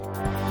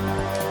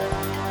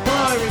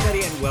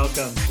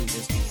welcome to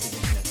this week's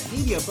edition of the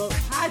Media Boat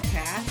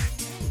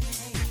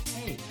Podcast.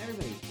 Hey,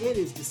 everybody, it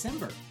is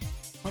December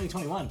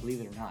 2021, believe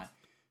it or not.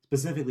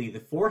 Specifically, the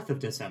 4th of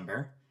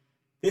December.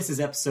 This is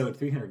episode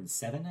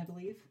 307, I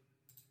believe.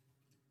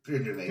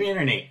 308.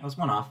 308. I was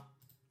one off.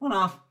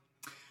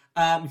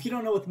 If you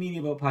don't know what the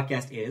Media Boat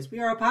Podcast is, we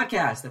are a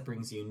podcast that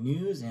brings you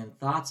news and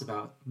thoughts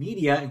about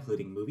media,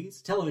 including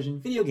movies, television,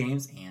 video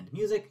games, and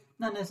music,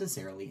 not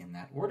necessarily in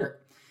that order.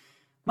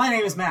 My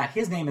name is Matt.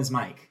 His name is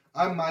Mike.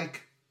 I'm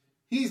Mike.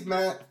 He's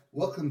Matt.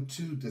 Welcome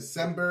to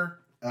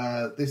December.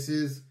 This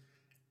is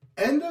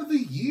end of the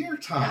year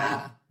time.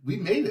 Yeah. We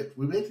made it.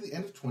 We made it to the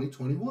end of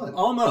 2021.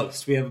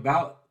 Almost. We have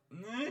about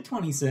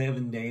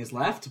 27 days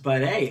left,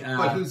 but hey.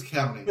 But who's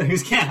counting?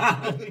 Who's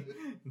counting?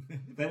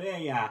 But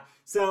hey, yeah.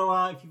 So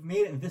if you've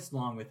made it this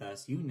long with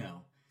us, you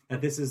know that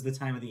this is the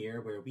time of the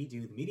year where we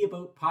do the Media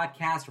Boat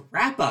Podcast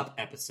wrap-up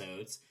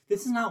episodes.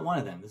 This is not one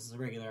of them. This is a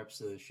regular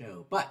episode of the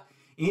show. But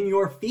in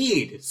your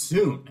feed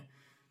soon,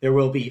 there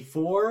will be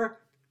five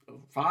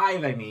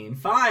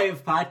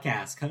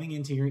podcasts coming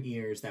into your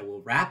ears that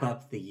will wrap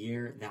up the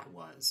year that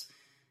was.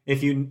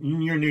 If you're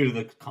new to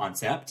the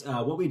concept,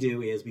 what we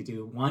do is we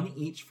do one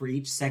each for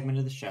each segment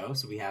of the show.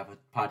 So we have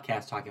a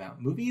podcast talking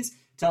about movies,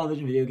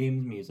 television, video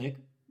games, music.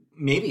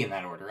 Maybe in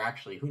that order,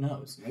 actually. Who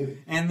knows? Maybe.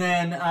 And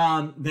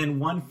then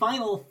one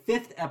final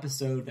fifth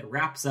episode that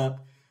wraps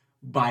up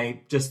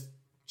by just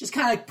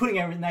kind of putting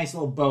a nice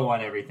little bow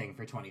on everything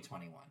for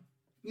 2021.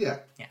 Yeah.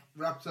 Yeah.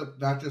 Wraps up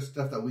not just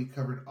stuff that we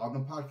covered on the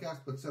podcast,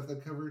 but stuff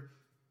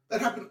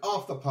that happened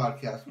off the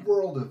podcast.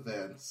 World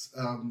events,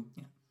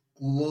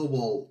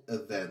 global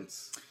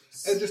events,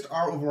 and just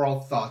our overall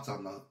thoughts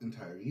on the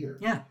entire year.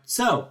 Yeah.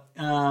 So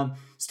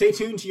stay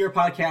tuned to your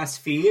podcast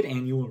feed,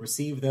 and you will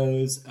receive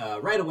those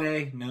right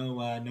away.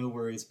 No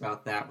worries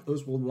about that.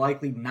 Those will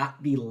likely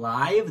not be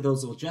live.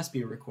 Those will just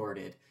be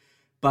recorded.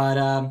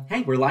 But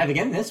hey, we're live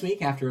again this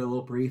week after a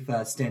little brief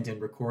stint in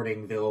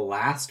Recordingville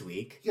last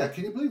week. Yeah,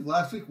 can you believe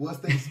last week was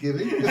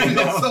Thanksgiving? It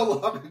feels so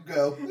long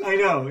ago. I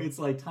know. It's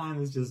like time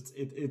is just,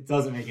 it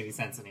doesn't make any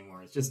sense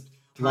anymore. It's just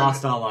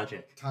lost all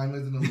logic. Time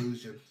is an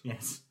illusion.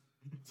 Yes.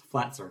 It's a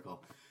flat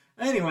circle.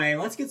 Anyway,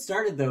 let's get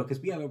started, though,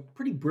 because we have a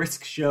pretty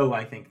brisk show,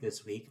 I think,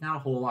 this week. Not a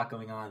whole lot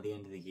going on at the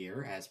end of the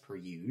year, as per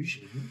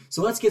usual. Mm-hmm.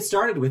 So let's get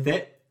started with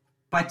it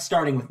by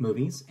starting with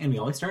movies, and we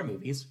always start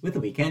movies with the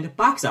weekend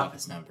box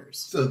office numbers.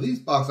 So these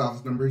box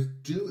office numbers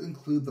do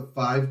include the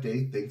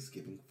 5-day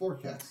Thanksgiving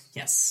forecast.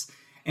 Yes.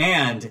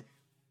 And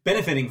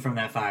benefiting from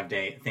that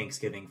 5-day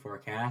Thanksgiving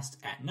forecast,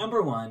 at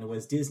number one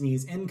was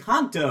Disney's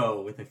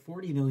Encanto with a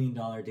 $40 million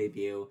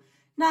debut.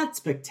 Not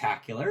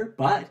spectacular,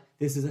 but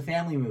this is a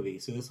family movie,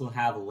 so this will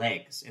have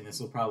legs, and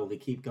this will probably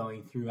keep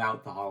going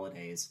throughout the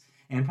holidays,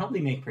 and probably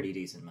make pretty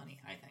decent money,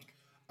 I think.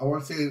 I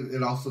want to say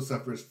it also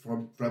suffers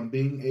from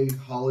being a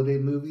holiday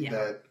movie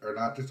or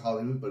not just a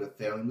holiday movie, but a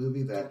family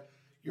movie that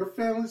your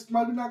family's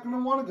probably not going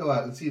to want to go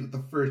out and see it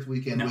the first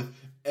weekend with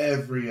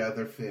every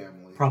other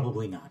family.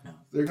 Probably not, no.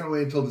 They're going to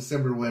wait until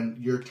December when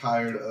you're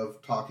tired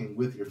of talking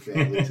with your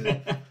family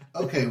to,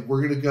 okay,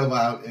 we're going to go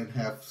out and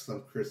have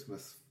some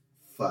Christmas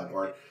fun.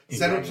 Or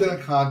send them to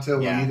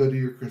Encanto when you go do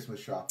your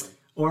Christmas shopping.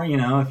 Or,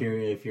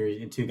 if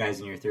you're two guys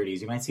in your 30s,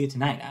 you might see it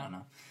tonight. I don't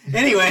know.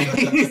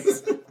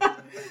 Anyways.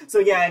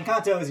 So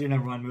Encanto is your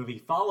number one movie,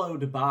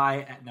 followed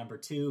by, at number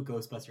two,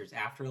 Ghostbusters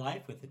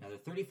Afterlife with another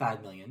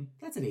 $35 million.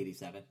 That's at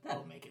 87.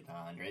 That'll make it to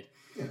 100.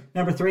 Yeah.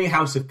 Number three,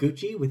 House of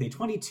Gucci with a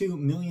 $22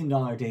 million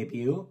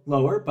debut.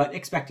 Lower, but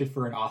expected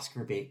for an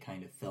Oscar bait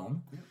kind of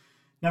film. Yeah.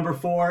 Number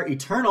four,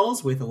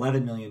 Eternals with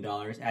 $11 million,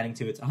 adding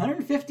to its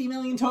 $150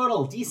 million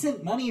total.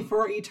 Decent money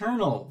for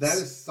Eternals. That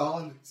is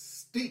solid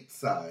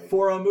stateside.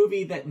 For a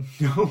movie that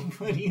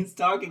nobody is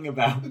talking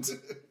about.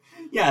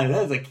 Yeah,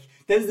 that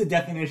is the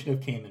definition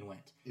of came and went.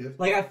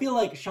 Yep. I feel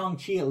like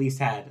Shang-Chi at least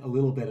had a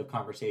little bit of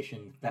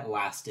conversation that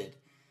lasted.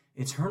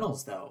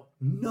 Eternals, though,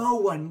 no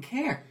one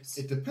cares.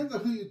 It depends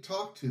on who you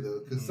talk to, though,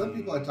 because some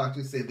people I talk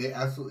to say they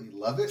absolutely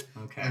love it,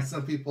 and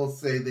some people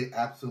say they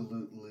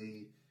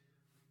absolutely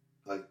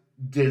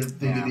didn't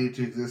think it needed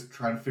to exist,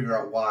 trying to figure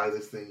out why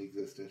this thing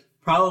existed.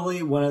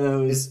 Probably one of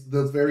those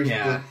very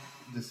split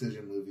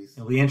decision movies.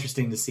 It'll be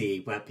interesting to see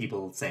what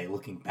people say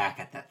looking back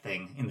at that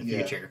thing in the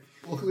future.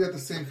 Well, because we had the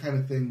same kind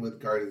of thing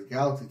with Guardians of the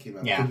Galaxy came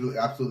out. Yeah. People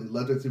absolutely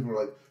loved it. People were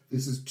like,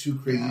 this is too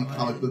crazy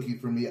comic booky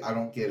for me. I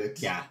don't get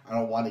it. Yeah. I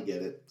don't want to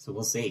get it. So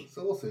we'll see.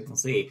 We'll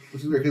see.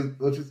 Which is weird,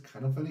 which is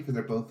kind of funny because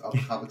they're both on the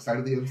comic side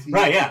of the MCU.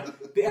 Right, yeah.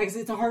 Because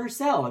it's a harder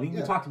sell. I mean,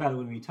 we talked about it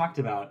when we talked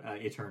about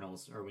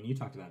Eternals, or when you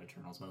talked about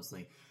Eternals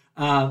mostly.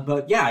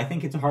 But yeah, I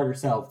think it's a harder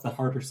sell. It's the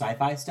harder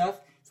sci-fi stuff.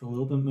 It's a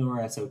little bit more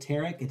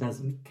esoteric. It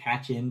doesn't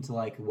catch into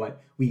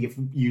what we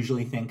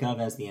usually think of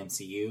as the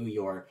MCU.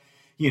 Your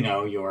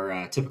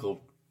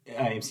typical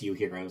MCU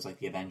heroes like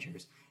the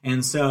Avengers.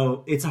 And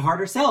so it's a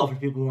harder sell for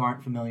people who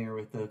aren't familiar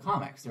with the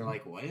comics. They're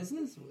like, what is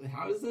this?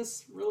 How does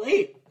this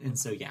relate? And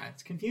so,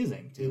 it's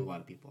confusing to a lot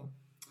of people.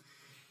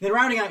 Then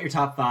rounding out your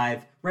top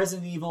five,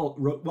 Resident Evil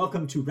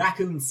Welcome to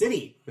Raccoon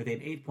City with an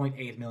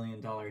 $8.8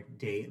 million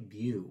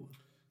debut.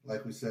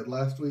 Like we said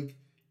last week,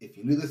 if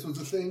you knew this was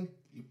a thing,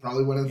 You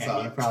probably went and Yeah,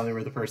 saw you it. probably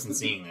were the person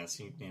seeing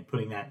this,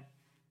 putting that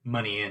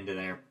money into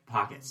their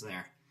pockets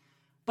there.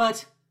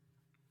 But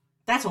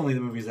that's only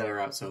the movies that are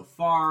out so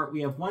far.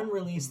 We have one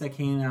release that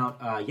came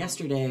out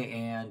yesterday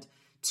and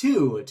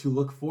two to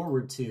look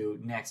forward to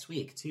next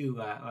week.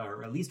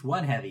 Or at least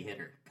one heavy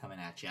hitter coming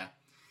at you.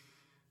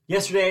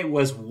 Yesterday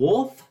was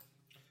Wolf,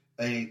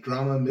 A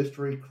drama,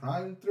 mystery,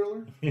 crime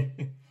thriller.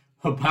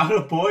 about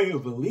a boy who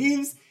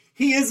believes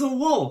he is a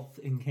wolf,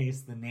 in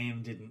case the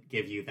name didn't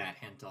give you that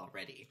hint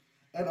already.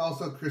 And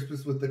also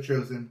Christmas with the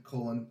Chosen,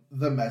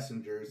 The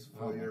Messengers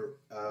for your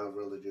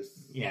religious...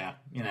 Yeah,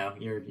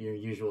 your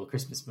usual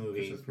Christmas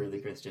movie for the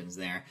Christians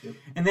there. Yep.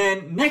 And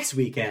then next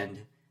weekend,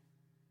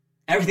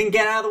 everything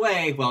get out of the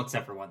way, well,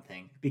 except for one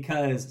thing,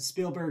 because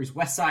Spielberg's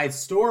West Side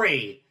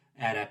Story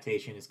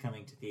adaptation is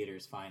coming to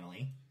theaters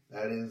finally.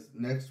 That is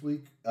next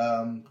week.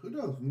 Who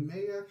knows? We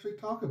may actually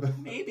talk about it.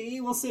 Maybe,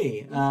 we'll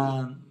see.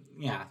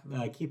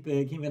 Keep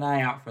an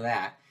eye out for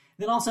that.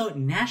 And then also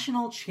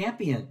National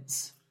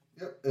Champions.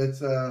 Yep,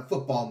 it's a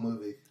football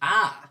movie.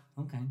 Ah,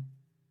 okay.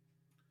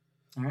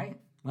 All right.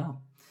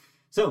 Well,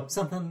 so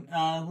something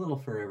a little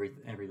for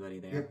everybody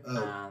there.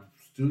 Yep,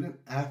 student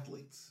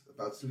athletes,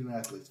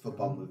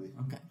 football movie.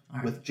 Okay. All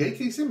right. With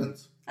J.K.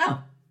 Simmons.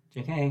 Oh,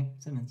 J.K.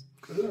 Simmons.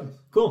 Who knows?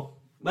 Cool.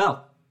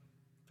 Well,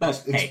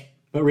 but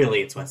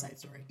really, it's West Side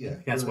Story. Yeah,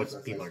 that's really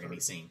what people are going to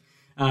be seeing.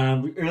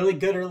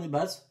 Early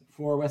buzz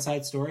for West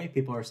Side Story.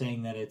 People are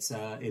saying that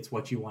it's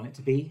what you want it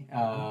to be.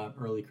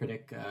 Early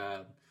critic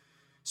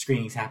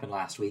screenings happened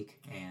last week,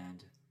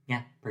 and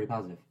yeah, pretty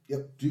positive.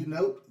 Yep. Do you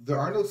note there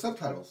are no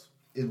subtitles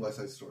in West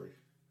Side Story?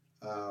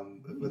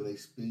 When they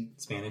speak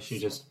Spanish, you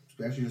just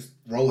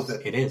roll with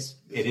it. It is.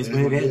 It is what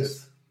it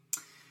is.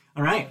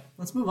 All right,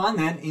 let's move on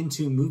then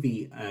into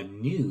movie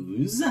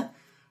news.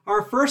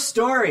 Our first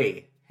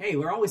story. Hey,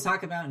 we're always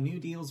talking about new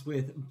deals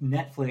with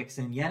Netflix,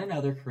 and yet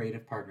another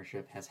creative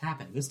partnership has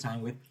happened, this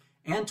time with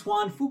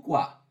Antoine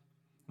Fuqua.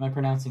 Am I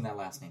pronouncing that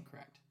last name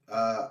correct?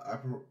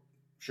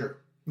 Sure.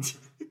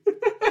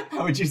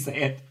 How would you say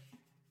it?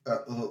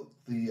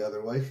 The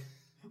other way.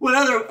 What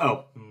other...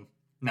 Oh,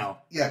 no.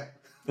 Yeah.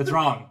 That's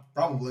wrong.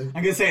 Probably. I'm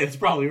going to say that's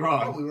probably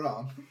wrong. Probably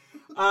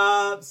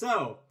wrong.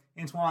 So,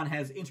 Antoine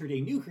has entered a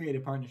new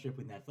creative partnership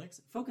with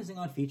Netflix, focusing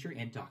on feature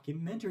and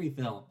documentary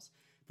films.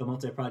 The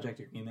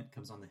multi-project agreement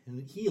comes on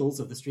the heels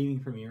of the streaming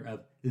premiere of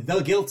The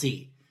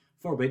Guilty,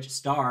 for which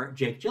star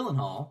Jake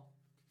Gyllenhaal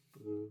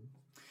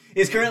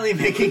is currently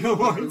making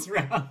awards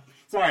round.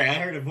 Sorry, I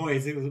heard a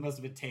voice. It must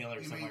have been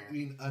Taylor somewhere. You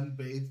mean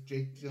unbathed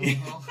Jake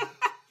Gyllenhaal?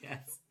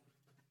 Yes.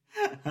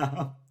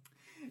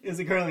 Is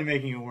currently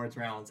making awards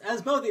rounds.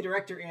 As both a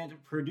director and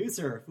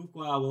producer,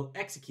 Fuqua will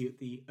execute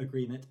the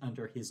agreement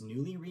under his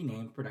newly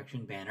renamed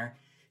production banner,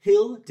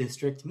 Hill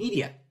District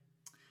Media.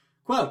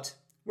 Quote,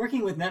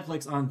 working with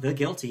Netflix on The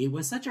Guilty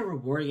was such a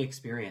rewarding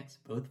experience,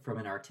 both from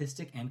an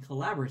artistic and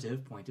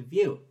collaborative point of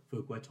view,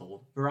 Fuqua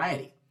told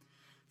Variety.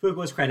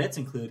 Fuqua's credits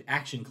include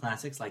action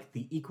classics like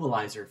the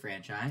Equalizer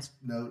franchise.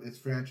 No, it's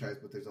franchise,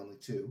 but there's only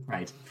two.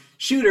 Right.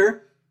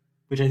 Shooter,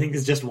 which I think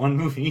is just one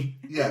movie.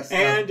 Yes.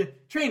 And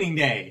Training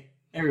Day,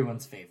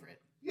 everyone's favorite.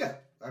 Yeah.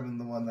 I mean,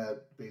 the one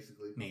that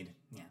basically made,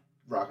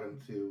 rock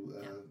into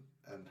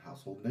a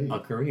household name. A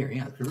career,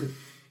 yeah. A career.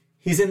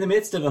 He's in the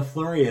midst of a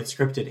flurry of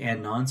scripted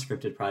and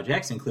non-scripted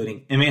projects,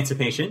 including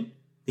Emancipation,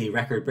 the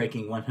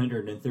record-breaking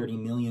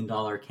 $130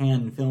 million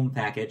Cannes film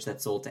package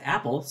that sold to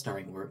Apple,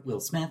 starring Will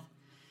Smith,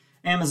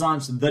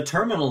 Amazon's The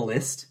Terminal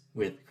List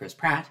with Chris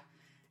Pratt,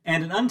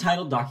 and an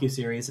untitled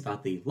docuseries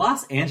about the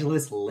Los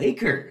Angeles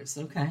Lakers.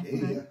 Okay.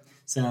 Yeah. Right.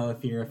 So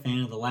if you're a fan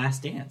of The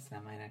Last Dance,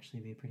 that might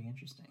actually be pretty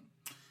interesting.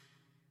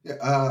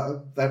 Yeah,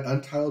 that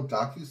untitled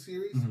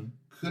docuseries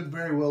could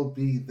very well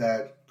be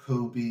that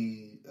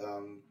Kobe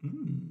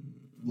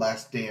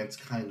Last Dance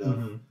kind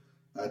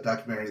of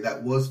documentary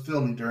that was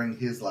filming during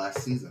his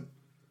last season.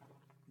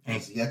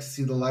 Has yet to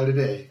see the light of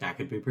day. That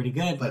could be pretty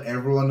good. But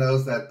everyone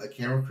knows that a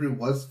camera crew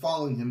was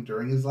following him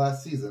during his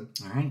last season.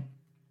 All right.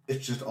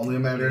 It's just only a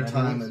matter of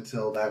time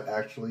until that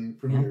actually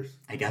premieres.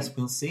 Yeah, I guess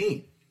we'll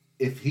see.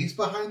 If he's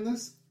behind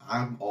this,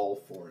 I'm all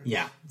for it.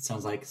 Yeah,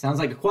 sounds like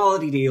a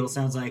quality deal.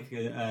 Sounds like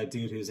a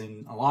dude who's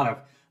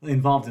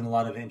involved in a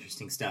lot of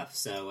interesting stuff.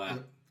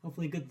 So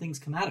hopefully good things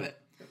come out of it.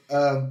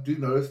 Do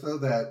notice though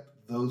that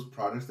those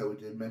projects that we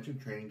did mention,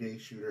 Training Day,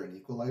 Shooter, and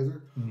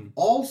Equalizer,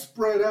 all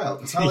spread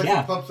out. It's not like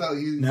he pumps out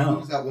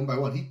movies out one by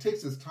one. He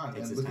takes his time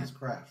and with his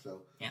craft.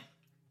 So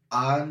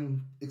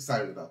I'm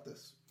excited about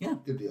this. Yeah,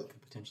 good deal.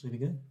 Could potentially be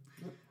good.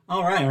 Yep.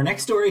 All right, our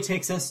next story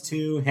takes us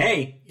to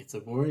it's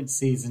awards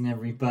season,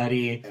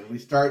 everybody, and we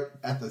start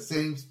at the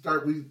same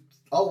start. We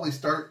always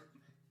start.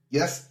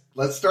 Yes,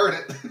 let's start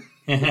it.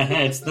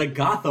 It's the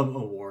Gotham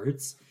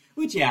Awards,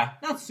 which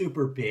not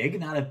super big,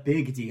 not a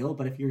big deal,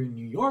 but if you're in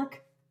New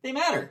York, they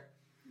matter.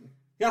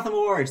 Gotham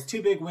Awards,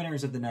 two big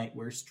winners of the night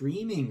were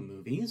streaming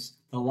movies,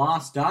 The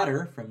Lost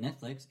Daughter from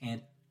Netflix,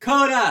 and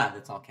Coda,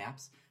 that's all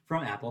caps,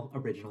 from Apple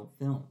Original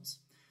Films.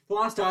 The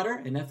Lost Daughter,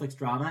 a Netflix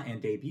drama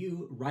and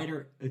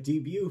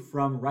debut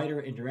from writer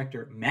and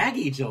director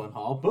Maggie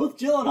Gyllenhaal, both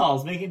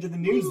Gyllenhaals making it to the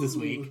news this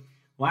week.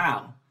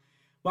 Wow.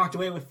 walked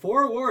away with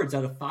 4 awards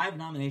out of 5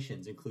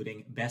 nominations,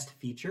 including Best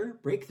Feature,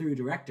 Breakthrough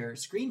Director,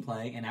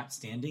 Screenplay, and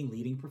Outstanding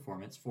Leading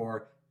Performance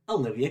for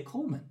Olivia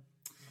Colman.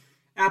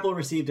 Apple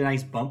received a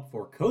nice bump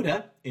for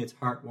Coda, its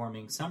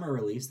heartwarming summer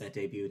release that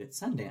debuted at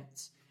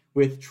Sundance,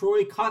 with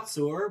Troy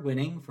Kotsur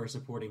winning for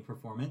supporting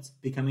performance,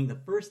 becoming the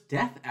first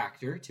deaf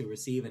actor to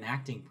receive an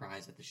acting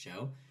prize at the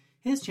show.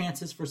 His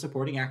chances for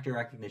supporting actor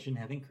recognition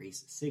have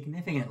increased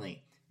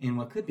significantly, in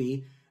what could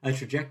be a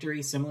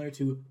trajectory similar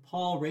to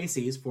Paul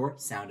Raci's for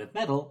Sound of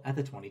Metal at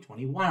the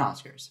 2021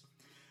 Oscars.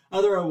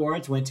 Other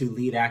awards went to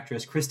lead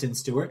actress Kristen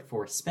Stewart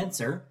for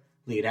Spencer,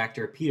 lead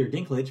actor Peter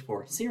Dinklage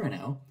for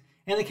Cyrano,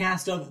 and the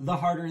cast of The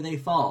Harder They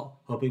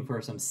Fall, hoping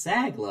for some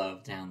SAG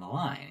love down the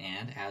line.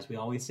 And as we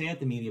always say at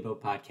the Media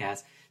Boat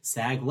Podcast,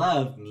 SAG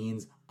love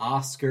means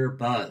Oscar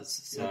buzz.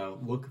 So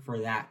look for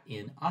that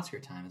in Oscar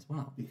time as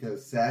well.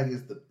 Because SAG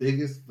is the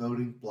biggest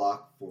voting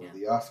block for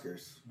the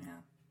Oscars.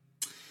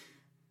 Yeah.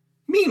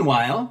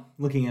 Meanwhile,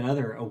 looking at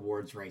other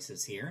awards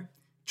races here,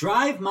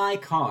 Drive My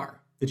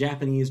Car, the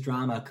Japanese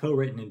drama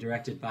co-written and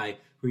directed by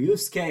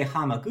Ryusuke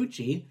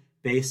Hamaguchi,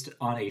 based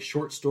on a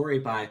short story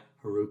by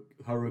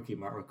Haruki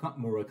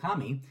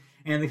Murakami,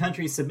 and the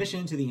country's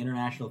submission to the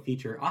International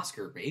Feature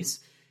Oscar race,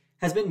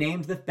 has been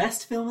named the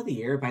best film of the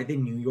year by the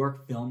New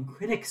York Film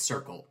Critics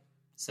Circle.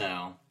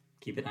 So,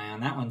 keep an eye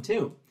on that one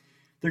too.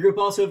 The group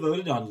also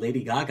voted on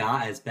Lady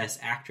Gaga as Best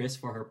Actress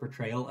for her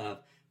portrayal of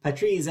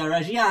Patrizia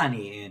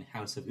Reggiani in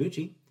House of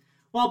Gucci,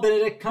 while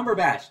Benedict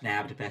Cumberbatch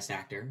nabbed Best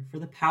Actor for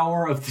The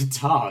Power of the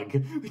Dog,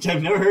 which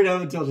I've never heard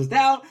of until just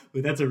now,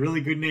 but that's a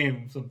really good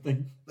name of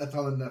something. That's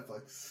on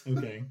Netflix.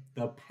 Okay.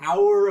 The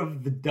Power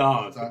of the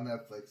Dog. It's on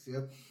Netflix,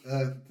 yep.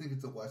 I think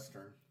it's a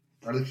Western.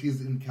 Or like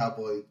she's in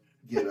cowboy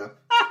get-up.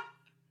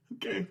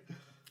 Okay.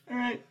 All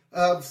right.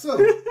 So,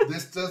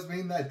 this does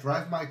mean that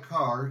Drive My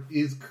Car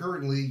is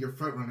currently your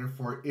frontrunner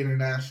for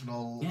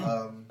international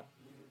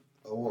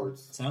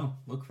awards. So,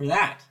 look for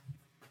that.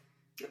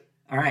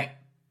 All right.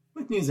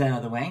 With news out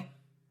of the way,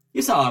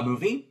 you saw a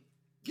movie.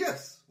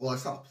 Yes. Well, I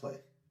saw a play.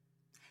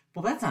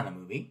 Well, that's not a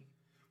movie.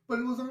 But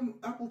it was on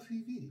Apple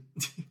TV.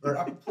 Or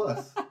Apple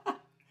Plus.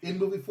 In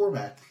movie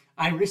format.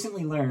 I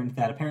recently learned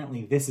that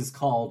apparently this is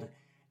called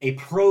a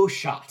pro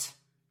shot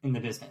in the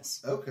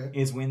business. Okay.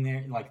 Is when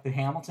they're, like the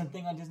Hamilton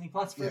thing on Disney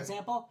Plus, for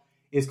example,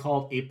 is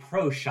called a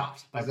pro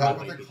shot by Broadway. Is that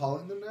what they're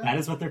calling them now? That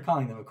is what they're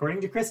calling them.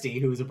 According to Christy,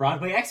 who is a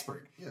Broadway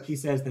expert, yes. She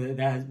says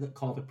that is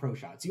called a pro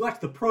shot. So you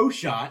watch the pro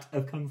shot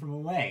of Come From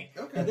Away.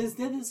 Okay. Now, did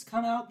this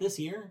come out this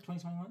year,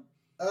 2021?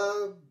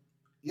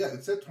 Yeah,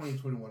 it said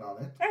 2021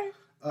 on it.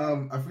 All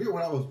right. I forget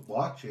what I was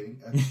watching.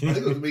 I think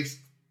it was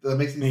the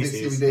Macy's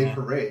Thanksgiving Day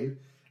Parade.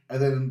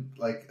 And then,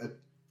 like,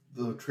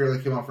 the trailer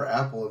came out for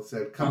Apple and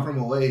said, Come From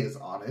Away is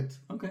on it.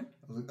 Okay. I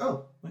was like,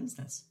 oh. What is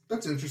this?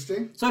 That's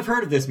interesting. So I've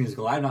heard of this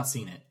musical. I've not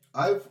seen it.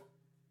 I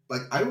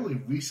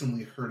only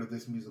recently heard of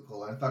this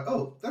musical, and I thought,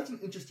 oh, that's an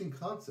interesting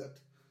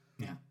concept.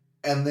 Yeah.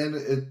 And then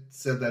it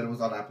said that it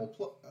was on Apple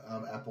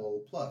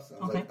Plus.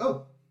 And I was like,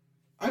 oh,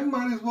 I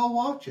might as well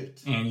watch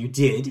it. And you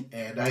did.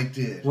 And I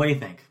did. What do you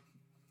think?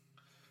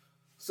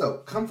 So,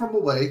 Come From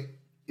Away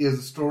is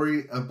a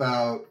story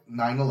about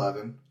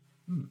 9/11,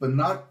 but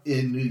not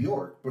in New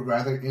York, but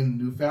rather in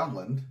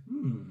Newfoundland,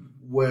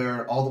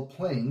 where all the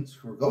planes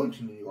who were going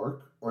to New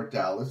York or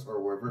Dallas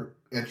or wherever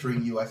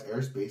entering U.S.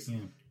 airspace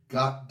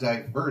got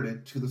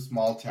diverted to the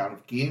small town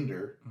of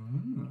Gander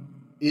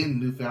in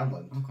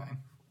Newfoundland. Okay.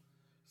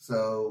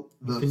 So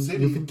the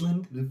city...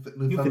 Newfoundland?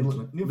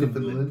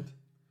 Newfoundland.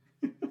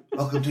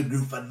 Welcome to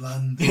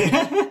Newfoundland.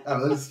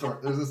 There's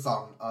a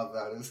song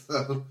about it.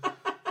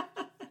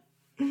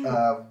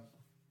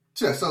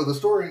 So the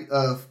story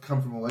of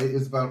Come From Away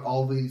is about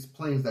all these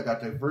planes that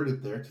got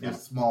diverted there to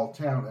this small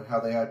town and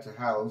how they had to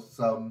house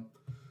some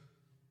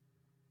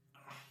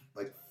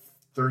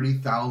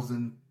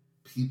 30,000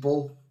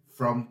 people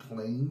from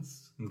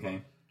planes.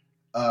 Okay.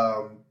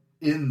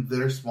 In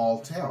their small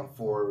town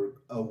for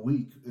a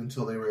week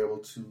until they were able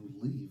to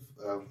leave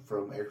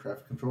from air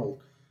traffic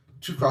control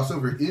to cross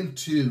over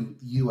into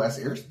U.S.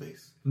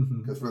 airspace.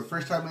 Because for the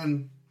first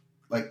time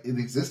in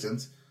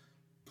existence,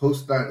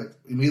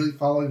 immediately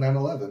following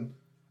 9/11,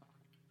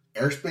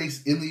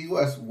 airspace in the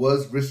U.S.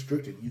 was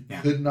restricted. You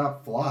could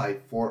not fly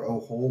for a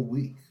whole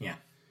week. Yeah.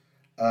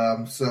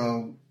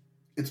 So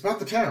it's about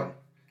the town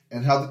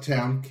and how the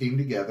town came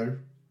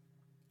together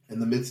in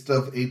the midst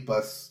of a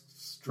bus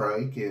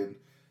strike and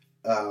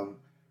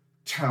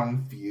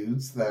town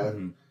feuds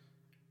that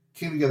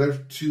came together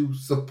to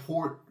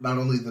support not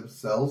only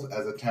themselves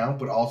as a town,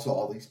 but also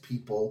all these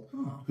people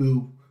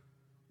who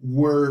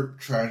were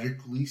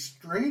tragically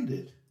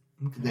stranded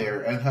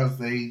there, and how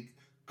they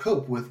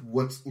cope with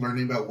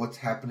learning about what's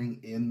happening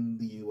in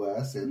the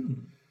U.S.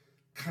 and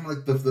kind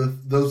of like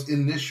those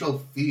initial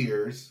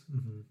fears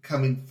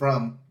coming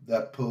from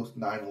that post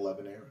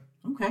 9/11 era.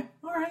 Okay,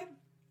 all right.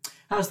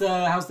 How's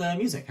the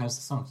music? How's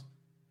the songs?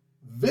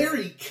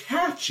 Very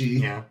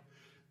catchy. Yeah.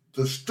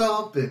 The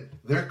stomping,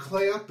 they're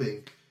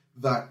clapping.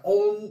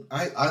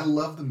 I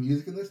love the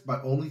music in this.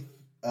 My only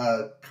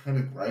kind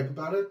of gripe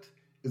about it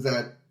is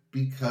that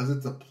because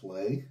it's a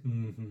play,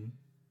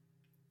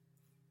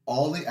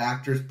 all the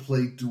actors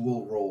play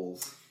dual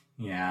roles.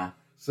 Yeah.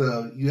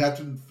 So you have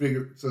to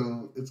figure.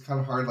 So it's kind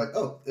of hard. Like,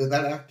 oh,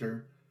 that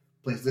actor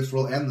plays this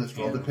role and this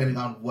role, depending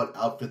on what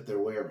outfit they're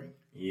wearing.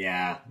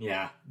 Yeah.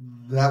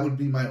 That would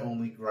be my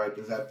only gripe,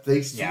 is that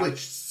they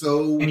switch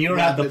so. And you don't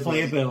rapidly. have the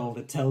playbill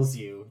that tells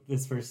you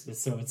this person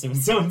is so and so and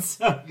so and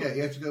so. Yeah,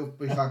 you have to go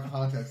based on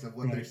context of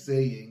what they're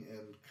saying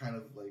and kind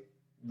of like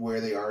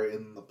where they are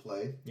in the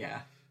play.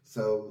 Yeah.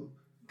 So.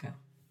 Okay.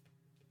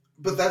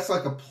 But that's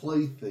like a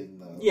play thing,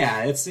 though.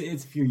 Yeah, it's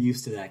if you're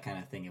used to that kind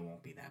of thing, it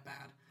won't be that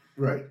bad.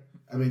 Right.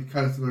 I mean,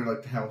 kind of similar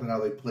like to Hamilton, how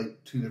they played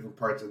two different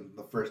parts in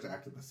the first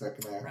act and the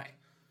second act. Right.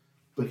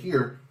 But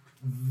here,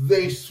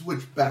 they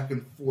switch back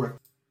and forth.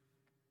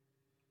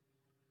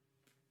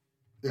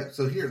 Yeah,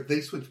 so here,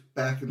 they switch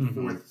back and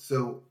forth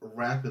so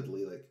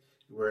rapidly. Like,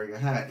 you're wearing a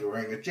hat, you're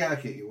wearing a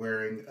jacket, you're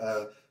wearing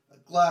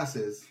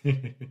glasses.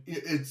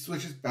 It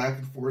switches back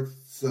and forth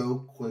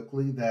so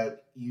quickly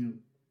that you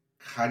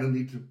kind of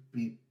need to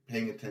be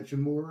paying attention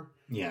more.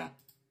 Yeah.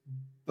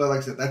 But like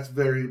I said, that's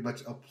very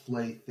much a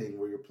play thing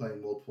where you're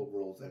playing multiple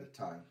roles at a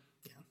time.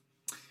 Yeah.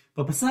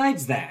 But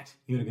besides that,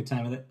 you had a good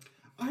time with it?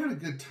 I had a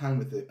good time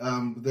with it.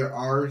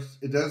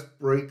 It does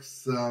break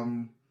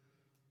some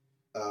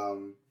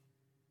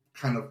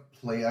kind of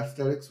play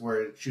aesthetics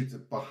where it shoots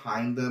it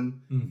behind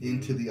them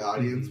into the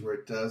audience, where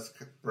it does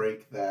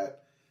break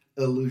that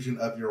illusion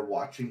of you're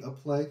watching a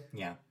play.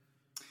 Yeah.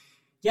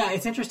 Yeah,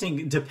 it's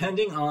interesting.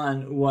 Depending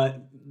on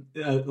what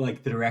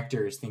like the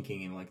director is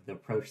thinking and like the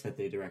approach that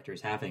the director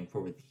is having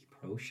for the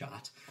pro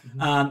shot,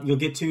 you'll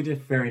get two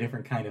very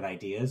different kind of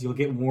ideas. You'll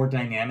get more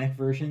dynamic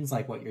versions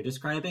like what you're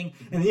describing,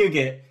 and then you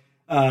get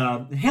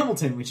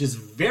Hamilton, which is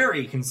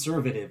very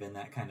conservative in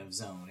that kind of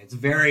zone. It's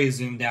very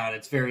zoomed out.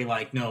 It's very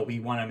like, no, we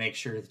want to make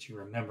sure that you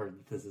remember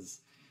that this is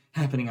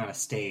happening on a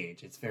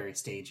stage. It's very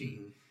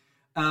stagey.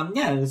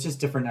 Yeah, it's just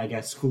different, I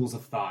guess, schools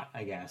of thought,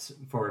 I guess,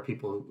 for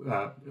people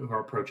who are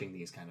approaching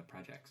these kind of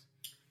projects.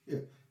 Yeah.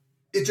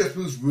 It just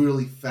moves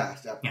really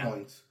fast at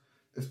points,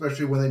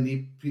 especially when they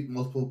need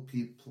multiple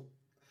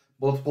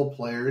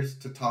players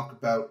to talk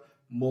about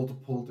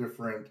multiple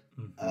different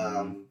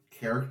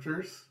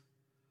characters.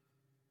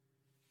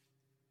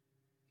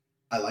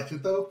 I liked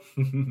it, though.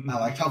 I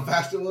liked how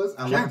fast it was.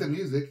 I liked the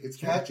music. It's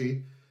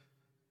catchy.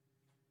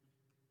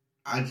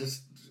 I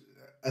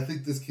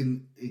think this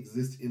can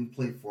exist in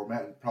play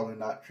format and probably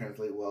not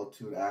translate well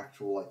to an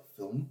actual like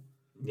film.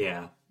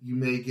 Yeah. You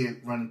may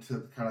run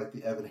into kind of like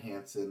the Evan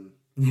Hansen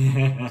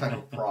type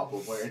of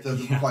problem where it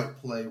doesn't quite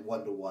play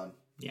one-to-one.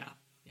 Yeah,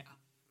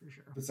 for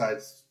sure.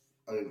 Besides,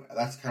 I mean,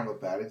 that's kind of a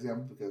bad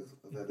example because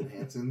of Evan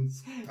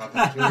Hansen's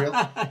content material.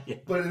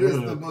 But it is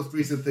the most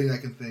recent thing I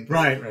can think of.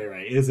 Right.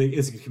 It is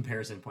a good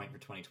comparison point for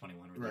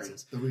 2021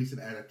 releases. Right, the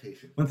recent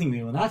adaptation. One thing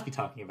we will not be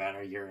talking about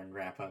our year-end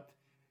wrap-up.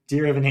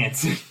 Dear Evan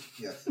Hansen.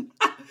 Yes.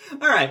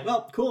 All right,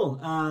 well, cool.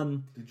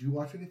 Did you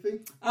watch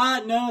anything?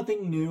 No,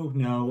 nothing new.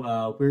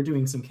 No, we're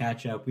doing some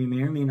catch-up. We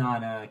may or may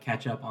not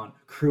catch up on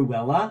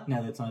Cruella,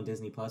 now that's on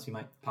Disney+. We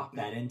might pop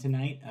that in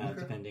tonight,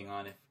 depending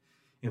on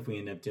if we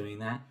end up doing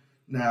that.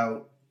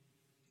 Now,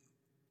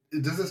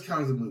 does this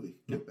count as a movie?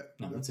 No,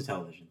 it's a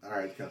television. All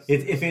right.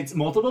 If it's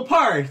multiple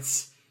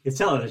parts, it's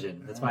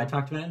television. That's why I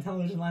talked about it in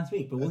television last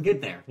week, but we'll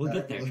get there. We'll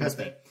get there, trust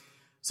me.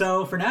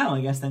 So for now,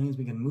 I guess that means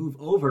we can move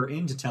over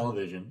into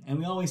television, and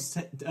we always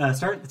start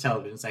the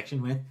television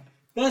section with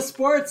the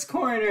Sports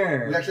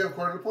Corner. We actually have a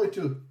corner to point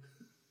to.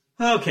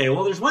 Okay,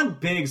 well, there's one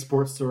big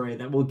sports story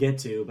that we'll get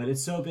to, but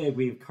it's so big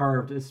we've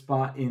carved a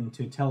spot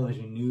into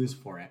television news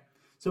for it.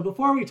 So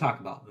before we talk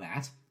about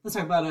that, let's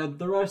talk about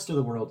the rest of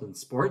the world in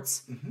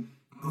sports,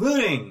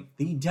 including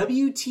the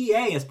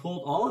WTA has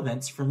pulled all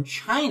events from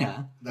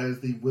China. That is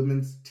the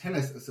Women's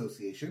Tennis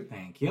Association.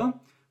 Thank you.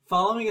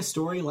 Following a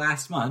story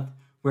last month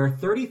where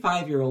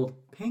 35-year-old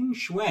Peng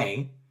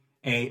Shuai,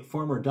 a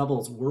former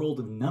doubles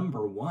world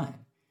number one,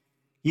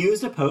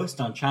 used a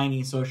post on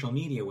Chinese social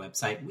media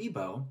website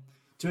Weibo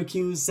to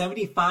accuse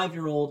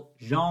 75-year-old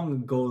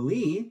Zhang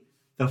Goli,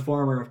 the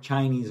former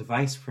Chinese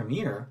vice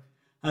premier,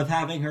 of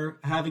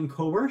having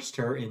coerced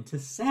her into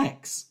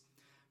sex.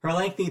 Her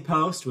lengthy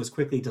post was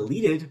quickly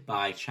deleted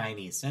by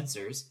Chinese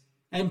censors,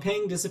 and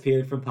Peng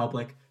disappeared from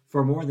public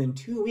for more than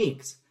 2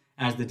 weeks,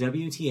 as the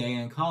WTA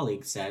and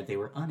colleagues said they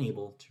were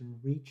unable to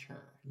reach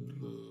her.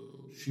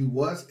 She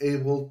was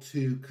able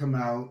to come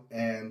out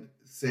and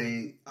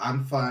say,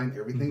 I'm fine,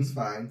 everything's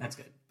fine. That's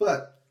good.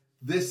 But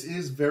this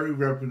is very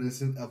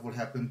reminiscent of what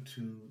happened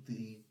to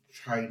the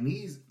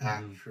Chinese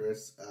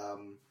actress,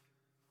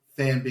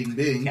 Fan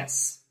Bingbing.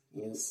 Yes.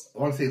 I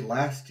want to say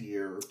last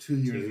year or 2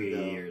 years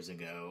ago. 2 years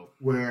ago.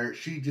 Where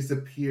she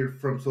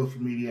disappeared from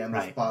social media and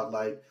the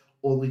spotlight,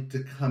 only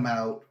to come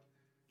out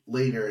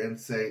later and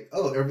say,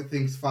 oh,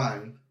 everything's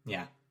fine.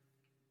 Yeah.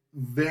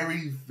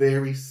 Very,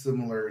 very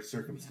similar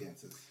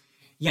circumstances.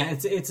 Yeah,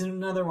 it's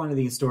another one of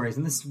these stories,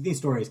 and these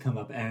stories come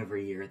up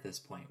every year at this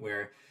point,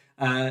 where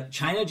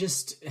China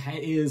just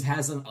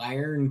has an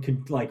iron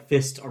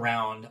fist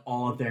around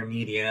all of their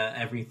media.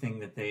 Everything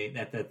that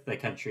the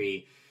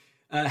country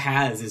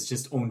has is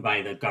just owned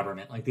by the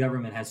government. Like, the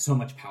government has so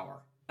much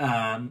power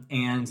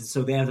And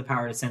so they have the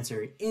power to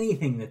censor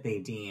anything that they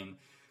deem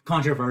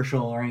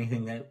controversial or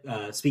anything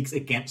that speaks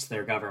against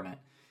their government.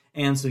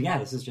 And so, yeah,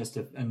 this is just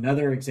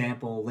another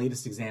example,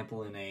 latest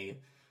example in a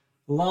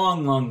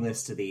long, long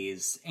list of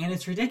these. And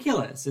it's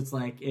ridiculous. It's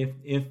like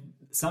if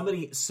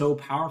somebody so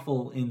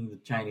powerful in the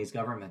Chinese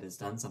government has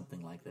done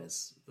something like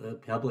this, the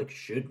public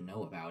should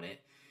know about it.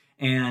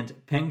 And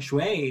Peng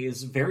Shuai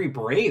is very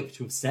brave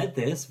to have said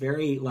this,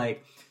 very,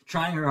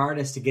 trying her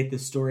hardest to get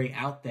this story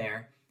out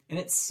there. And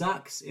it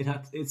sucks.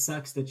 It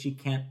sucks that she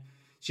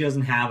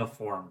doesn't have a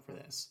forum for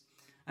this.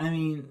 I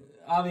mean,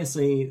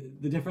 obviously,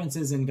 the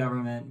differences in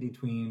government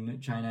between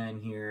China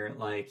and here,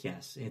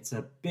 yes, it's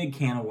a big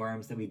can of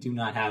worms that we do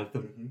not have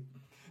the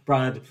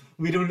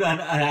we do not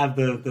have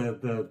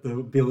the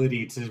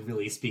ability to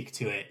really speak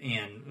to it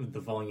and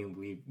the volume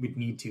we would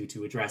need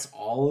to address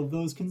all of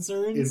those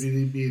concerns. It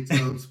would be its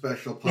own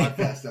special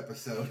podcast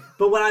episode.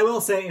 But what I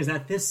will say is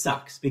that this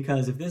sucks,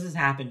 because if this has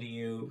happened to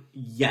you,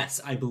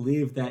 yes, I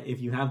believe that if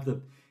you have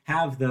the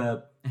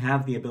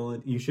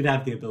ability, you should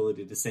have the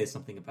ability to say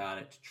something about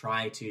it, to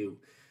try to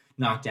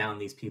knock down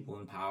these people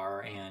in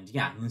power. And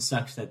yeah, it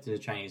sucks that the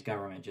Chinese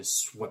government just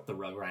swept the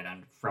rug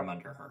from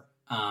under her.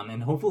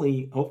 And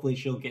hopefully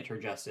she'll get her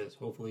justice.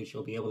 Hopefully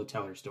she'll be able to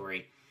tell her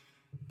story.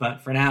 But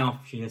for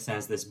now, she just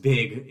has this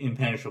big,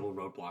 impenetrable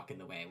roadblock in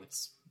the way, which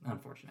is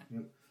unfortunate.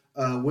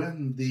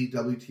 When the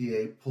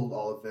WTA pulled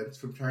all events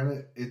from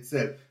China, it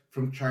said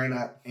from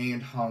China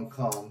and Hong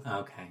Kong.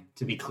 Okay,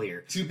 to be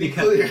clear.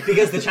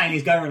 Because the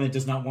Chinese government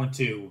does not want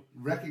to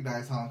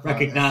recognize Hong Kong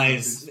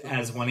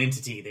as one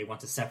entity. They want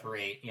to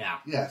separate, yeah.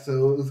 Yeah,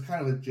 so it was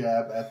kind of a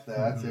jab at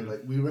that, saying,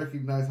 we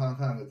recognize Hong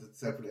Kong as a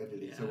separate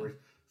entity, so we're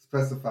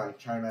specifying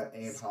China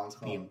and Hong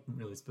Kong. Being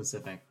really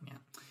specific, yeah.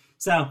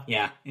 So,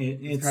 yeah.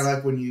 It's kind of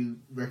like when you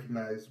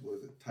recognize,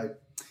 Taiwan?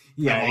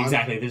 Yeah,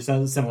 exactly. There's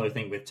a similar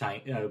thing with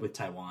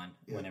Taiwan,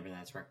 whenever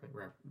that's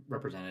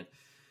represented.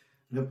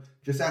 Nope.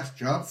 Just ask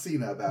John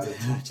Cena about it.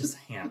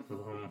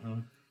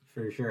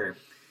 For sure.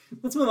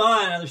 Let's move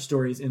on. Other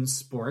stories in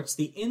sports.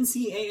 The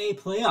NCAA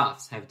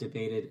playoffs have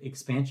debated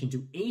expansion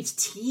to 8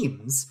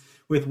 teams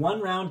with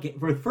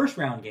first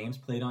round games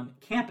played on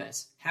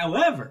campus.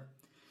 However,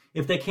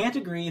 if they can't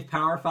agree if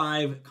Power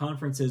 5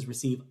 conferences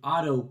receive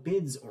auto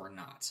bids or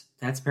not,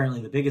 that's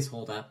apparently the biggest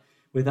holdup,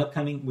 with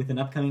an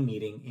upcoming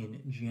meeting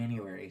in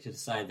January to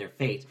decide their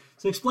fate.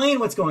 So explain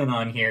what's going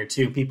on here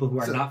to people who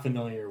are not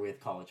familiar with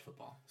college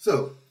football.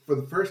 So, for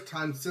the first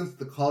time since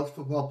the college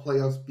football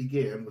playoffs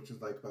began, which is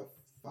about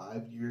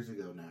 5 years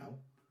ago now,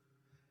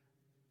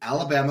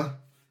 Alabama,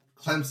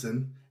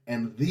 Clemson,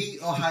 and the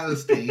Ohio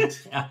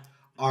State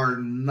are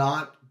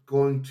not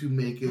going to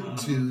make it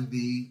to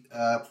the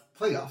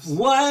playoffs.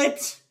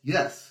 What?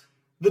 Yes.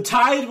 The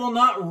tide will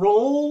not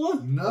roll?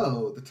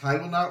 No, the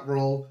tide will not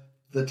roll.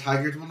 The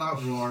Tigers will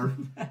not roar,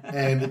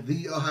 and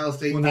the Ohio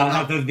State will not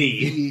have the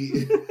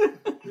V.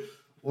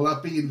 Will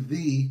not be in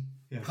the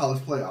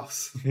college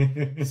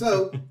playoffs.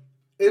 So,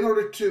 in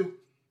order to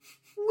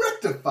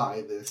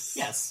rectify this,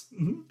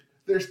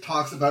 there's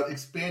talks about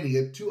expanding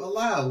it to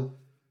allow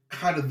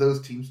kind of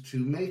those teams to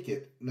make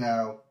it.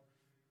 Now,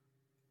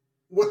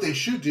 what they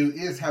should do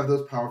is have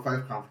those Power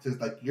 5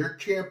 conferences, like your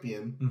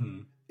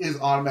champion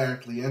is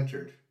automatically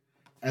entered,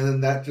 and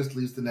then that just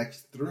leaves the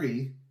next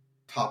 3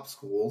 top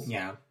schools.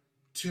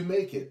 To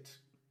make it.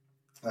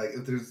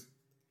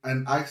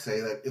 And I say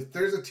that if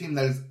there's a team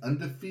that is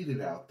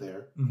undefeated out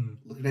there,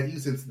 looking at you,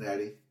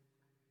 Cincinnati,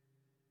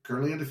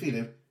 currently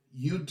undefeated,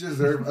 you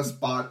deserve a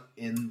spot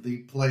in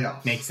the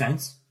playoffs. Makes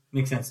sense.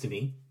 Makes sense to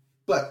me.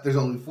 But there's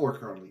only 4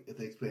 currently. If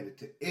they expand it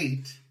to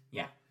 8,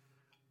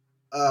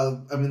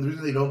 the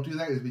reason they don't do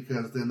that is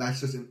because then that's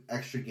just an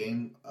extra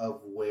game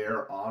of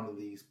wear on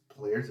these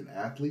players and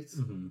athletes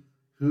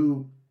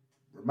who,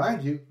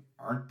 remind you,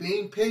 aren't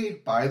being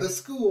paid by the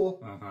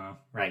school.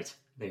 Right.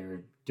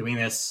 They're doing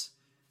this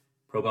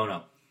pro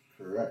bono.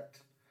 Correct.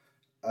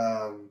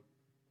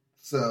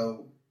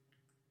 So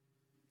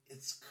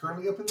it's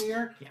currently up in the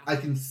air. I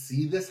can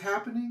see this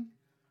happening,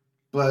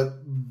 but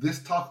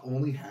this talk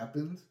only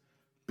happens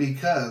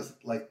because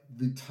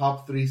the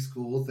top 3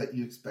 schools that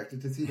you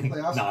expected to see the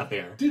playoffs not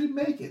there didn't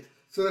make it.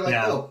 So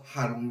they're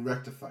how do we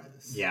rectify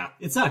this? Yeah,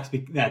 it sucks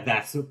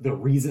that's the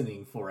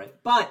reasoning for it.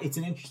 But it's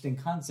an interesting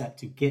concept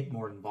to get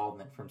more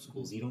involvement from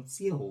schools. You don't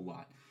see a whole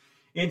lot.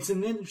 It's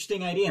an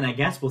interesting idea, and I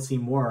guess we'll see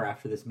more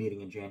after this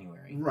meeting in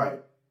January.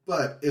 Right.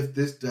 But if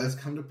this does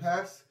come to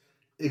pass,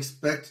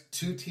 expect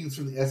 2 teams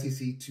from the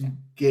SEC to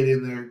get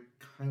in there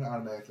kind of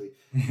automatically.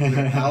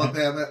 Either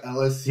Alabama,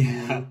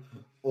 LSU,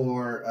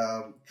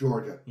 or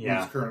Georgia,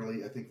 who's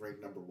currently, I think,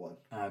 ranked number 1.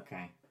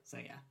 Okay. So,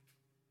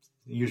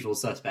 usual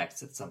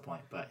suspects at some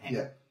point, but hey.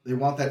 Yeah, they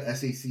want that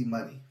SEC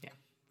money. Yeah,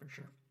 for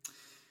sure.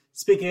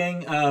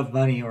 Speaking of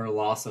money or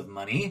loss of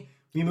money,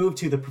 we move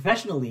to the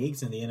professional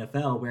leagues in the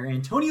NFL, where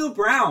Antonio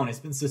Brown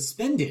has been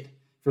suspended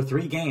for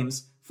 3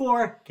 games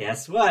for,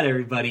 guess what,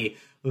 everybody,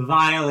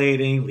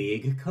 violating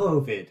league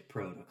COVID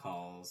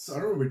protocols. So I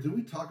don't remember, did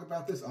we talk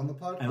about this on the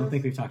podcast? I don't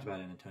think we've talked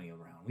about Antonio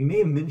Brown. We may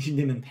have mentioned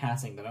him in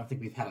passing, but I don't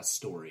think we've had a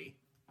story.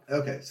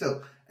 Okay,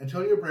 so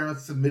Antonio Brown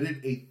submitted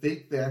a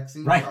fake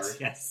vaccine Right, card,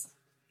 yes.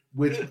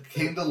 which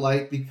came to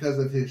light because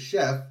of his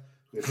chef,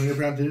 who Antonio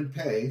Brown didn't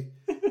pay,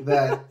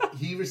 that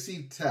he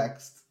received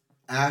text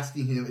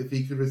asking him if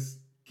he could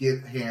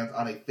get hands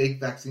on a fake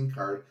vaccine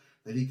card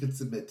that he could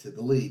submit to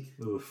the league.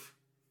 Oof.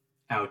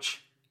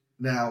 Ouch.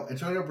 Now,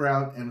 Antonio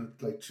Brown and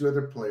like 2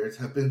 other players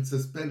have been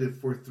suspended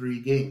for 3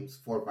 games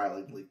for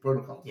violating league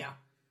protocols. Yeah.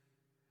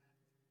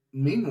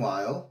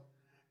 Meanwhile,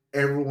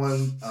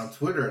 everyone on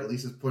Twitter at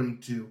least is pointing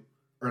to,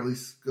 or at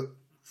least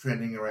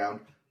trending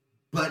around,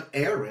 but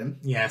Aaron,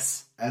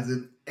 Yes. as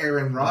in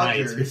Aaron Right.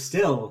 Rodgers, You're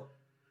still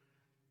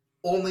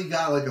only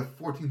got like a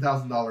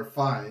 $14,000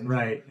 fine.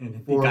 right,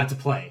 and he got to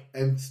play.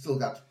 And still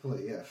got to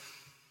play, yeah.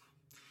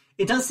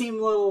 It does seem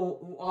a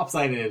little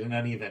lopsided and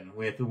uneven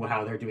with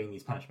how they're doing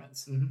these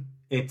punishments. Mm-hmm.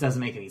 It doesn't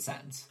make any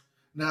sense.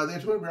 Now, the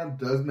Antonio Brown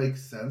does make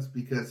sense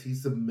because he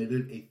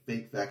submitted a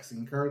fake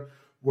vaccine card,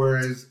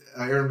 whereas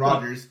Aaron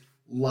Rodgers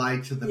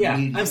lied to the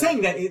media. I'm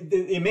saying that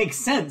it makes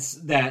sense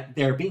that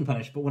they're being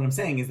punished, but what I'm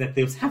saying is that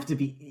those have to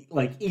be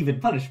like even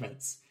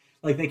punishments.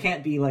 Like they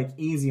can't be like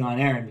easy on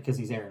Aaron because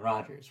he's Aaron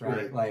Rodgers,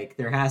 right? Like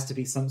there has to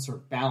be some sort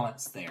of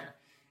balance there,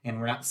 and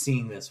we're not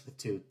seeing this with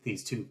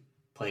these two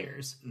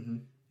players. Mm-hmm.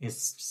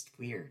 It's just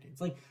weird.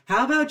 It's like,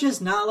 how about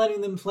just not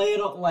letting them play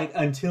it like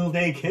until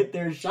they get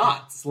their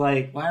shots?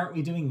 Like, why aren't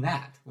we doing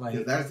that? Like,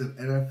 yeah, that's an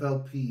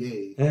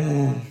NFLPA,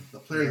 the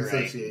Players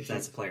Association.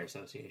 That's a player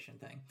association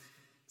thing.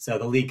 So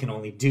the league can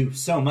only do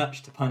so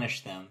much to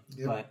punish them,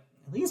 but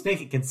at least make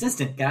it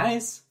consistent,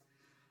 guys.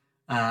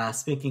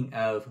 Speaking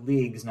of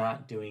leagues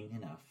not doing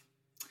enough,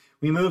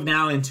 we move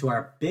now into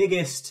our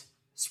biggest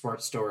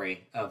sports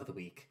story of the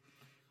week,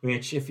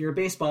 which, if you're a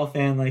baseball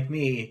fan like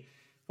me,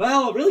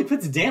 well, it really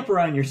puts a damper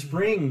on your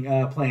spring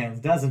plans,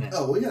 doesn't it?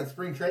 Oh, we got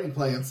spring training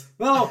plans.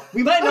 Well,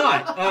 we might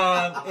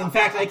not. In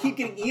fact, I keep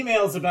getting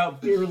emails about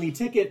early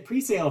ticket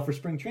pre-sale for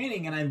spring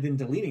training, and I've been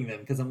deleting them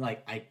because I'm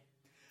like, I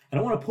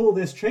don't want to pull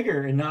this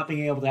trigger and not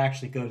being able to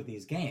actually go to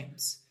these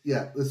games.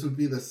 Yeah, this would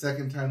be the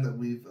second time that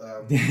we've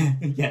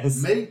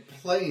yes. made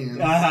plans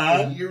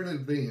a year in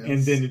advance.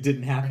 And then it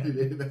didn't happen. It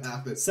didn't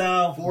happen.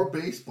 So, for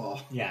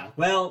baseball. Yeah.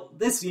 Well,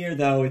 this year,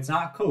 though, it's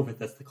not COVID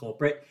that's the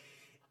culprit.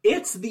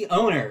 It's the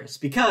owners,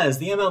 because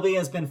the MLB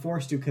has been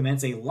forced to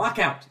commence a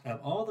lockout of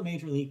all the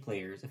Major League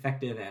players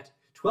effective at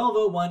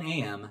 12:01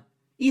 a.m.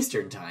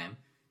 Eastern Time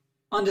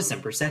on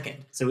December 2nd.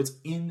 So it's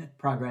in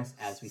progress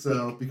as we speak.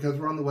 So, because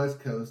we're on the West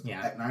Coast,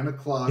 at 9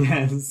 o'clock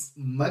yes.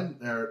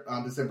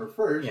 on December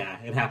 1st,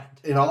 it happened.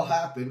 It all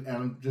happened, and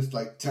I'm just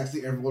like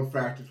texting everyone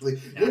frantically,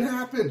 It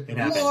happened! It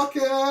happened.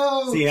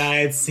 Lockout! See, I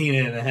had seen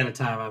it ahead of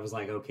time. I was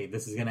like, okay,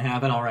 this is going to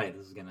happen. All right,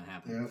 this is going to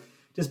happen. Yeah.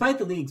 Despite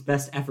the league's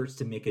best efforts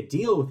to make a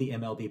deal with the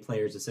MLB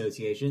Players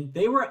Association,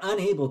 they were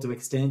unable to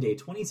extend a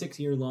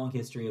 26-year-long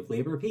history of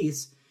labor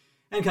peace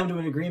and come to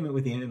an agreement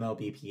with the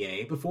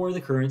MLBPA before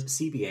the current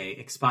CBA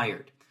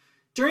expired.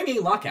 During a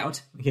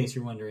lockout, in case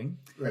you're wondering...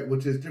 Right,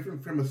 which is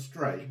different from a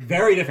strike.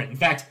 Very different. In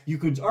fact, you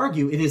could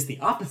argue it is the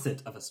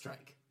opposite of a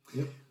strike.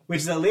 Yep. Which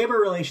is a labor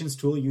relations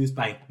tool used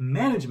by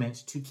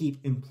management to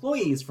keep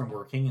employees from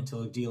working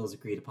until a deal is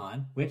agreed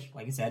upon, which,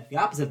 like I said, the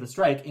opposite of a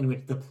strike, in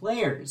which the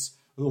players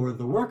or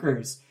the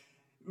workers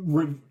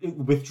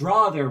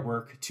withdraw their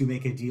work to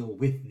make a deal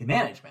with the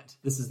management.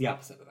 This is the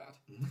opposite of that.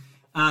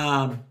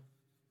 Mm-hmm.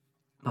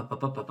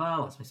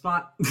 Lost my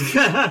spot.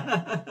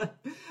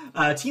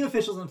 Team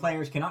officials and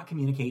players cannot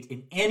communicate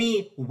in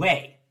any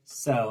way.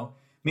 So,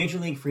 Major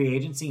League free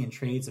agency and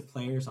trades of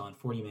players on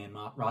 40-man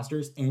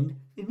rosters end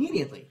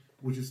immediately.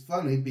 Which is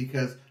funny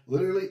because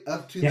literally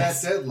up to that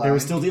deadline, there were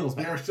still deals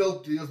made. There were still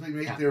deals being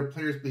made. There were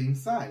players being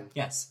signed.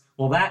 Yes.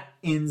 Well, that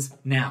ends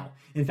now.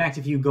 In fact,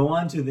 if you go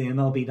onto the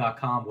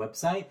MLB.com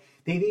website,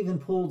 they've even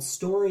pulled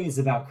stories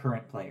about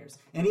current players.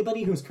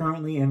 Anybody who's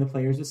currently in the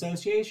Players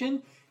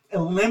Association,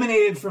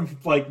 eliminated from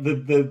like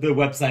the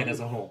website as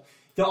a whole.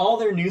 All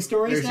their news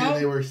stories now,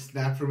 they were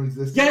snapped from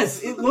existence.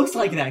 Yes, it looks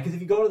like that, because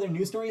if you go to their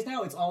news stories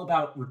now, it's all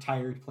about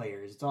retired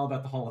players. It's all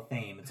about the Hall of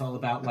Fame. It's all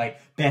about like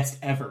best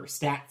ever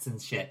stats and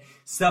shit,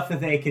 stuff that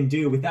they can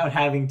do without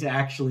having to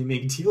actually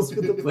make deals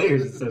with the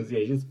Players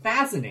Association. It's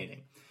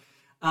fascinating.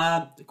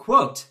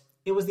 Quote,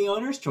 "It was the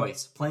owner's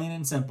choice, plain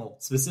and simple,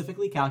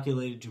 specifically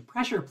calculated to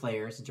pressure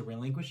players into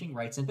relinquishing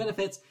rights and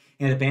benefits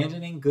and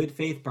abandoning good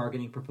faith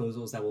bargaining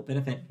proposals that will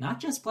benefit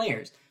not just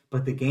players,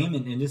 but the game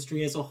and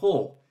industry as a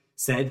whole,"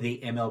 said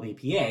the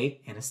MLBPA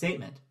in a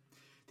statement.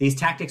 "These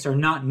tactics are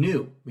not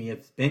new. We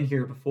have been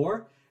here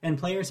before, and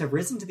players have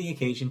risen to the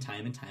occasion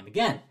time and time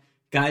again.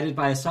 Guided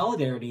by a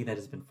solidarity that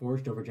has been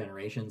forged over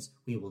generations,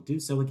 we will do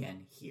so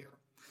again here."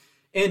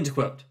 End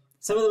quote.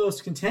 Some of the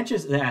most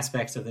contentious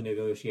aspects of the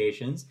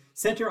negotiations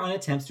center on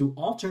attempts to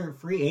alter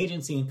free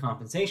agency and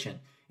compensation,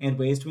 and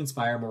ways to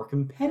inspire more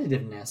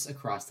competitiveness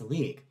across the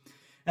league.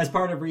 As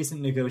part of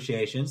recent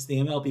negotiations, the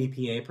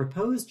MLBPA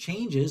proposed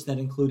changes that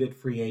included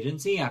free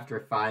agency after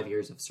 5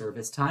 years of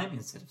service time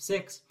instead of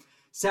 6,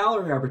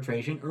 salary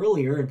arbitration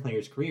earlier in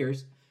players'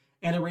 careers,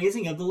 and a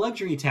raising of the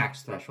luxury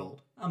tax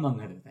threshold, among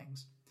other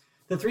things.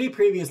 The 3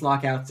 previous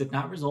lockouts did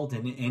not result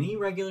in any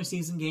regular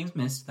season games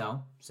missed,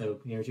 though, so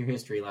here's your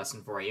history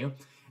lesson for you.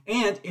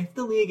 And if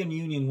the league and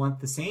union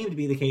want the same to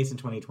be the case in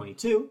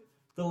 2022,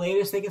 the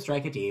latest they can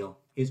strike a deal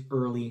is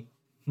early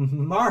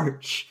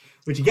March,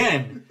 which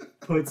again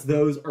puts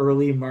those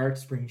early March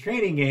spring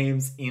training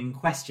games in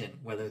question,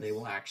 whether they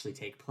will actually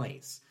take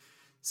place.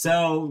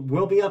 So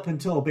we'll be up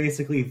until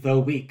basically the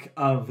week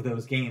of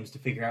those games to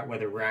figure out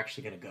whether we're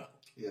actually going to go,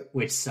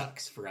 which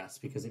sucks for us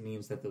because it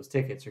means that those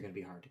tickets are going to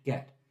be hard to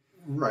get.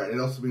 Right. It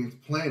also means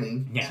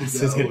planning. Yes, to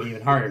go. It's going to be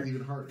even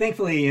harder.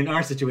 Thankfully, in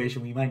our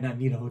situation, we might not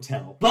need a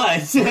hotel,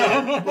 but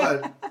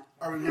but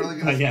are we really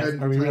going to spend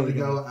time to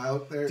go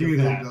out there? Do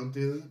that. Don't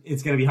do it?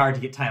 It's going to be hard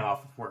to get time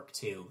off of work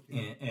too,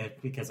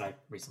 because I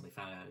recently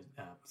found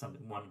out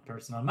one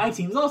person on my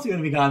team is also going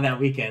to be gone that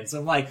weekend. So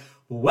I'm like,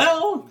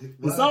 well,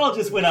 this all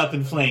just went up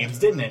in flames,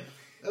 didn't it?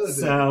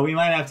 So we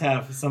might have to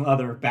have some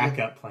other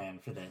backup plan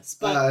for this.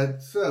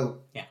 But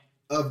yeah.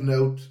 Of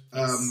note,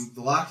 the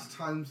last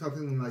time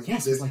something like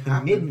this was like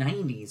happened, the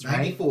mid-90s,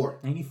 right?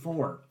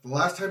 94. The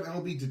last time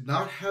MLB did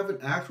not have an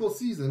actual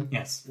season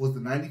was the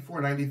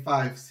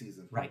 94-95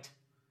 season. Right.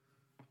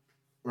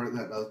 Or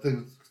I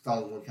think it's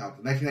solid one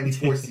count. The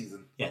 1994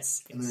 season.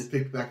 Yes. And then they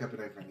picked back up in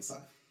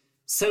 1995.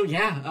 So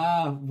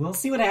we'll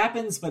see what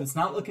happens, but it's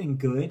not looking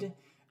good.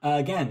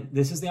 Again,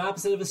 this is the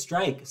opposite of a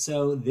strike,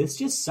 so this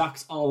just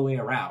sucks all the way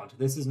around.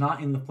 This is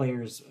not in the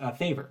players'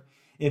 favor.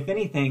 If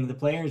anything, the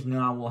players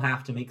now will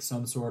have to make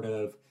some sort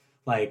of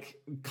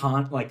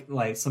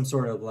some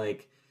sort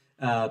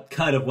of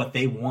cut of what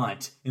they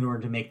want in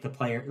order to make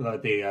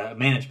the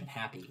management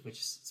happy, which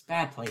is a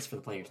bad place for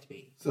the players to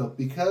be. So,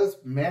 because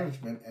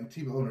management and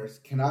team owners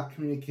cannot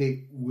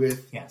communicate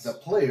with the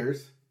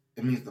players,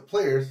 it means the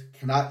players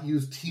cannot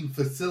use team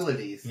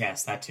facilities.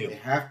 Yes, that too. They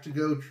have to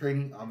go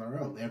training on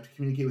their own. They have to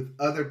communicate with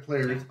other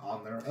players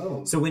on their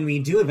own. So when we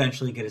do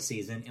eventually get a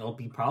season, it'll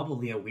be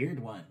probably a weird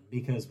one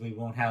because we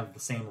won't have the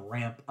same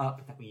ramp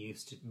up that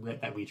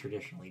we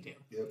traditionally do.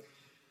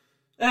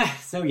 Yep.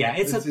 So yeah,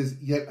 this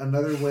is yet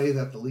another way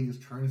that the league is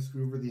trying to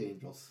screw over the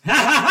Angels.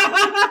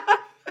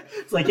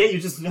 It's like, you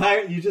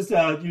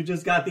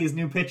just got these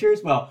new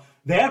pitchers. Well,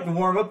 they have to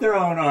warm up their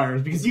own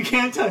arms because you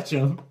can't touch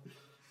them.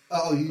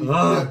 Oh, you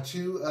have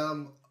 2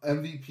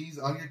 MVPs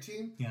on your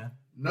team? Yeah.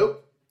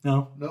 Nope.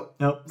 Nope.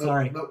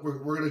 Sorry. Nope.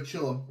 We're going to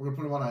chill them. We're going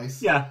to put them on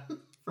ice. Yeah.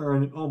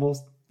 For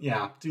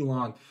too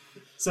long.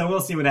 So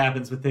we'll see what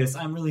happens with this.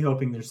 I'm really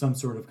hoping there's some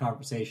sort of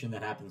conversation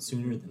that happens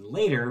sooner than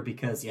later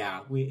because,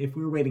 if we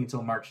were waiting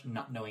until March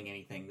not knowing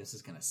anything, this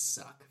is going to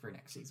suck for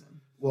next season.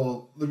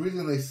 Well, the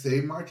reason they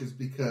say March is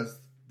because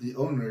the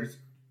owners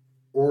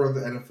or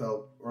the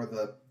NFL or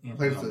the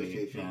Players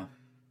Association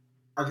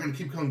are going to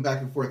keep coming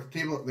back and forth at the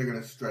table. They're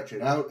going to stretch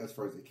it out as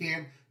far as they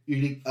can,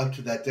 usually up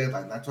to that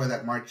deadline. That's why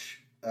that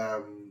March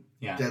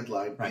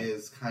deadline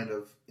is kind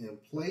of in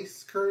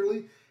place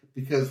currently,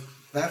 because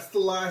that's the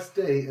last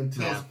day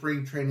until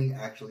spring training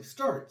actually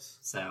starts.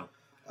 So,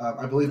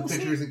 I believe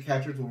pitchers and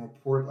catchers will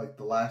report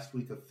the last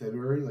week of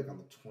February, on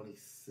the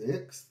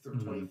 26th or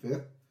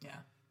 25th. Yeah.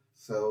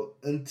 So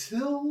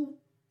until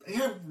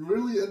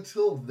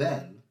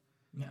then,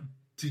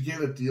 to get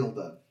a deal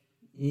done.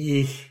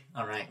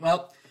 All right.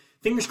 Well,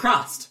 fingers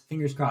crossed,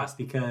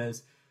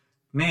 because,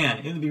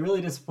 man, it would be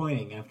really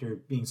disappointing after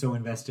being so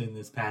invested in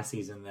this past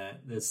season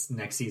that this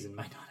next season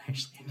might not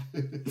actually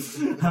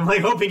happen.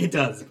 I'm hoping it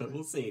does, but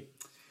we'll see.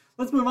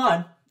 Let's move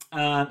on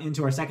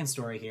into our second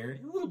story here.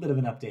 A little bit of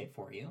an update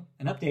for you.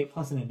 An update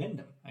plus an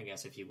addendum, I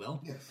guess, if you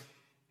will. Yes.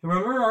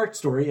 Remember our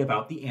story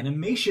about the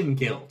Animation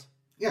Guild?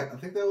 Yeah, I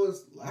think that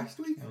was last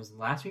week. That was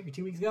last week or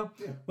 2 weeks ago?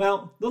 Yeah.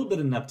 Well, a little bit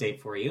of an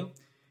update for you.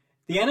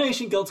 The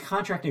Animation Guild's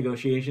contract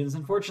negotiations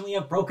unfortunately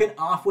have broken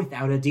off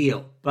without a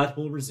deal, but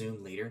will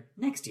resume later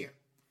next year.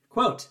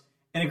 Quote,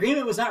 "An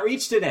agreement was not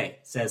reached today,"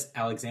 says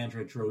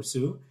Alexandra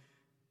Drosu.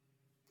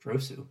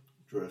 Drosu?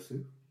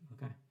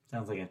 Okay.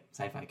 Sounds like a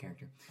sci-fi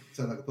character.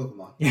 Sounds like a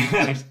Pokemon.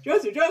 Yeah,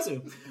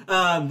 Drosu.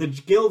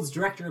 The Guild's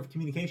Director of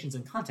Communications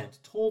and Content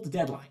told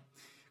Deadline,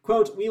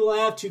 quote, "We will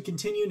have to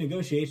continue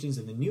negotiations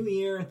in the new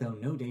year, though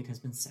no date has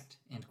been set,"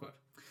 end quote.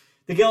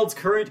 The Guild's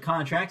current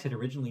contract had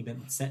originally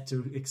been set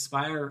to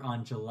expire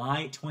on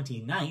July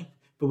 29th,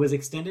 but was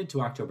extended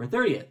to October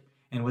 30th,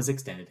 and was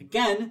extended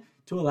again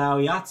to allow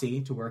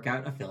Yahtzee to work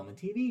out a film and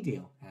TV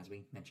deal, as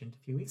we mentioned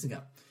a few weeks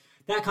ago.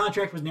 That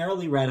contract was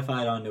narrowly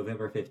ratified on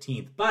November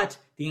 15th, but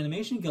the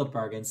Animation Guild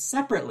bargained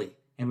separately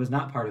and was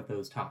not part of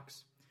those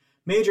talks.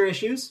 Major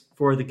issues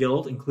for the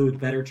Guild include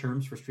better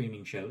terms for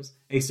streaming shows,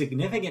 a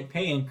significant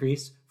pay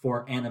increase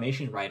for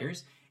animation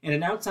writers, and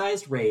an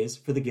outsized raise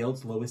for the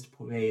Guild's lowest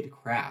paid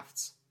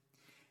crafts.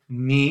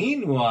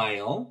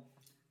 Meanwhile,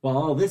 while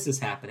all this is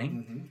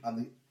happening, on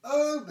the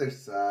other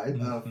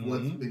side of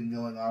what's been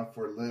going on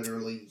for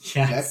literally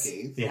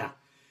decades,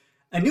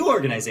 a new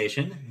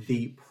organization,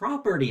 the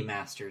Property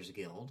Masters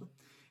Guild,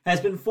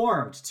 has been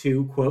formed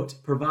to,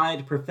 quote,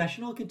 "provide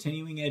professional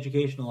continuing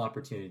educational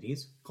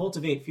opportunities,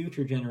 cultivate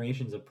future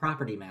generations of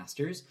property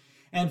masters,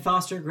 and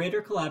foster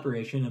greater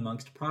collaboration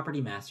amongst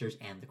property masters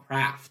and the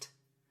craft."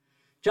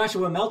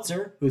 Joshua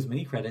Meltzer, whose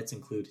many credits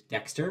include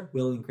Dexter,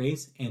 Will and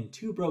Grace, and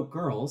Two Broke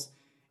Girls,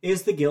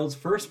 is the Guild's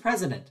first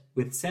president,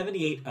 with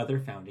 78 other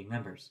founding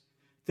members.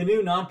 The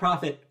new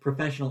nonprofit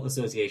professional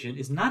association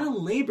is not a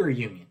labor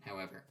union,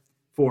 however,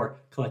 for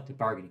collective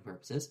bargaining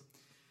purposes.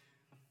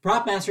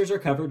 Prop masters are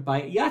covered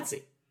by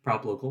IATSE,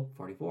 Prop Local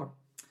 44.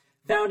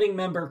 Founding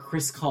member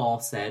Chris Call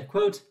said,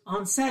 quote,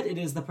 "On set, it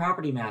is the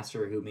property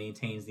master who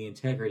maintains the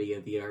integrity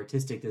of the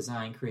artistic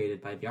design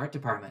created by the art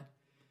department.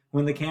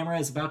 When the camera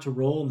is about to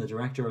roll and the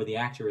director or the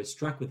actor is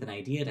struck with an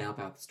idea to help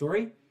out the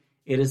story,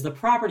 it is the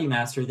property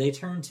master they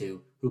turn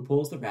to who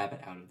pulls the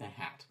rabbit out of the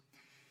hat."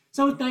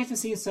 So it's nice to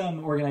see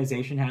some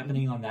organization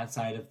happening on that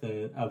side of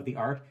the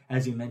art.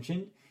 As you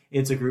mentioned,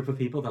 it's a group of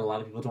people that a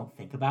lot of people don't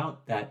think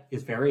about that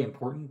is very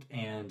important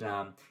and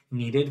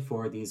needed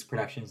for these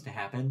productions to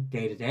happen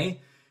day to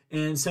day.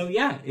 And so,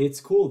 yeah,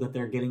 it's cool that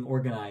they're getting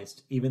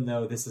organized, even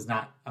though this is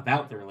not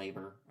about their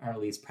labor, or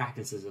at least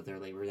practices of their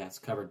labor that's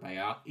covered by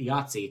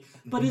IATSE,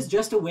 but is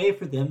just a way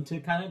for them to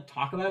kind of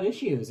talk about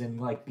issues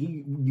and like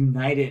be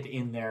united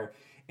in their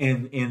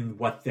in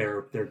what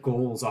their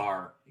goals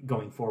are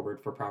going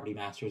forward for property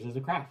masters as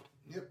a craft.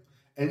 Yep.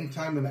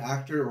 Anytime an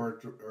actor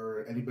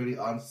or anybody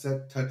on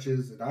set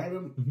touches an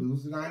item,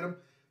 moves an item,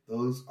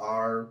 those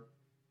are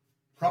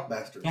prop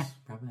masters. Yeah,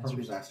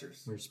 property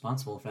masters. We're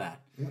responsible for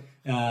that.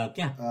 Yep.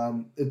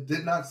 It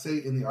did not say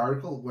in the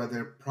article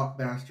whether prop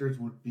masters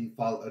would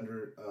fall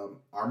under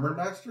armor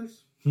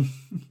masters,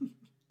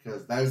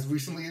 because that is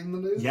recently in the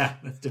news. Yeah,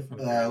 that's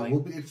different.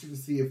 We'll be interested to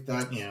see if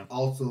that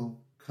also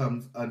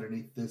comes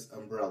underneath this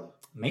umbrella.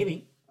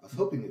 Maybe. I was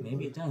hoping it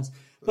Maybe it does.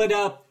 But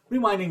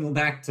rewinding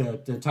back to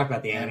talk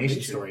about the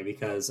animation story,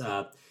 because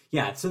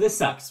so this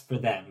sucks for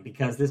them,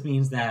 because this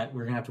means that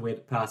we're going to have to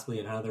wait possibly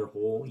another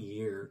whole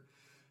year.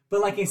 But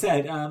like I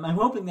said, I'm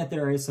hoping that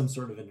there is some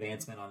sort of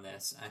advancement on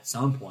this at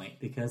some point,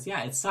 because,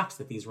 it sucks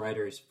that these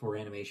writers for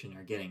animation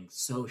are getting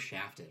so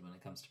shafted when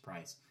it comes to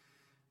price.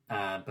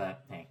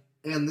 But, hey.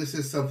 And this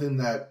is something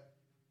that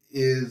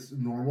is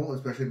normal,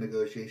 especially in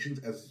negotiations,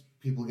 as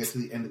people get to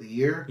the end of the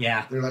year.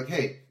 Yeah. They're like,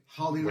 hey,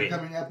 holidays are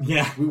coming up.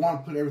 Yeah. We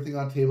want to put everything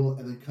on the table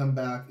and then come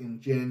back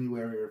in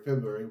January or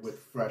February with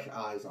fresh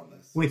eyes on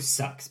this. Which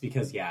sucks,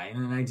 because, in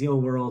an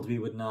ideal world, we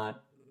would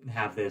not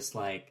have this,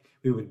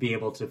 we would be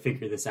able to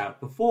figure this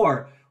out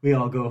before we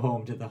all go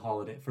home to the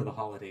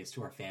holidays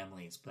to our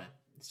families, but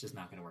it's just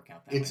not going to work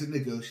out that way. It's a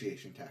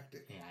negotiation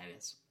tactic. Yeah, it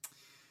is.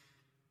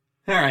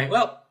 All right,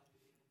 well,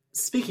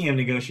 speaking of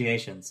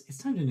negotiations, it's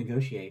time to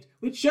negotiate.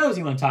 Which shows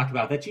you want to talk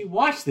about that you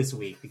watched this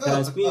week?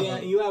 Because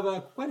you have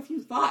quite a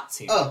few thoughts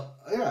here. Oh,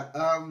 yeah.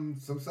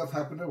 Some stuff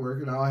happened at work,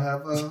 and now I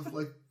have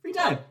free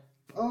time.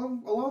 A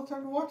lot of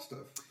time to watch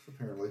stuff,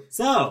 apparently.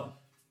 So,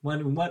 what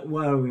do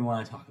we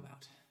want to talk about?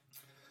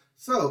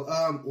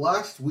 So,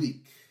 last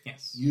week,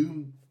 yes,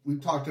 we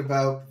talked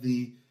about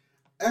the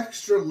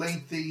extra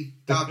lengthy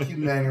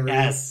documentary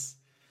yes,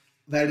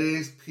 that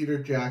is Peter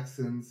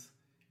Jackson's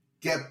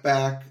Get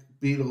Back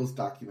Beatles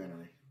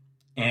documentary.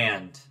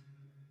 And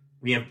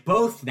we have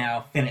both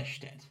now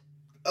finished it.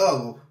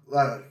 Oh,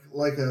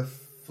 like a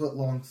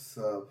foot-long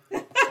sub.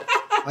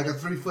 Like a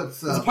 3-foot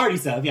sub. It's a party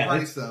sub, yeah.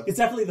 Party sub. It's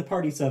definitely the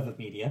party sub of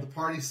media. The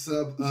party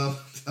sub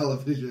of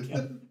television.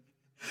 Yeah.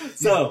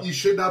 So you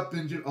should not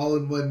binge it all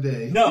in one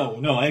day.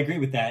 No, I agree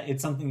with that.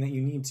 It's something that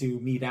you need to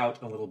meet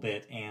out a little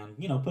bit and,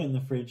 put in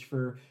the fridge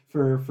for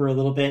a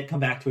little bit, come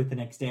back to it the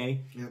next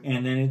day,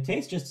 and then it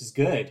tastes just as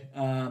good.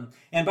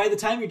 And by the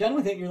time you're done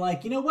with it, you're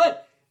like, you know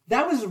what?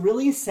 That was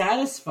really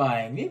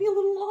satisfying. Maybe a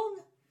little long,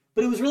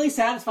 but it was really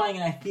satisfying,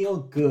 and I feel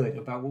good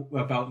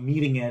about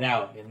meeting it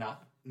out and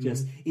not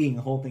just eating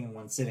the whole thing in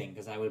one sitting,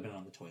 because I would have been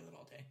on the toilet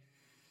all day.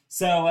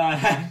 So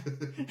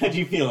how'd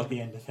you feel at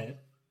the end of it?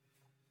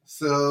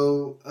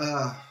 So,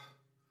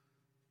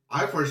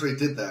 I personally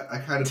did that. I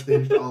kind of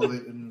binged all of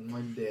it in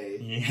one day.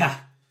 Yeah.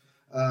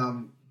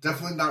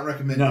 Definitely not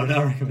recommended. No,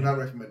 not recommended. Not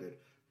recommended.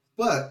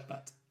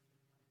 But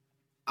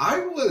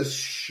I was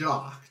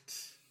shocked,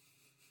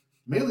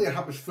 mainly at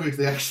how much footage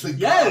they actually got.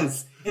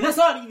 Yes! And that's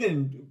not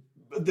even...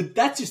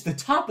 That's just the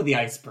top of the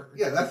iceberg.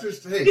 Yeah, that's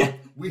just,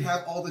 we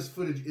have all this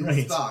footage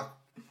in stock.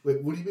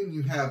 Wait, what do you mean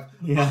you have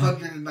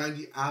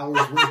 190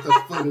 hours worth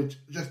of footage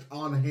just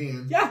on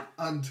hand,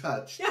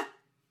 untouched? Yeah.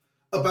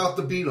 About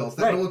the Beatles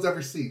that no one's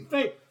ever seen.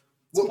 Right.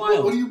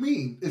 What do you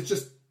mean? It's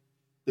just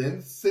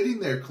been sitting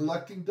there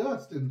collecting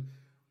dust, and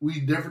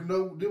we never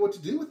knew what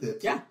to do with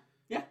it. Yeah.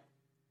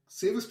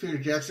 Save us, Peter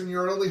Jackson.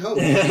 You're our only hope.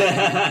 All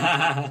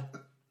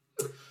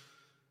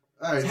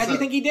right. So how do you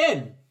think he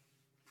did?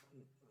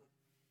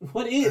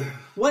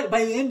 What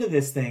by the end of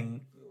this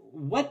thing?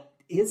 What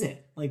is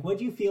it? What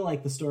do you feel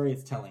like the story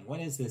it's telling? What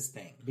is this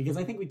thing? Because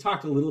I think we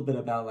talked a little bit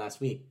about it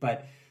last week,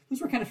 but those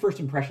were kind of first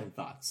impression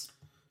thoughts.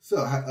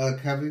 So,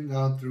 having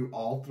gone through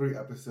all 3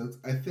 episodes,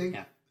 I think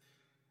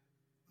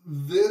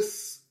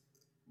this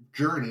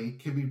journey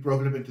can be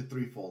broken up into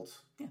 3 folds.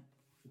 Yeah.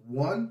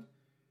 1,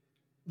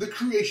 the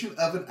creation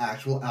of an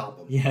actual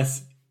album.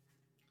 Yes.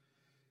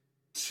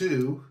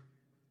 2,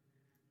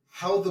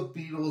 how the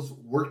Beatles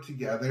work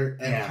together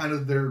and kind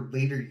of their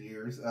later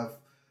years of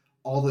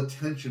all the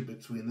tension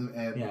between them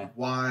and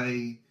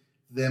why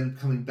them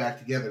coming back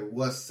together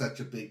was such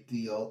a big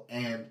deal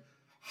and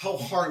how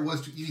hard it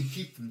was to even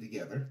keep them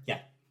together. Yeah.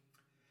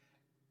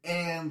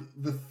 And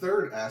the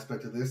third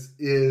aspect of this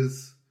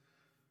is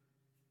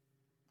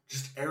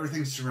just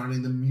everything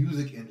surrounding the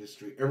music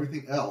industry,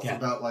 everything else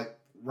about like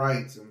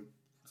rights and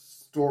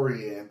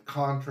story and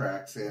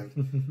contracts and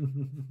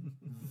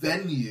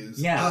venues.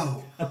 Yeah.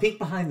 Oh. A peek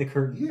behind the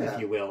curtain, if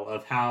you will,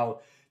 of how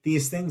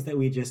these things that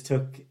we just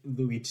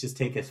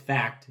take as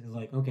fact is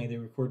like, okay, they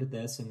recorded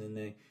this and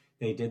then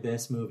they did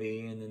this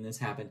movie and then this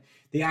happened.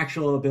 The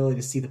actual ability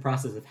to see the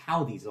process of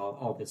how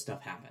all this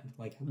stuff happened,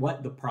 like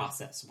what the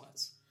process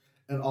was.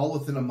 And all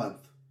within a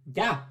month.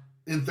 Yeah.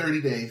 In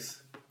 30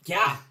 days.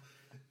 Yeah.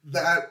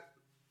 That,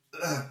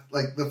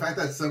 like the fact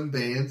that some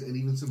bands and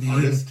even some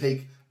artists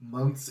take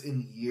months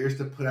and years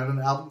to put out an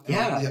album.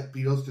 And the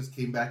Beatles just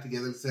came back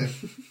together and said,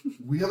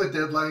 we have a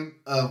deadline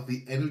of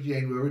the end of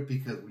January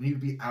because we need to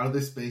be out of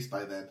this space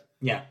by then.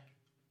 Yeah.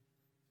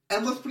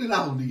 And let's put an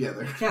album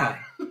together. Yeah.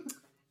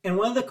 And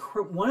one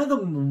of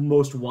the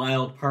most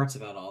wild parts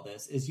about all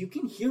this is you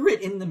can hear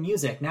it in the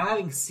music. Now,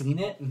 having seen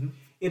it,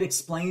 it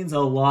explains a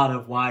lot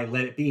of why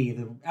Let It Be,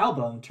 the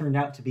album, turned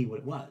out to be what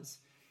it was.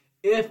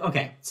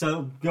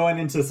 So going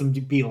into some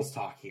Beatles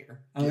talk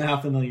here. I don't know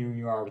how familiar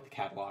you are with the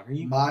catalog.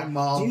 My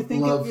mom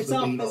loves the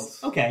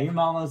Beatles. Okay, your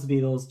mom loves the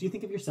Beatles. Do you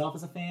think of yourself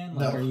as a fan?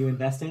 Like, no. Are you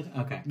invested?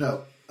 Okay.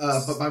 No.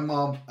 But my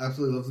mom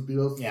absolutely loves the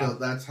Beatles, so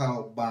that's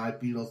how my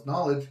Beatles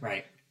knowledge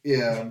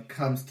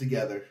comes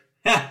together.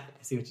 I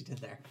see what you did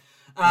there.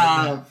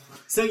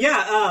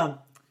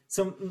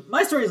 So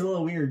my story is a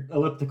little weird,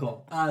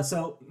 elliptical.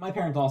 So my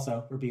parents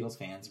also were Beatles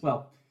fans.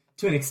 Well,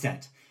 to an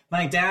extent.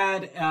 My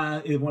dad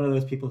is one of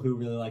those people who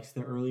really likes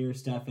the earlier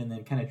stuff and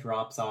then kind of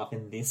drops off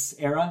in this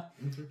era.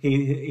 Mm-hmm.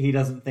 He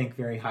doesn't think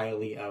very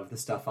highly of the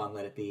stuff on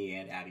Let It Be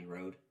and Abbey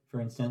Road, for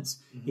instance.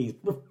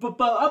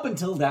 But up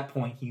until that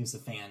point, he was a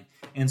fan.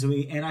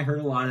 And I heard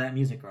a lot of that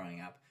music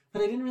growing up.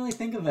 But I didn't really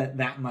think of it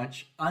that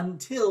much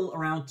until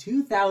around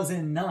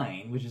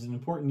 2009, which is an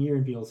important year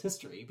in Beatles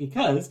history.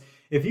 Because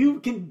if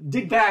you can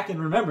dig back and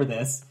remember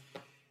this,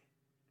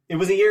 it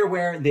was a year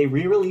where they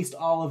re-released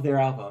all of their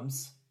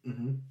albums.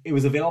 Mm-hmm. It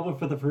was available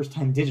for the first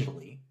time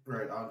digitally.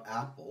 Right, on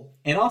Apple.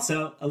 And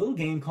also, a little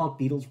game called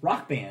Beatles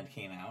Rock Band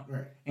came out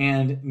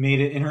and made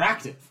it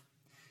interactive.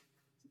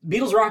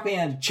 Beatles Rock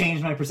Band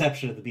changed my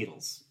perception of the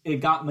Beatles. It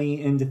got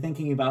me into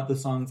thinking about the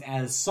songs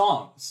as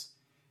songs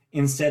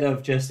instead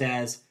of just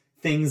as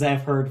things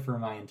I've heard for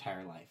my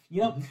entire life.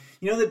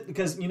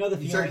 Because the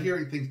feeling, you start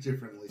hearing things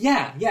differently.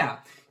 Yeah.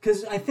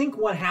 Because I think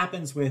what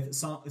happens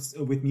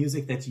with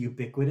music that's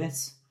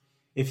ubiquitous,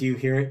 if you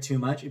hear it too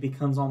much, it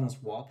becomes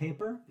almost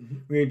wallpaper. Mm-hmm.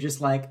 Where you're just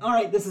like, all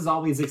right, this has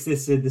always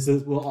existed.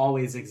 Will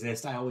always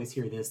exist. I always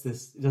hear this.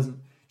 This doesn't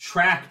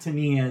track to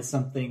me as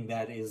something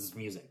that is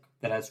music,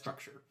 that has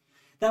structure.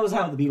 That was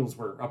how the Beatles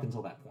were up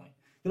until that point.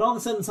 Then all of a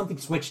sudden something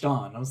switched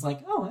on. I was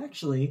like, oh,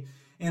 actually.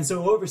 And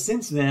so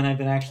since then, I've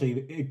been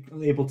actually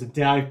able to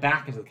dive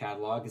back into the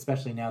catalog,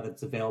 especially now that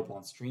it's available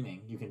on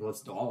streaming. You can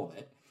listen to all of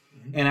it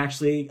and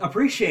actually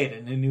appreciate it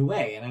in a new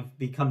way. And I've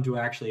become to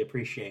actually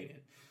appreciate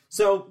it.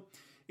 So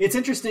it's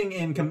interesting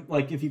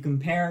if you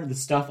compare the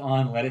stuff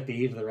on Let It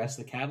Be to the rest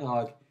of the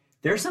catalog,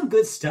 there's some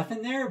good stuff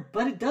in there,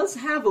 but it does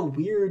have a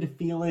weird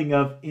feeling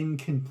of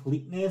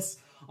incompleteness,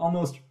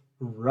 almost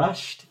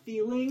rushed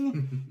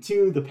feeling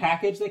to the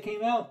package that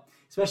came out,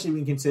 especially when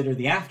you consider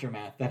the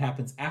aftermath that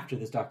happens after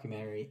this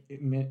documentary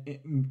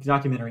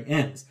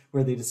ends,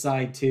 where they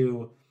decide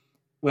to,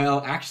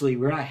 well, actually,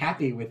 we're not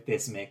happy with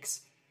this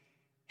mix.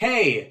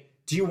 Hey,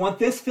 do you want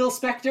this, Phil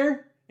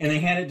Spector? And they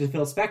hand it to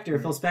Phil Spector.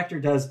 Mm-hmm. Phil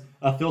Spector does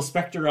a Phil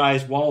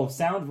Spectorized wall of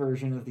sound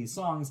version of these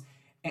songs.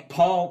 And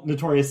Paul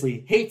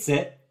notoriously hates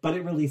it, but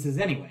it releases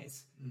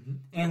anyways. Mm-hmm.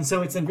 And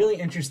so it's a really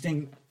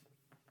interesting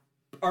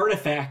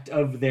artifact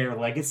of their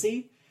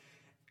legacy.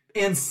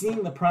 And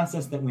seeing the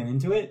process that went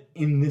into it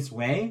in this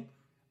way,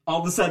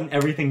 all of a sudden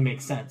everything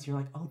makes sense. You're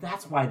like, oh,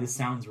 that's why this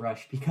sounds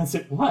rushed, because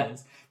it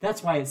was.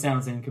 That's why it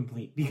sounds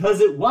incomplete, because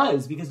it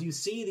was. Because you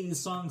see these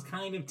songs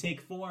kind of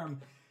take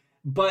form,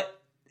 but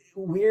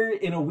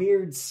in a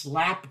weird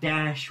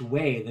slapdash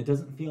way that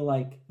doesn't feel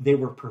like they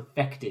were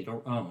perfected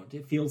or owned.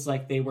 It feels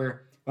like they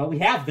were, well, we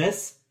have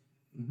this.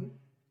 Mm-hmm.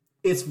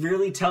 It's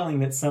really telling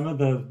that some of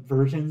the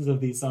versions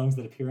of these songs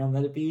that appear on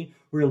Let It Be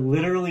were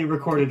literally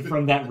recorded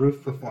from that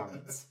roof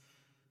performance.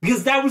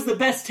 Because that was the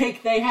best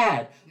take they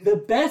had. The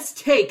best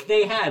take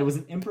they had was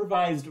an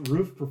improvised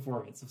roof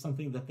performance of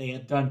something that they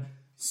had done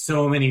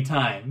so many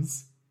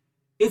times.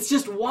 It's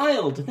just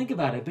wild to think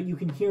about it, but you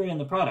can hear it in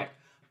the product.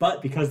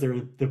 But because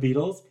they're the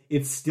Beatles,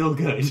 it's still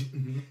good.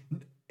 Mm-hmm.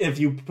 If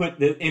you put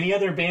any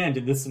other band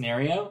in this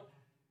scenario,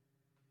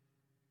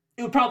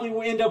 it would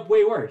probably end up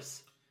way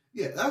worse.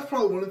 Yeah, that's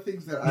probably one of the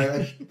things that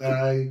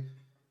I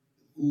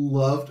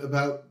loved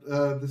about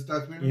this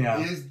documentary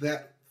is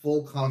that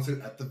full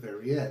concert at the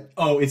very end.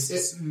 Oh, it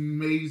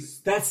made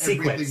that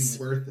sequence everything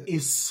worth it.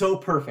 Is so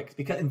perfect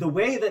because the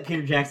way that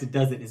Peter Jackson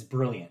does it is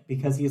brilliant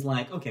because he's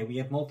like, okay, we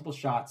have multiple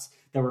shots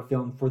that were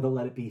filmed for the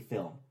Let It Be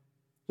film.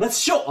 let's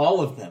show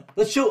all of them.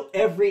 Let's show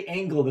every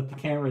angle that the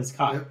camera has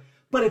caught. Yep.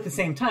 But at the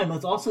same time,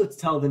 let's also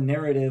tell the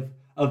narrative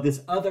of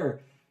this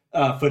other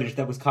footage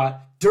that was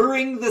caught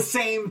during the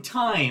same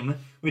time,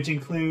 which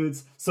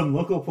includes some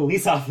local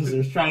police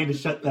officers trying to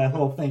shut that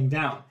whole thing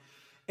down.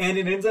 And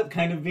it ends up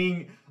kind of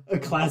being a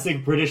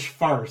classic British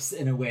farce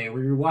in a way,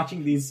 where you're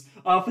watching these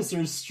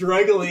officers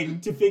struggling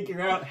to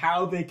figure out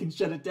how they can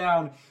shut it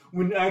down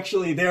when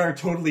actually they are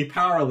totally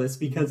powerless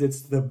because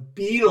it's the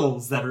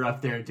Beatles that are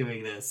up there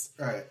doing this.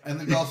 All right, and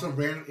then also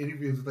random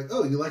interviews with like,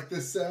 "Oh, you like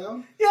this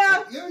sound?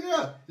 Yeah, like,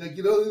 yeah. Like,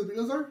 you know who the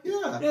Beatles are?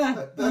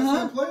 Yeah. That's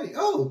them playing.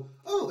 Oh,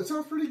 it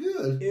sounds pretty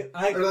good.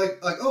 Or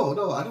like, oh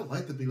no, I don't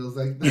like the Beatles.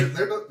 Like,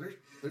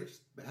 they're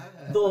just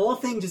bad. The whole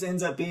thing just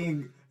ends up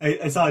being.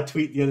 I saw a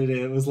tweet the other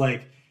day that was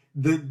like,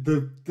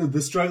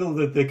 the struggle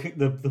that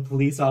the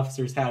police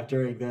officers have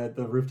during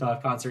the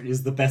rooftop concert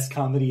is the best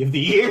comedy of the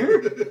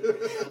year.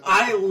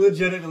 I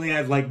legitimately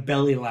had like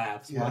belly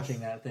laughs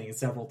watching that thing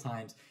several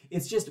times.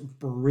 It's just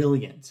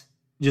brilliant,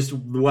 just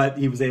what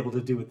he was able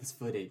to do with this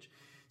footage.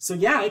 So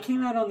yeah, I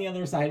came out on the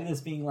other side of this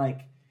being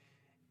like,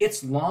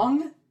 it's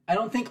long. I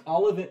don't think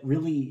all of it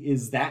really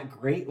is that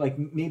great. Like,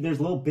 maybe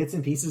there's little bits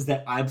and pieces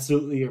that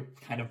absolutely are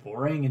kind of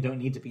boring and don't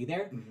need to be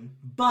there. Mm-hmm.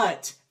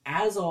 But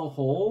as a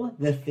whole,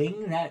 the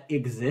thing that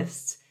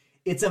exists,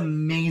 it's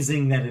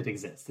amazing that it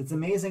exists. It's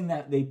amazing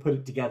that they put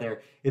it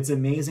together. It's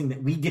amazing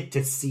that we get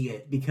to see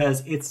it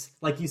because it's,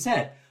 like you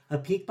said, a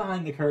peek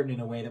behind the curtain in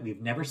a way that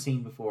we've never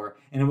seen before,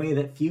 in a way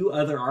that few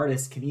other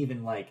artists can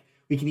even, like,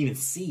 we can even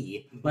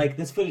see. Like,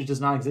 this footage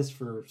does not exist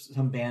for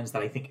some bands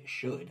that I think it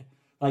should.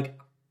 Like,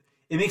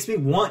 it makes me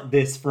want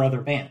this for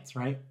other bands,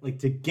 right? Like,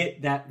 to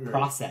get that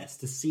process,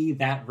 to see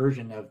that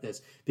version of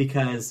this,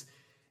 because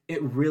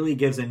it really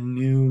gives a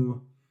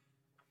new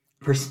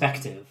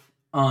perspective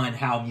on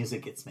how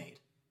music gets made.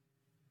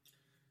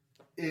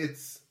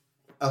 It's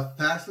a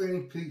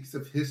fascinating piece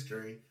of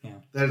history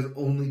that has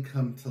only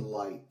come to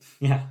light.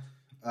 Yeah.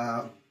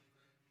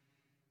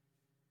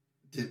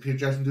 Did Peter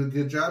Jackson do a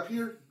good job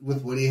here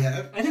with what he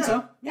had? I think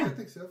so. Yeah, I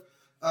think so.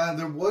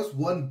 There was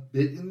one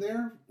bit in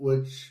there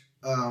which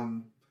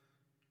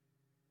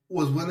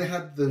was when they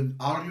had the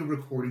audio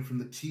recording from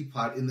the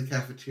teapot in the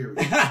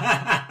cafeteria.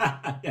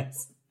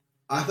 Yes.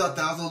 I thought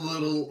that was a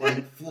little,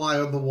 like, fly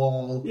on the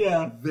wall.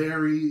 Yeah.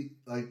 Very,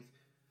 like,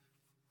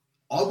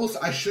 almost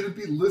I shouldn't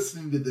be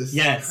listening to this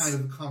kind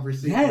of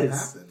conversation that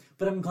happened.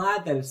 But I'm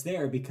glad that it's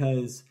there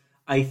because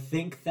I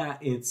think that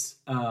it's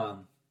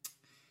an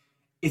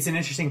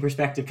interesting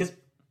perspective because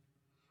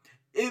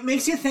it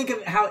makes you think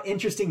of how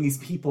interesting these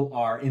people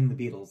are in the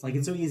Beatles. Like,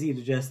 it's so easy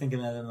to just think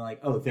of them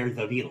like, oh, they're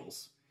the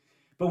Beatles.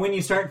 But when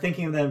you start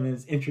thinking of them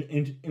as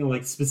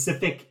like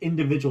specific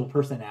individual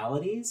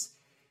personalities,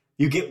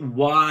 you get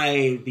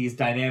why these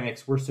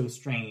dynamics were so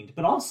strained,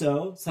 but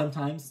also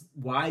sometimes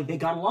why they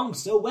got along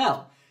so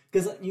well.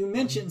 Because you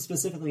mentioned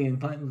specifically in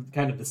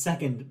kind of the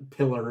second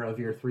pillar of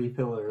your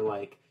three-pillar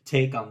like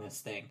take on this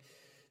thing,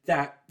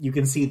 that you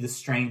can see the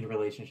strained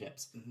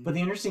relationships. Mm-hmm. But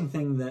the interesting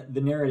thing, that the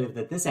narrative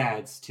that this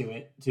adds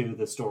to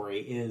the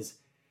story, is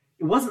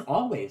it wasn't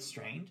always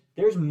strained.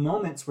 There's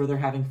moments where they're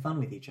having fun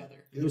with each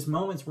other. Yep. There's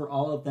moments where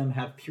all of them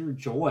have pure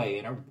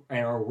joy and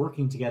are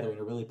working together in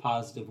a really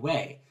positive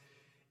way.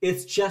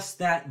 It's just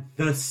that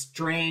the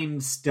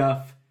strained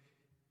stuff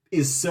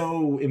is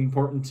so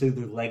important to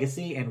their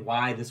legacy and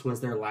why this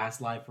was their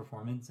last live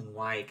performance and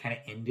why it kind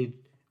of ended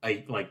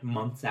like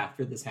months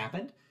after this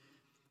happened.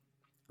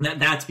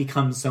 That's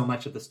become so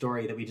much of the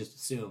story that we just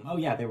assume, oh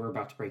yeah, they were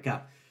about to break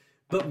up.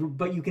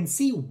 But you can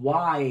see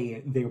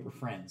why they were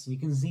friends. You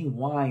can see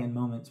why in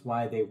moments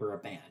why they were a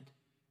band.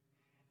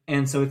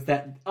 And so it's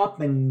that up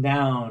and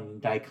down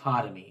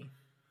dichotomy.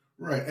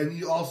 Right, and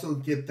you also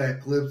get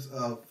that glimpse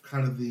of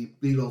kind of the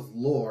Beatles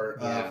lore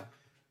of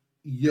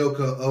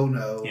Yoko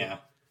Ono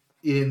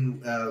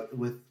in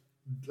with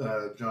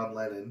John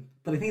Lennon.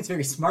 But I think it's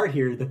very smart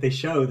here that they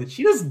show that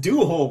she doesn't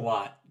do a whole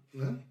lot.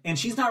 Yeah. And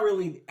she's not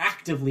really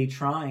actively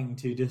trying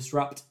to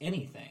disrupt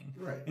anything.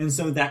 Right. And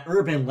so that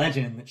urban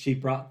legend that she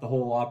brought the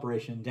whole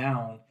operation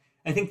down,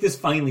 I think this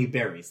finally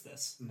buries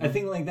this. Mm-hmm. I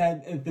think like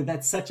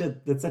that's such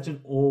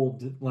an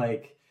old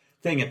like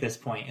thing at this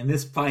point, and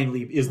this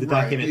finally is the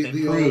document that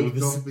proves.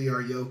 Don't be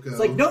our Yoko. It's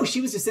like, no, she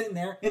was just sitting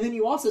there, and then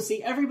you also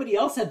see everybody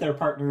else had their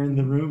partner in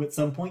the room at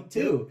some point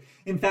too.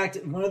 Yeah. In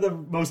fact, one of the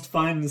most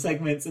fun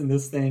segments in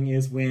this thing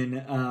is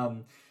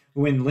when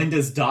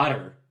Linda's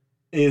daughter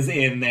is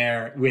in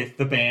there with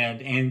the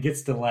band and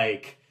gets to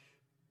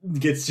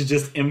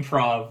just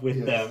improv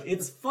with them.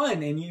 It's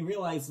fun, and you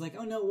realize like,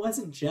 oh no, it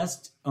wasn't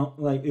just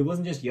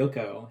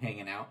Yoko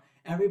hanging out.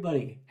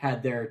 Everybody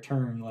had their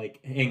turn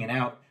like hanging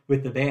out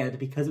with the band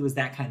because it was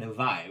that kind of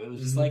vibe. It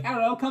was just like, I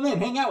don't know, come in,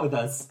 hang out with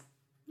us.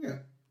 Yeah.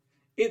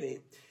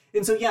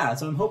 And so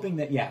I'm hoping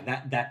that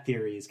that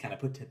theory is kind of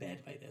put to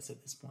bed by this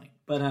at this point.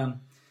 But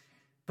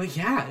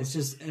yeah, it's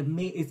just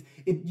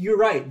you're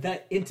right.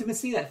 That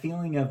intimacy, that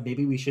feeling of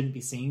maybe we shouldn't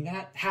be seeing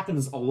that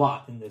happens a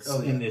lot in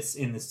this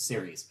in this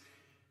series.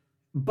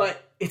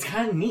 But it's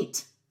kind of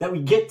neat that we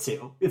get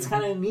to. It's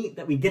kind of neat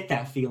that we get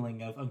that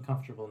feeling of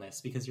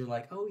uncomfortableness because you're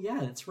like, oh yeah,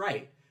 that's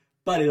right.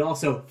 but it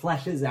also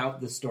fleshes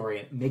out the story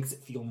and makes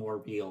it feel more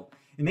real.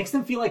 It makes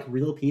them feel like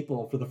real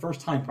people for the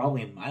first time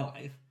probably in my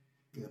life.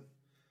 Yeah.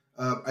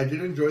 I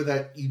did enjoy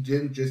that you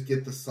didn't just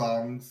get the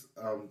songs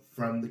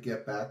from the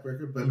Get Back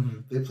record, but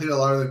they played a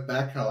lot of the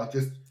back catalog,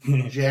 just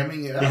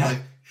jamming it out,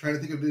 like trying to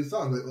think of new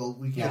songs. Like, well,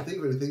 we can't think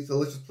of anything, so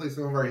let's just play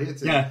some of our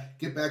hits and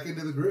get back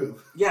into the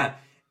groove. Yeah.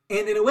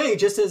 And in a way,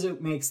 just as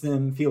it makes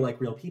them feel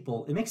like real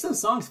people, it makes those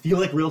songs feel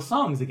like real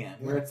songs again,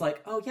 where it's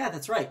like, oh yeah,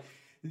 that's right.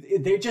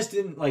 They just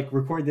didn't like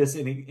record this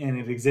and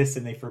it exists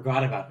and they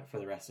forgot about it for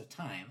the rest of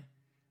time,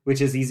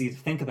 which is easy to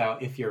think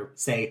about if you're,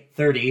 say,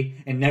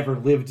 30 and never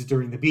lived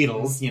during the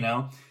Beatles, you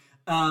know?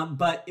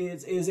 But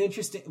it's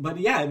interesting. But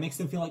yeah, it makes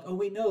them feel like, oh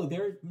wait, no,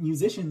 they're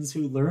musicians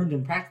who learned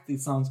and practiced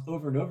these songs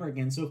over and over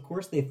again, so of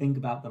course they think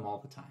about them all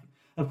the time.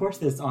 Of course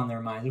that's on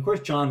their minds. Of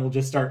course John will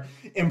just start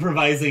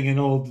improvising an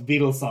old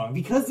Beatles song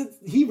because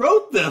he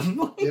wrote them.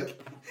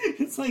 Like,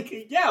 it's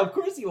like, yeah, of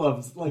course he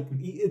loves, like,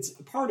 it's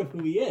part of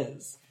who he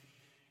is.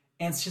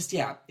 And it's just,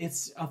 yeah,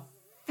 it's a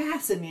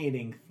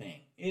fascinating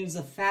thing. It is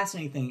a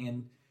fascinating thing,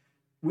 and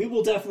we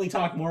will definitely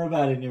talk more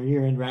about it in our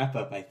year-end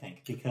wrap-up, I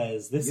think,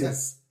 because this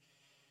is,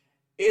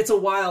 it's a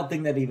wild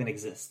thing that even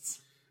exists.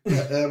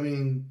 Yeah, I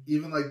mean,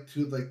 even like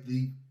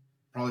the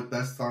probably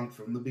best songs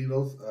from the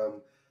Beatles,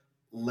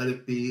 Let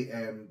It Be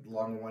and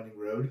Long and Winding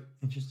Road.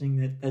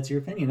 Interesting that's your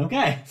opinion.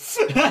 Okay.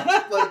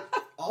 Like,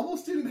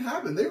 almost didn't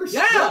happen. They were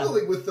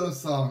struggling with those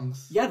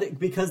songs. Yeah,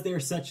 because they were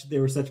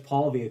such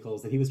Paul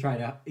vehicles that he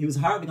was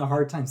having a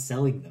hard time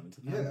selling them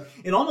to them.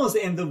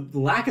 Yeah. And the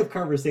lack of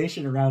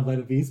conversation around Let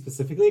It Be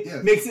specifically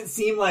makes it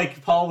seem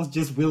like Paul was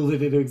just willed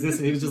it into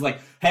existence. He was just like,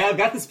 hey, I've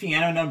got this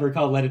piano number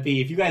called Let It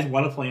Be. If you guys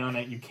want to play on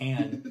it, you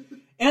can.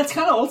 And it's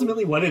kind of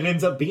ultimately what it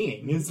ends up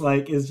being. Is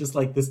just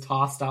like this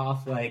tossed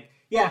off, like,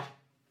 yeah,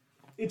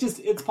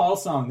 it's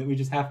Paul's song that we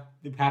just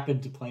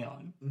happened to play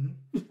on.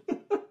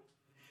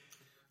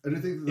 I do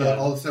think that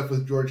all the stuff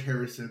with George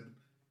Harrison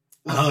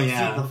was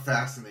super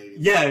fascinating.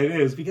 Yeah, it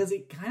is, because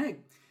it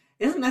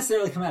doesn't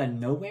necessarily come out of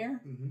nowhere,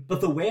 but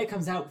the way it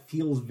comes out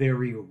feels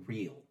very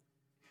real.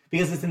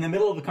 Because it's in the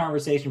middle of a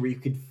conversation where you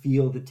could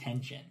feel the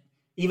tension.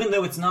 Even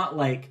though it's not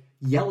like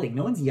yelling.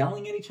 No one's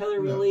yelling at each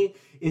other, really. No.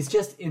 It's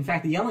just, in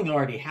fact, the yelling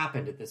already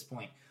happened at this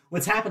point.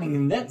 What's happening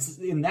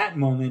in that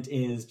moment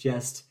is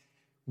just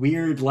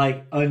weird,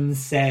 like,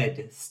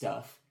 unsaid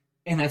stuff.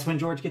 And that's when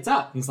George gets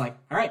up. He's like,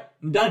 all right,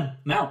 I'm done.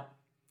 I'm out.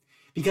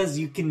 Because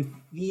you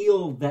can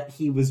feel that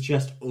he was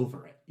just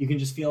over it. You can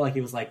just feel like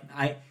he was like,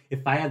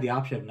 if I had the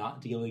option of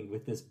not dealing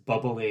with this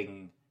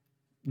bubbling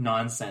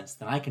nonsense,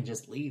 then I can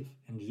just leave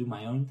and do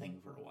my own thing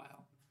for a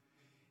while.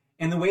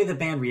 And the way the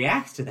band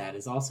reacts to that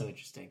is also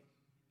interesting.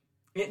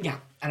 I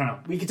don't know.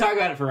 We could talk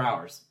about it for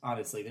hours,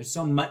 honestly. There's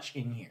so much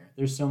in here.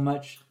 There's so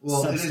much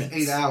substance. It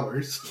is 8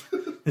 hours.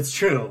 It's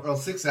true. Well,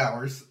 6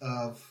 hours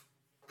of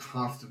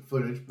constant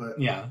footage,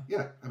 but yeah,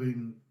 I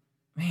mean...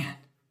 Man.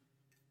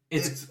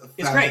 It's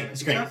great.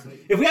 It's great.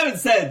 If we haven't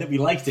said that we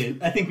liked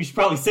it, I think we should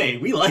probably say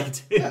we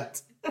liked it.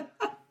 Yeah.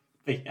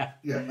 But yeah.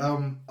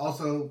 Yeah.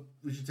 Also,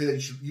 we should say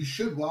that you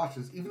should watch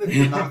this, even if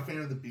you're not a fan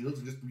of the Beatles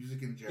and just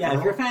music in general. Yeah,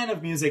 if you're a fan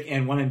of music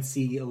and want to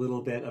see a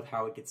little bit of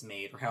how it gets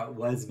made or how it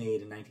was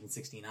made in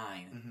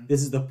 1969,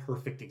 this is the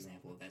perfect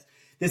example of this.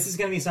 This is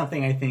going to be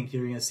something I think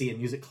you're going to see in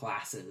music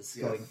classes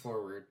going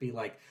forward. Be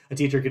like, a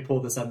teacher could pull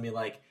this up and be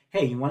like,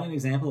 hey, you want an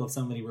example of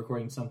somebody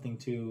recording something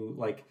to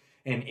like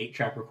an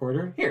 8-track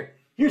recorder?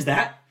 Here's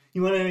that.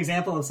 You want an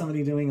example of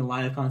somebody doing a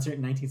live concert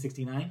in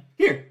 1969?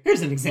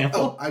 Here's an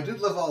example. Oh, I did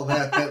love all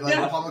that.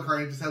 Paul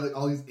McCartney just had like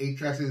all these 8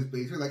 tracks in his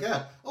basement. Like,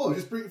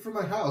 just bring it from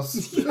my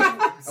house.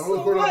 I will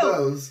record on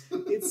those.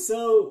 It's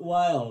so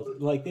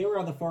wild. Like, they were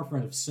on the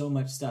forefront of so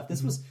much stuff.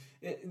 This was,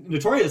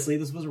 notoriously,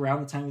 this was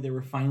around the time where they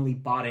were finally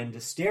bought into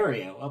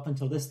stereo. Up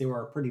until this, they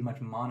were a pretty much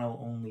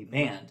mono-only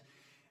band.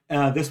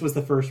 This was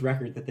the first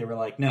record that they were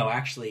like, no,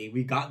 actually,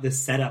 we got this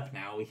set up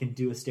now. We can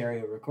do a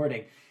stereo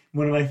recording.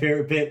 One of my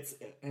favorite bits,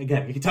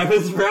 again, we can talk about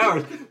this for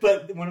hours,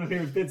 but one of my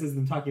favorite bits is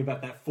them talking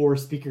about that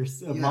 4-speaker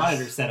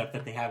monitor setup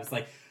that they have. It's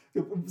like,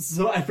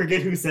 so I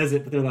forget who says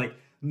it, but they're like,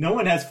 no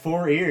one has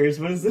 4 ears.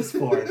 What is this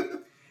for?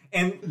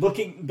 And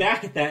looking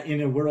back at that in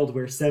a world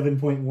where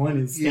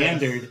 7.1 is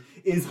standard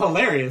is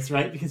hilarious,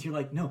 right? Because you're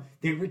like, no,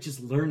 they were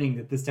just learning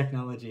that this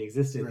technology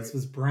existed. Right. This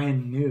was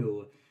brand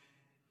new.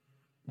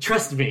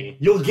 Trust me,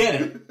 you'll get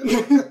it.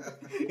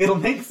 It'll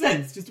make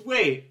sense. Just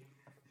wait.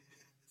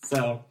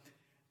 So...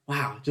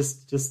 wow,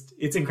 just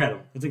it's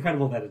incredible. It's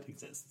incredible that it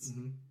exists.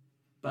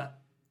 But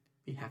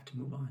we have to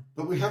move on.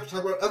 But we have to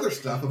talk about other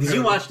stuff. Because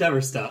you watched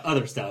other stuff.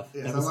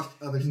 Yes, I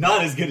watched other stuff.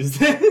 Not as good as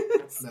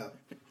this. No.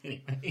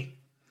 Anyway.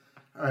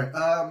 All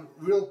right.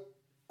 Real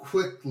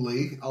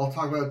quickly, I'll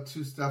talk about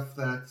 2 stuff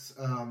that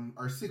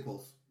are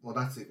sequels. Well,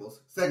 not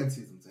sequels. Second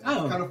seasons.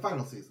 And kind of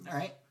final seasons. All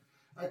right.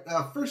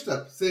 First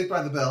up, Saved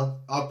by the Bell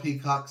on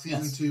Peacock.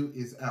 Season 2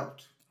 is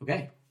out.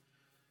 Okay.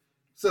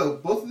 So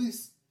both of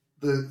these...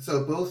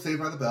 both Saved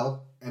by the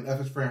Bell and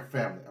F is for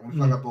Family. I'm going to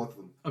talk about both of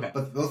them. Okay.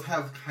 But both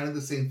have kind of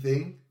the same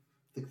thing,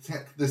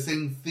 the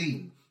same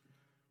theme,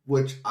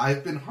 which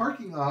I've been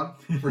harking on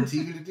for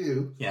TV to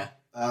do. Yeah.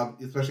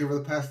 especially over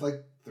the past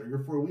like 3 or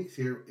 4 weeks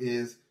here,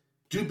 is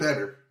do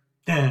better.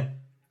 And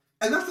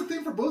that's the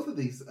thing for both of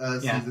these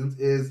seasons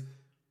is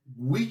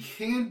we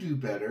can do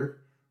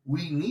better,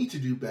 we need to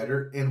do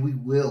better, and we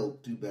will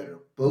do better.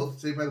 Both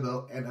Saved by the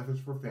Bell and F is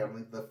for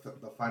Family,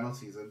 the final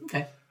season,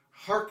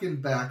 harken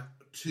back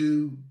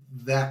to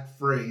that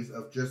phrase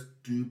of just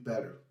do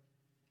better.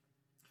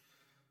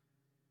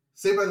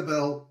 Saved by the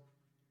Bell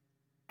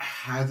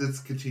has its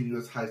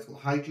continuous high school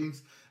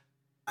hijinks.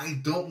 I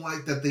don't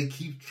like that they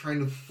keep trying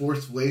to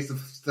force ways of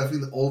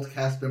stuffing the old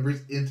cast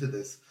members into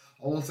this.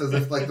 Almost as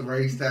if like the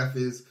writing staff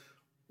is,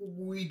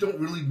 we don't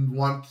really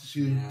want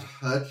to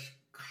touch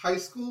high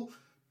school,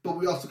 but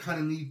we also kind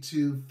of need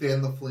to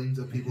fan the flames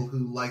of people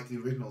who like the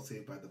original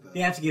Saved by the Bell.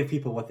 They have to give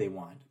people what they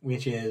want,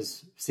 which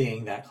is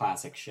seeing that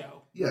classic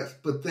show. Yes,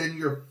 but then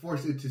you're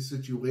forced into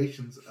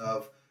situations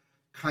of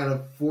kind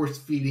of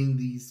force-feeding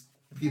these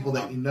people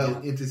that you know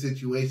into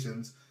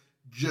situations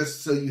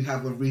just so you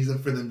have a reason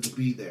for them to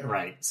be there.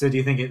 Right. So do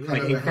you think it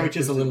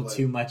encroaches a little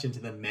too much into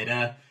the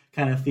meta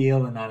kind of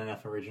feel and not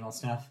enough original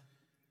stuff?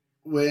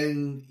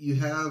 When you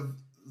have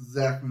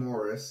Zach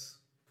Morris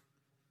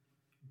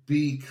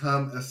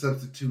become a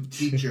substitute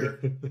teacher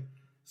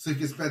so he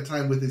can spend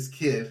time with his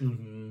kid,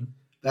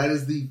 that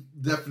is the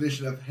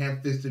definition of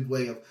ham-fisted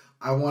way of,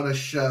 I want to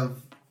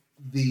shove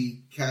the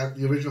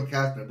original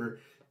cast member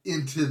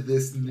into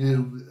this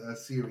new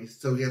series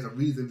so he has a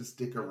reason to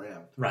stick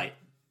around. Right.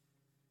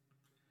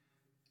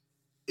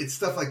 It's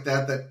stuff like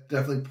that that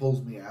definitely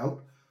pulls me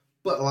out.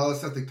 But a lot of the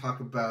stuff they talk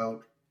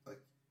about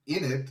like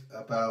in it,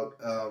 about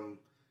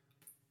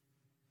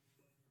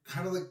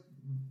kind of like,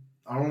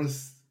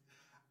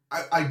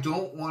 I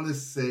don't want to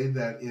say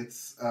that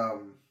it's, how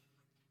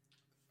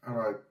do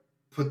I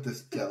put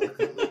this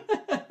delicately?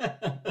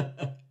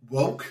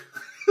 Woke?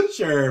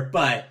 Sure,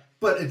 but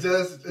it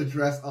does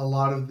address a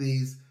lot of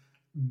these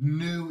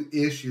new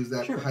issues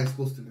that high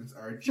school students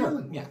are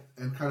dealing with.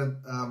 And kind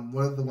of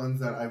one of the ones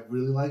that I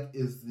really like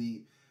is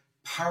the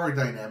power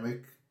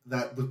dynamic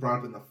that was brought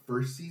up in the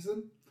first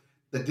season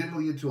that didn't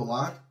really get to a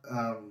lot.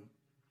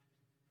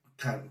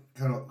 Kind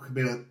of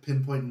made a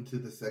pinpoint into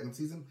the second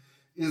season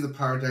is the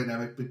power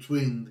dynamic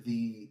between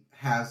the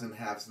haves and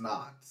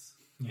have-nots.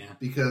 Yeah,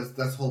 because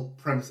that's the whole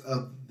premise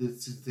of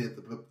this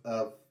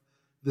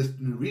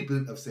new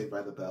reboot of Saved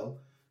by the Bell,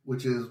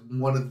 which is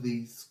one of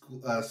the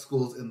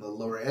schools in the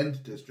lower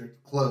end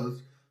district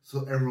closed,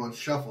 so everyone's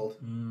shuffled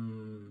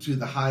to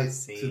the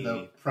to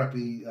the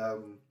preppy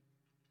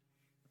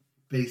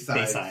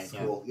Bayside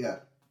school. Yeah,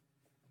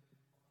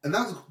 and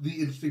that was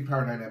the interesting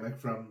power dynamic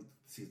from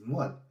season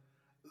 1.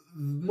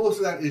 Most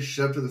of that is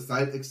shoved to the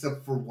side,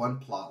 except for one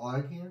plot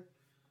line here.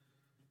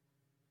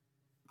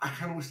 I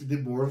kind of wish they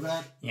did more of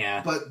that.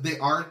 Yeah. But they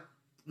are...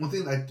 One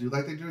thing I do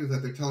like they're doing is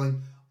that they're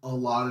telling a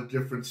lot of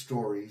different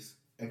stories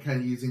and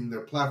kind of using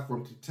their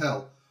platform to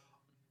tell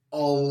a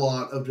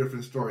lot of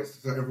different stories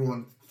so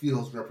everyone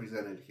feels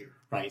represented here.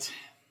 Right.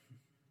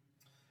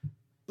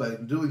 But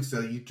in doing so,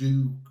 you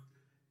do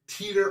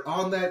teeter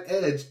on that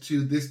edge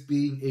to this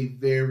being a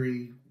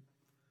very...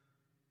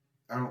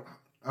 I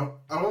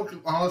don't want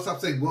to stop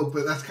saying woke,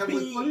 but that's kind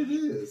of like what it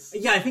is.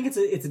 Yeah, I think it's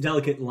a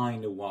delicate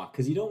line to walk,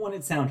 because you don't want it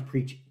to sound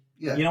preachy.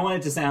 Yeah. You don't want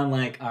it to sound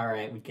like, all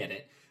right, we get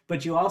it.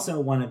 But you also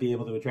want to be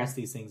able to address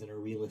these things in a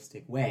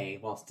realistic way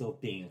while still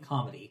being a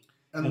comedy,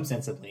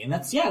 ostensibly. And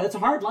that's a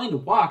hard line to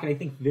walk, and I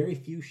think very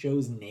few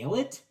shows nail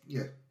it.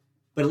 Yeah.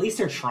 But at least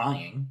they're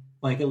trying.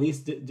 Like, at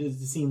least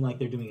does it seem like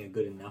they're doing a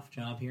good enough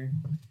job here?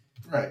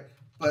 Right.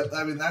 But,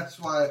 I mean, that's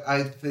why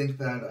I think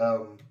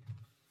that...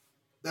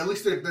 at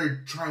least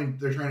they're trying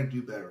to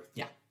do better.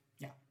 Yeah.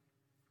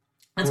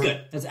 That's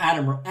good. That's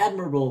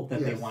admirable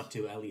that they want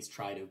to at least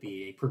try to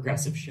be a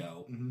progressive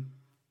show.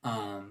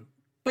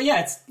 But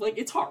yeah,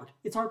 it's hard.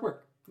 It's hard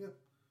work. Yeah.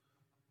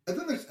 And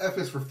then there's F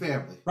is for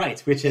Family. Right,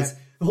 which is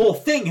the whole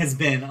thing has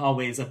been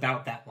always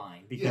about that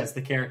line because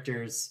the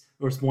characters,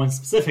 or one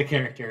specific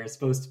character, is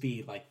supposed to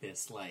be like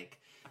this, like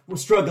we're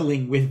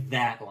struggling with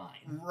that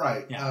line.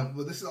 Right. Yeah.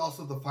 But this is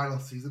also the final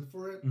season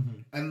for it.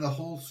 And the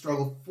whole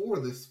struggle for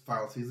this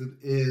final season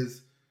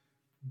is,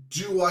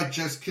 do I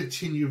just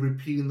continue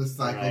repeating the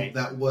cycle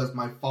that was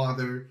my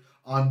father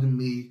onto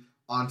me,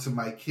 onto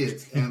my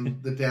kids?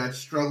 And the dad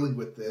struggling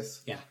with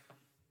this. Yeah.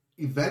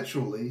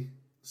 Eventually,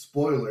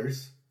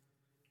 spoilers,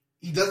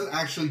 he doesn't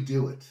actually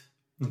do it.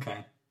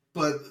 Okay.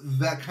 But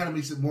that kind of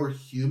makes it more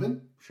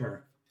human.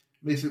 Sure.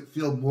 Makes it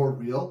feel more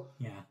real.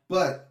 Yeah.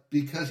 But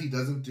because he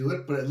doesn't do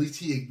it, but at least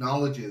he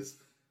acknowledges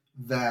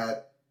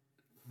that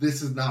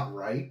this is not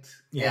right.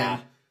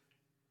 Yeah.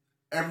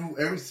 And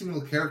every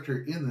single character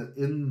in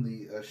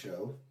the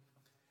show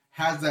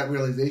has that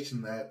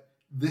realization that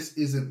this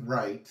isn't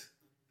right.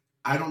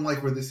 I don't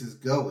like where this is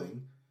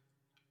going.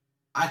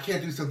 I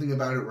can't do something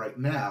about it right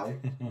now,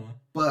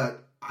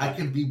 but I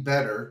can be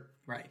better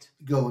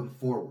going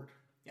forward.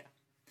 Yeah.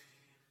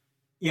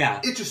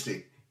 Yeah.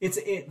 Interesting. It's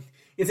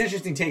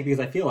interesting take because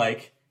I feel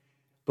like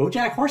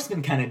BoJack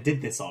Horseman kind of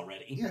did this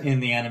already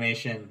in the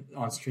animation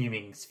on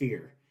streaming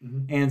sphere.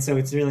 And so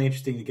it's really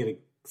interesting to get a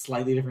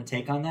slightly different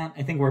take on that.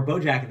 I think where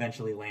BoJack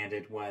eventually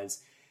landed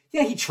was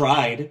yeah, he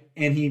tried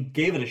and he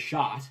gave it a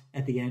shot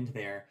at the end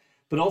there.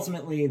 But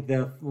ultimately,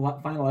 the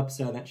final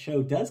episode of that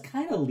show does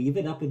kind of leave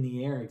it up in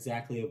the air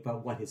exactly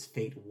about what his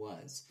fate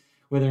was.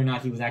 Whether or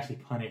not he was actually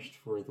punished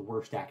for the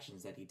worst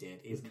actions that he did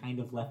is kind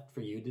of left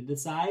for you to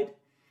decide.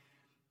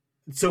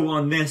 So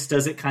on this,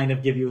 does it kind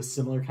of give you a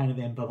similar kind of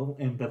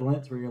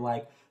ambivalence where you're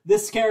like,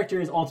 this character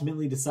is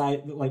ultimately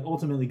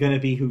going to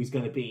be who he's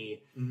going to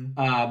be.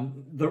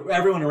 Mm-hmm.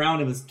 Everyone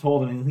around him has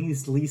told him, and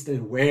he's at least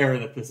aware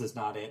that this is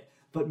not it.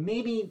 But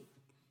maybe,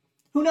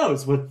 who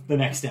knows what the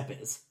next step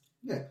is?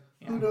 Yeah.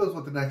 Who knows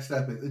what the next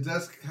step is? It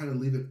does kind of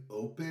leave it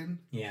open.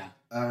 Yeah.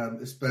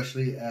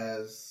 Especially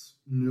as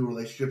new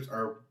relationships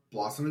are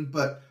blossoming.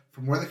 But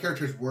from where the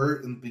characters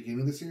were in the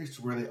beginning of the series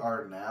to where they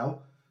are now,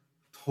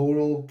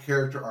 total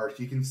character arcs.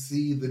 You can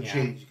see the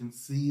change. You can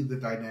see the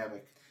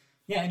dynamic.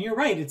 Yeah, and you're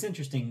right. It's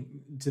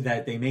interesting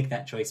that they make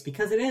that choice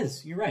because it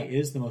is. You're right. It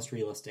is the most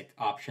realistic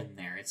option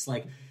there. It's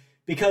like,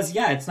 because,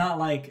 it's not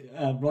like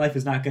life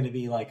is not going to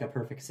be like a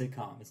perfect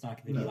sitcom. It's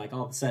not going to be like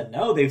all of a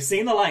sudden, they've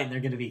seen the light and they're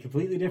going to be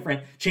completely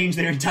different, change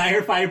their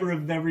entire fiber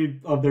of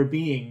their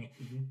being.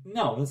 Mm-hmm.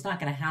 No, that's not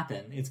going to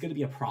happen. It's going to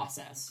be a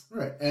process.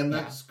 Right, and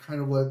that's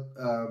kind of what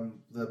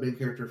the main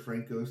character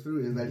Frank goes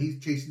through, is that he's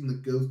chasing the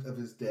ghost of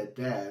his dead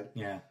dad.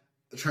 Yeah.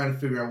 Trying to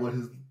figure out what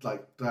his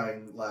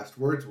dying last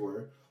words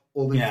were,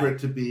 only for it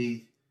to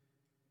be,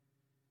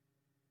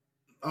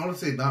 I don't want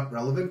to say not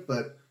relevant,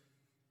 but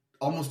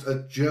almost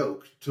a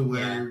joke to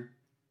where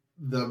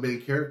the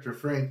main character,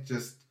 Frank,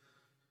 just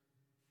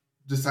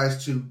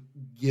decides to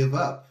give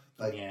up.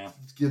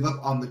 Give up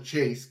on the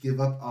chase,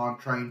 give up on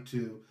trying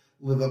to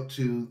live up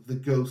to the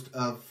ghost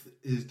of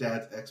his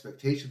dad's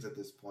expectations at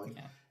this point,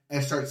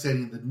 and start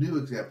setting the new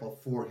example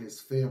for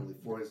his family,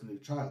 for his new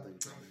child that he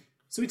brought in.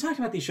 So we talked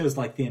about these shows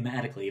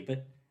thematically,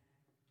 but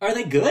are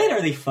they good?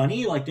 Are they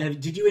funny?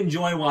 Did you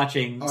enjoy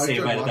watching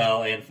Saved by the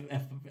Bell and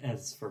F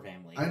is for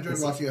Family? I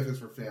enjoyed watching F is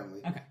for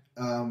Family. Okay.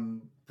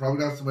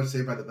 Probably not so much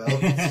Saved by the Bell.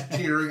 It's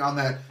teetering on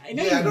that. I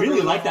know you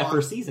really liked that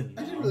first season.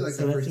 I did really like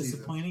that first season. So that's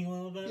disappointing a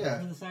little bit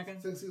for the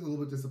second? Second season a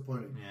little bit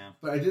disappointing. Yeah.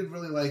 But I did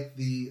really like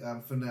the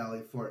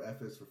finale for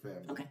F is for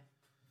Family. Okay.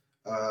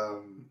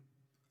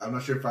 I'm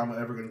not sure if I'm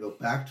ever going to go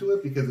back to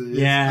it because it is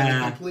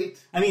kind of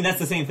complete. I mean, that's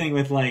the same thing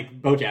with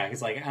BoJack.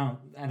 It's like I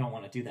don't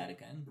want to do that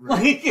again.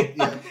 Right.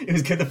 It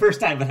was good the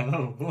first time, but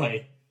oh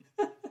boy.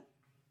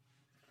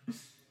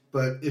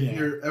 But if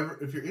you're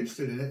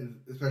interested in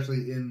it,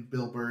 especially in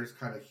Bill Burr's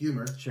kind of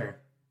humor, sure,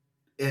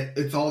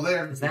 it's all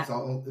there. It's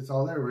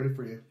all there, ready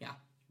for you. Yeah.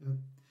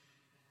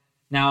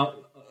 Now,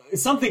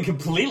 something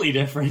completely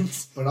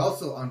different, but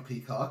also on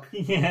Peacock.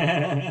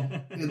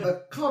 Yeah, in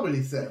the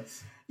comedy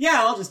sense.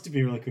 Yeah, I'll just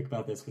be really quick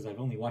about this because I've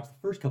only watched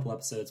the first couple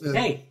episodes. But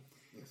hey,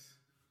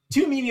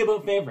 2 Media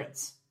Boat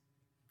favorites.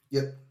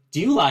 Yep.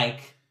 Do you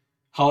like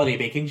holiday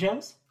baking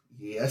shows?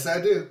 Yes, I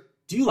do.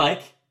 Do you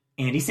like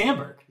Andy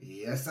Samberg?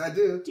 Yes, I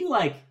do. Do you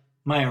like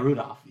Maya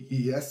Rudolph?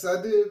 Yes,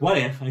 I do. What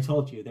if I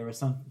told you there was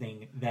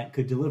something that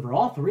could deliver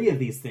all 3 of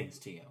these things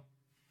to you?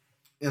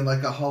 In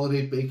like a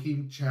holiday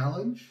baking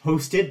challenge?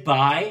 Hosted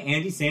by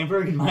Andy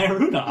Samberg and Maya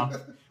Rudolph.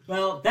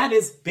 Well, that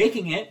is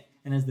Baking It,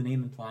 and as the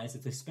name implies,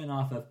 it's a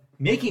spinoff of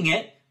Making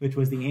It, which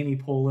was the Amy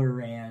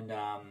Poehler and,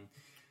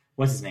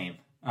 what's his name?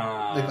 Nick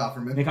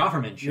Offerman. Nick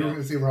Offerman show. You were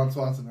going to say Ron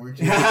Swanson, weren't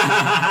you?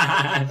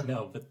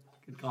 No, but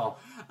good call.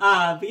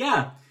 But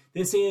yeah,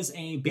 this is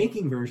a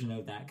baking version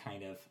of that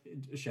kind of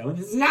show. And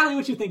this is exactly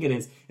what you think it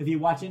is. If you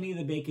watch any of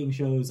the baking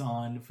shows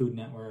on Food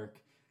Network,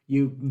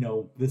 you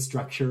know the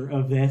structure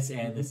of this,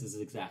 and this is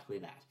exactly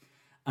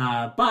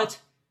that. But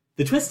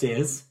the twist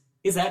is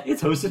that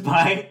it's hosted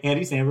by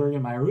Andy Samberg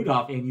and Maya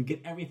Rudolph, and you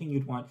get everything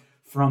you'd want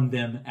from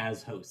them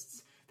as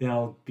hosts.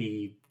 They'll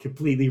be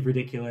completely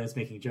ridiculous,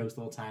 making jokes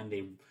the whole time.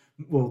 They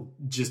will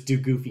just do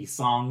goofy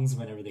songs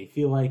whenever they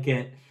feel like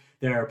it.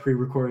 There are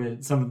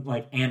pre-recorded, some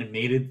like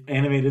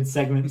animated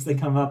segments that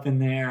come up in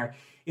there.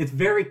 It's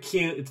very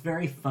cute. It's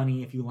very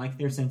funny. If you like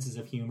their senses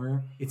of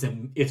humor, it's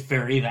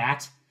very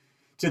that,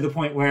 to the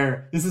point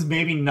where this is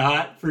maybe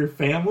not for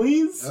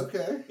families.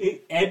 Okay.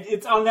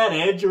 It's on that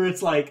edge where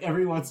it's like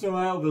every once in a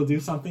while they'll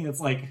do something that's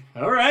like,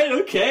 all right,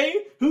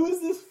 okay, who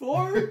is this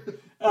for?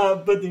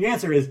 But the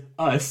answer is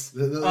us.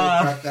 They'll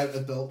crack that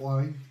adult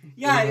line.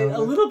 Yeah, a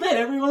little bit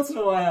every once in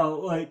a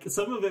while. Like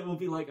some of it will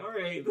be like, all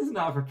right, this is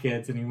not for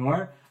kids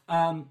anymore.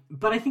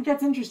 But I think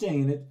that's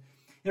interesting, and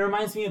it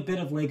reminds me a bit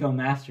of Lego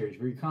Masters,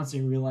 where you're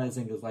constantly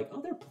realizing is like,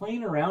 oh, they're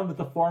playing around with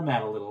the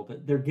format a little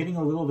bit. They're getting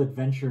a little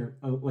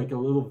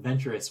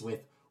adventurous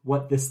with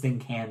what this thing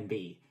can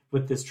be,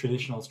 what this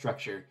traditional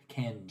structure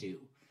can do.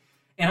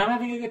 And I'm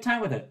having a good time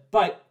with it.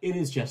 But it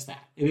is just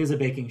that. It is a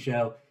baking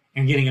show,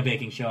 and getting a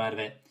baking show out of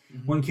it.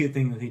 Mm-hmm. One cute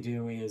thing that they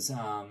do is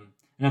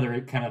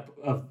another kind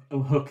of a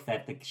hook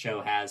that the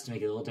show has to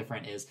make it a little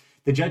different is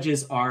the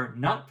judges are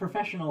not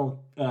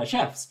professional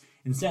chefs.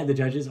 Instead, the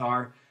judges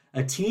are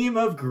a team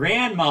of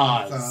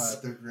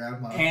grandmas. They're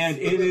grandmas. And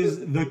it is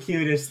the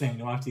cutest thing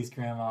to watch these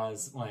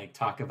grandmas like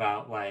talk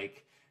about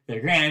like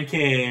their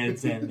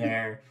grandkids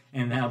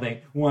and how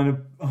they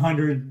won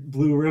 100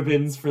 blue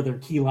ribbons for their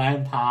key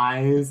lime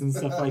pies and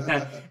stuff like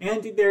that.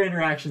 And their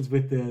interactions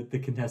with the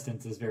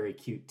contestants is very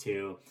cute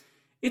too.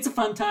 It's a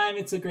fun time.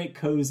 It's a great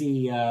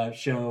cozy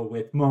show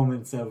with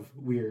moments of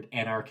weird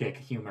anarchic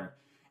humor.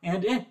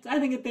 And I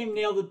think they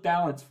nailed the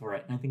balance for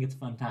it. And I think it's a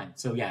fun time.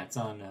 So yeah, it's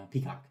on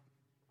Peacock.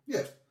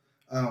 Yeah.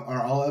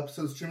 Are all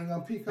episodes streaming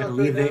on Peacock? I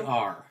believe right they now?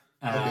 are.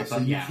 Okay, so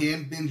you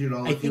can binge it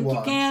all I if you think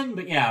want. you can,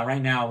 but yeah,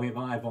 right now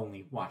I've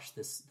only watched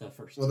the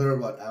first. Well, there are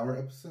what, hour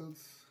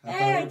episodes?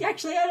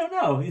 Actually, I don't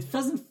know. It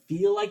doesn't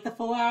feel like the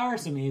full hour,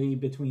 so maybe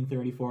between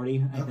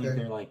 30-40. I think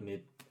they're like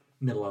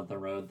middle of the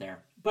road there.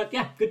 But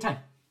yeah, good time.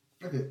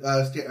 Okay,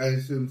 I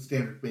assume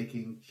standard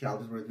baking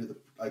challenges where they do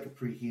a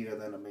preheat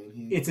and then a main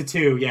heat. It's a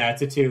 2. Yeah,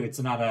 it's a 2. It's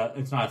not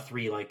a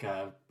 3 like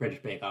a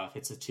British Bake Off.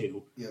 It's a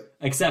 2. Yep.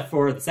 Except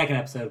for the second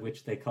episode,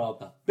 which they call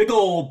the Big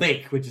Ol'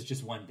 Bake, which is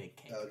just one big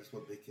cake. Oh, just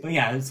one big cake. But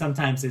yeah,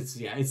 sometimes it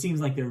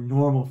seems like their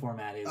normal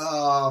format is.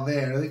 Oh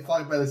man, are they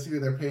flying by the seat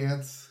of their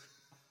pants?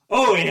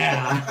 Oh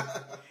yeah,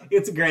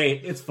 it's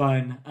great. It's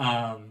fun.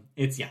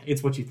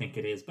 It's what you think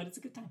it is, but it's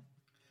a good time.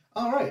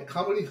 All right,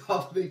 comedy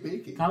holiday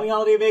baking. Comedy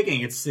holiday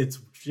baking. It's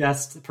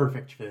just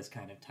perfect for this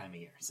kind of time of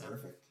year. So.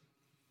 Perfect.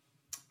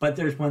 But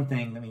there's one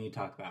thing that we need to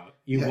talk about.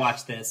 You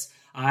watched this.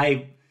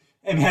 I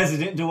am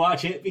hesitant to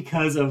watch it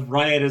because of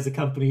Riot as a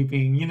company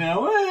being,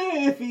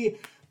 iffy.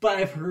 But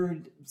I've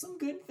heard some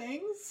good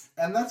things.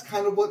 And that's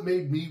kind of what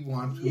made me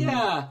want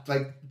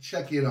to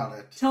check in on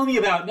it. Tell me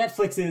about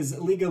Netflix's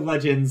League of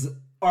Legends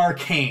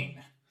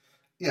Arcane.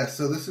 Yeah,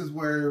 so this is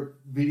where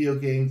video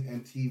games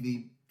and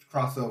TV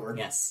cross over.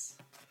 Yes.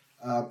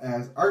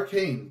 As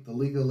Arcane, the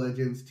League of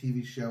Legends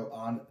TV show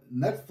on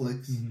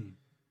Netflix,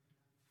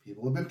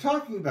 people have been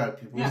talking about it.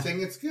 People are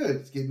saying it's good.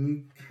 It's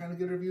getting kind of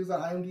good reviews on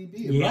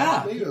IMDb and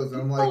Rotten Tomatoes.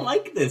 And I'm people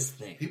like this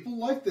thing. People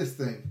like this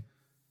thing.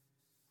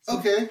 So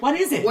okay. What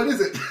is it? What is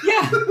it?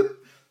 Yeah.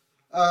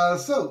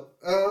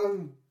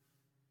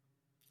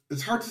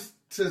 It's hard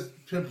to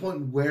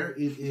pinpoint where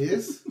it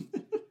is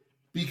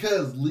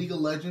because League of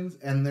Legends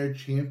and their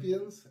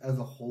champions as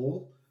a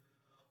whole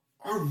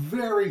are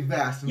very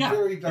vast and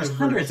very diverse. There's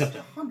hundreds of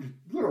them.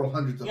 Literal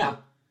hundreds of them.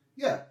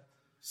 Yeah.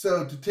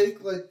 So to take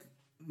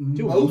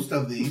most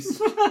of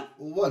these,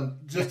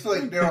 just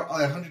to narrow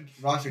 100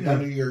 roster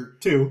down to your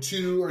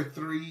 2 or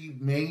 3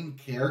 main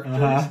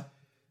characters,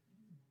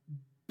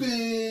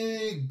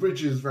 big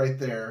bridges right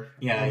there.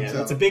 Yeah.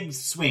 It's a big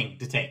swing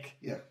to take.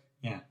 Yeah.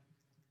 Yeah.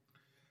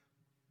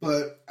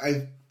 But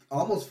I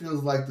almost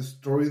feels like the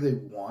story they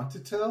want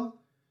to tell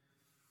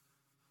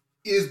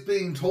is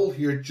being told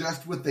here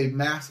just with a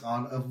mask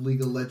on of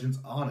League of Legends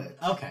on it.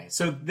 Okay,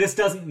 so this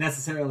doesn't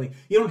necessarily...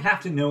 You don't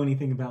have to know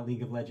anything about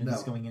League of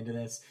Legends going into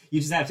this. You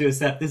just have to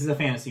accept this is a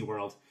fantasy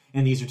world,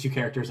 and these are 2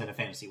 characters in a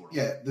fantasy world.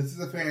 Yeah, this is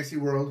a fantasy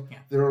world. Yeah.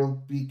 There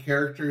will be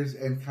characters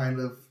and kind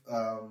of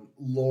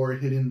lore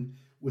hidden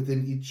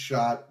within each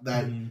shot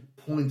that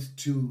points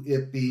to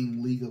it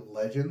being League of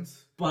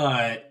Legends.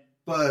 But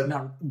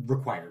not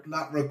required.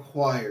 Not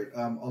required.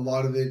 A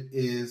lot of it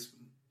is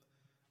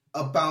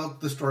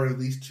about the story of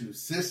these 2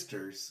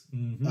 sisters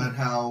and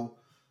how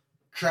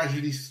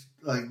tragedy,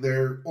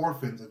 they're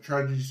orphans and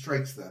tragedy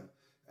strikes them.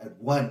 And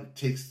one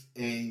takes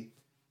a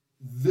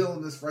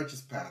villainous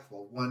righteous path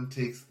while one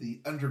takes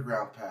the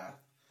underground path.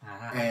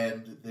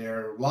 And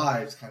their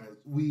lives kind of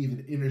weave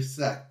and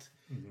intersect.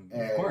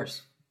 And, of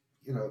course.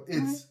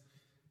 It's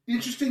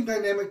interesting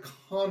dynamic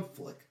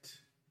conflict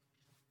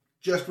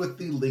just with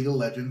the League of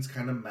Legends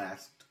kind of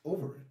masked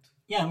over it.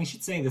 Yeah, and we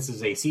should say this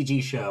is a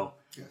CG show.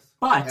 Yes.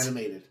 But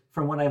animated.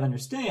 From what I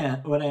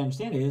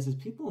understand is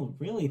people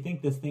really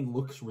think this thing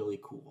looks really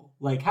cool.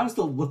 Like, how's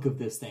the look of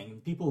this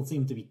thing? People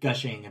seem to be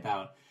gushing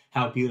about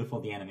how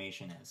beautiful the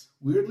animation is.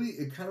 Weirdly,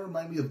 it kind of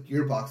reminded me of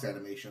Gearbox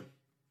animation.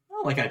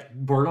 Oh, like a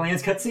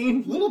Borderlands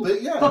cutscene? A little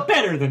bit, yeah. But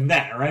better than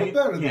that, right?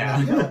 But better than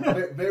that,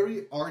 yeah.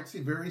 Very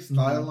artsy, very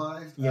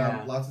stylized.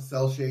 Yeah. Lots of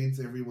cell shades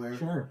everywhere.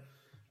 Sure.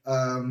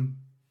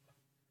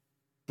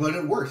 But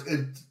it works.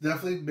 It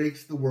definitely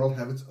makes the world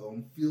have its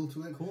own feel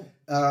to it. Cool.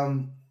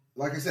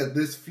 Like I said,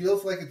 this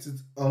feels like it's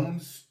its own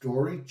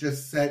story,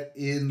 just set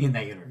in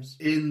that universe,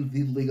 in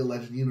the League of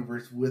Legends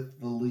universe, with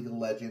the League of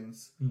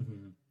Legends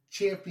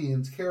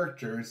champions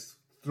characters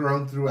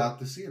thrown throughout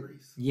the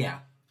series. Yeah,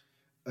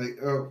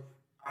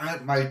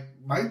 my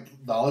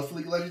knowledge for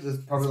League of Legends is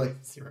probably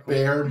like 0.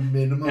 bare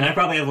minimum, and I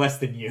probably have less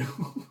than you.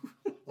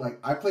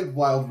 I played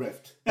Wild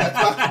Rift.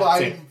 That's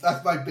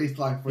my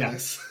baseline for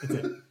this.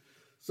 That's it.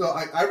 So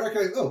I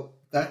recognize. Oh,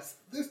 that's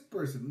this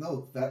person.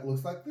 No, that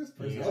looks like this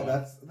person. Yeah. Oh,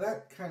 that's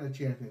that kind of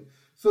champion.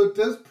 So it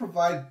does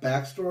provide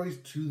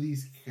backstories to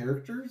these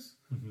characters,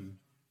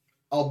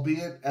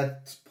 albeit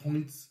at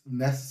points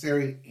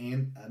necessary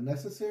and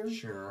unnecessary.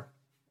 Sure.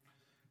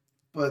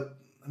 But,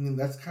 I mean,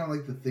 that's kind of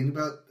like the thing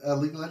about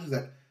League of Legends,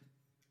 that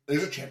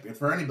there's a champion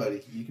for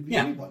anybody. You can be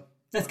anyone.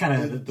 That's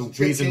kind of the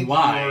reason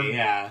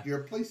why,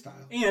 your play style.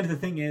 And the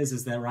thing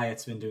is that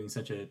Riot's been doing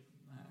such a...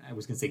 I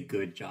was going to say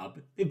good job,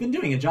 but they've been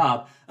doing a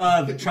job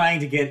of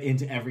trying to get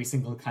into every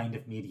single kind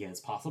of media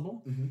as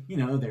possible. Mm-hmm. You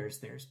know, there's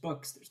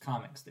books, there's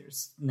comics,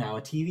 there's now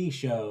a TV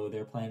show,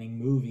 they're planning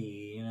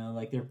movie, you know,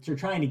 like they're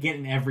trying to get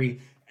in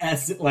every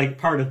like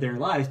part of their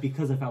lives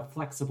because of how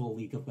flexible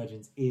League of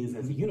Legends is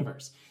as a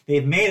universe.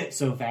 They've made it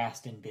so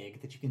vast and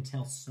big that you can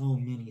tell so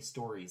many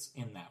stories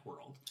in that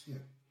world. Yeah.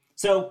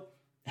 So,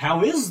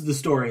 how is the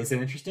story? Is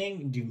it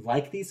interesting? Do you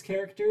like these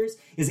characters?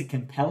 Is it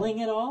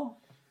compelling at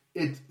all?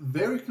 It's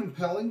very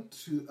compelling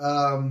to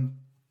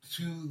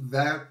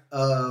that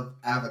of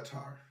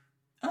Avatar.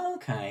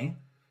 Okay.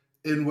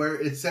 In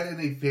where it's set in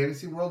a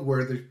fantasy world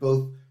where there's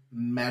both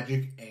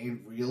magic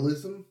and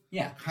realism.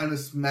 Yeah. Kind of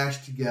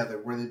smashed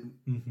together, where they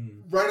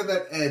right on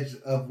that edge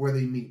of where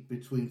they meet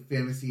between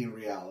fantasy and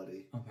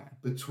reality. Okay.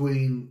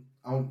 Between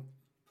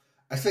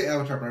I say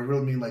Avatar, but I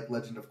really mean like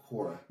Legend of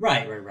Korra.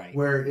 Right.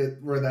 Where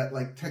that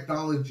like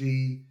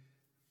technology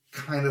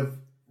kind of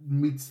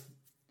meets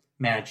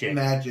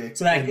magic.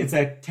 So that it's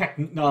a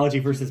technology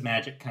versus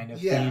magic kind of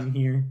theme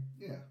here.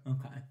 Yeah.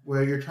 Okay.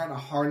 Where you're trying to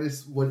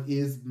harness what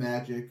is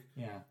magic.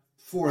 Yeah.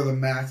 For the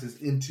masses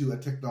into a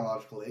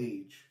technological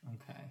age.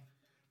 Okay.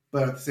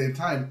 But at the same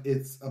time,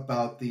 it's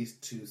about these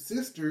two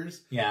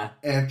sisters. Yeah.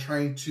 And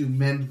trying to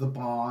mend the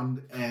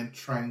bond and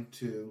trying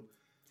to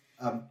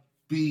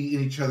be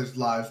in each other's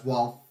lives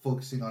while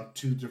focusing on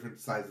two different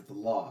sides of the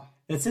law.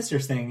 The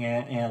sisters thing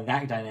and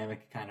that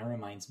dynamic kind of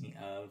reminds me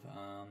of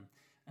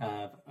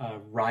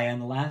Raya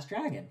and the Last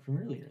Dragon from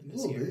earlier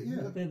this year. Bit, yeah. A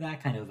little bit of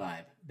that kind of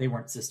vibe. They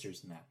weren't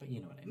sisters in that, but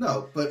you know what I mean.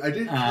 No, but I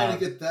did kind of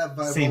get that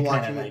vibe same while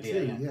kind watching of it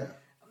idea, too. Yeah.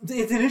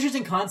 It's an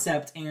interesting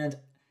concept, and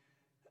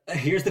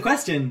here's the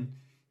question.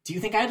 Do you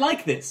think I'd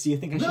like this? Do you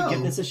think I should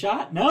give this a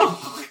shot? No.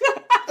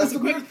 That's a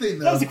weird thing,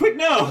 though. That was a quick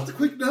no. That's a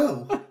quick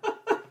no.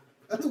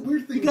 That's a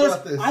weird thing because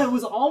about this. I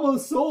was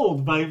almost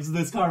sold by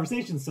this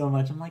conversation so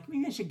much. I'm like,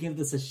 maybe I should give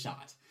this a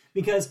shot.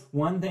 Because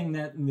one thing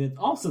that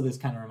also this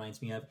kind of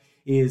reminds me of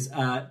is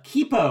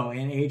Kipo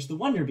and Age the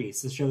Wonder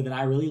Beast, the show that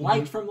I really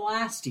liked from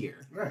last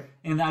year. Right.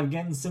 And I'm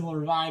getting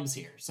similar vibes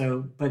here.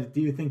 So, but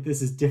do you think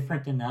this is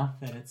different enough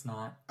that it's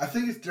not? I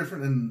think it's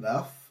different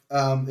enough.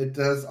 It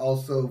does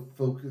also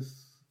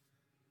focus...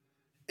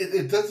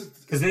 It does...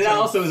 Because it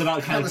also is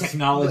about kind of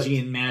technology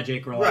and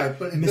magic or like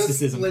but it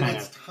mysticism does kind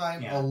its of.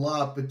 time a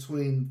lot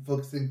between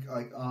focusing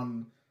like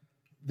on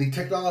the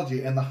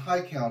technology and the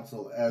High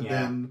Council and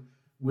then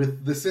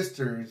with the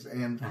sisters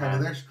and kind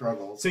of their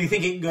struggles. So you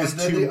think it goes and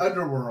then to... the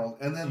underworld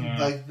and then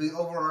like the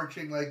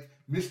overarching like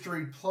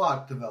mystery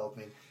plot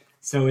developing.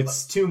 So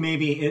it's too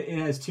it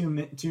has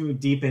too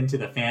deep into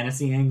the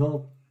fantasy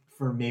angle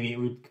for maybe it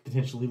would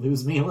potentially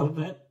lose me a little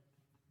bit.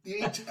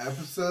 Each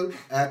episode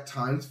at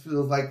times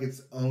feels like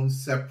its own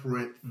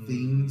separate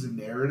themes and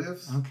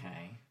narratives.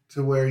 Okay.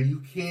 To where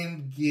you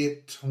can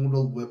get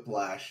tonal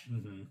whiplash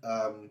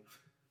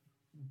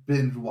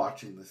binge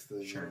watching this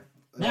thing. Sure.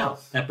 Now,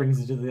 that brings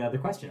us to the other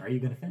question. Are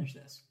you going to finish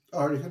this? Oh,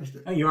 I already finished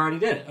it. Oh, you already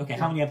did it. Okay,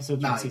 how many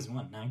episodes are in 9. season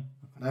 1? 9?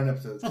 Okay. 9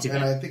 episodes. Not too and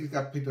bad. I think it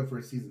got picked up for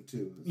a season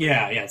 2.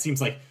 Yeah, it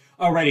seems like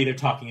already they're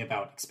talking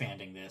about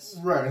expanding this.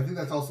 Right, I think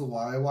that's also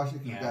why I watched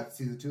it, because I got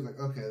season 2. Like,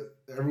 okay,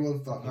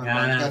 everyone thought, I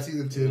got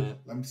season 2,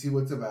 let me see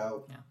what it's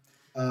about.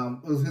 Yeah.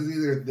 It was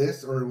either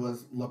this or it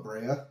was La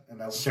Brea,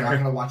 and I was not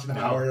going to watch an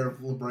hour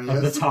of La Brea.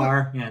 The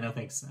Tar. Yeah, no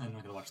thanks. I'm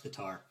not going to watch The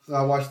Tar. So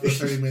I watched the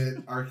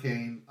 30-minute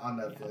Arcane on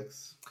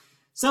Netflix. Yeah.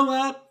 So,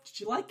 did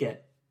you like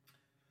it?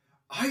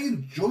 I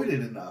enjoyed it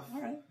enough.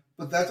 All right.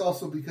 But that's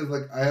also because,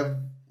 like, I have,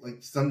 like,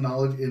 some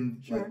knowledge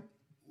in, like,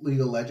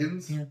 League of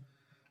Legends. Yeah.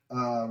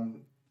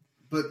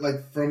 But,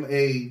 like, from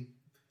a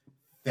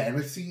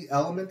fantasy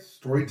element,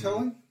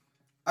 storytelling,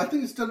 I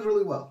think it's done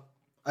really well.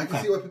 I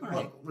can see why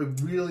people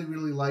really,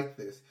 really like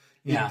this.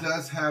 Yeah. It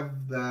does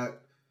have that...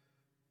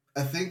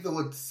 I think that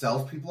what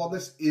sells people on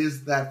this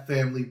is that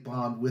family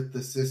bond with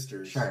the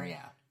sisters. Sure,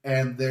 yeah.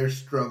 And their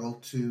struggle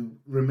to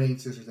remain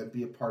sisters and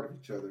be a part of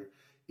each other,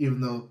 even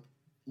though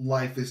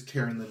life is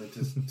tearing them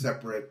into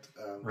separate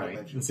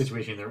dimensions. The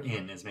situation they're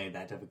in has made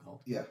that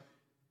difficult. Yeah.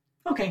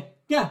 Okay.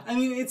 Yeah. I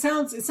mean, it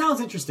sounds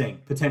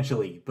interesting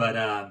potentially, but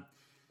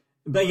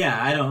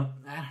yeah, I don't know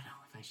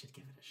if I should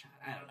give it a shot.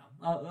 I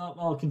don't know.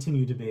 I'll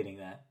continue debating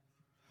that.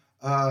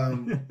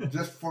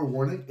 Just for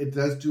warning, it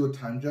does do a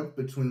time jump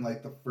between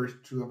like the first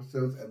 2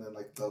 episodes and then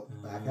like the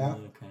back half.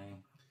 Okay.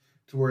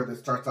 To where it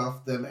starts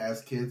off them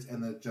as kids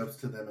and then it jumps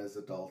to them as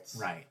adults.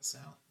 Right.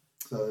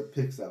 So it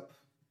picks up.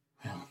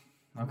 Well.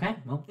 Okay.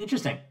 Well,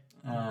 interesting.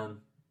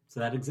 So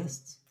that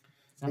exists.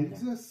 It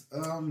exists.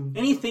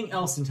 Anything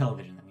else in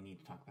television that we need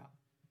to talk about?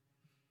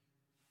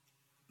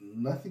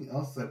 Nothing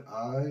else that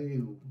I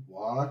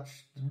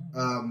watched. I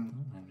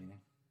don't have anything.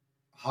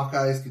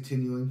 Hawkeye is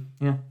continuing.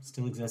 Yeah,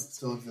 still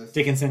exists.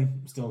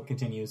 Dickinson still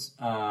continues.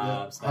 So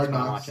that's Hard what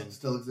I'm Knocks watching.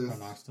 still exists.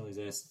 Hard Knocks still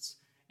exists.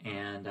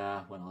 And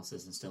what else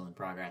isn't still in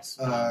progress?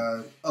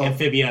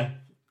 Amphibia.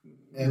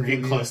 We're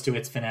getting close to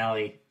its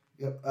finale.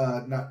 Yep.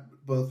 Not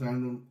both.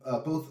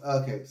 Both.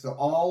 Okay. So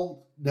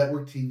all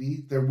network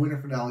TV, their winter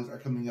finales are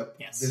coming up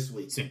this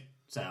week. Soon.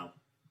 So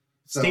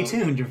stay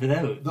tuned for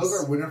those. Those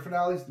are winter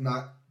finales,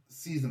 not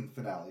season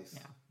finales.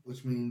 Yeah.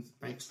 which means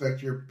Right.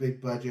 expect your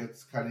big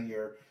budgets, kind of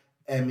your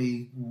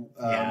Emmy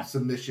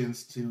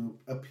submissions to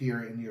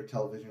appear in your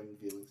television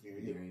viewings near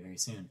you. Very, very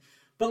soon.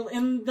 But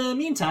in the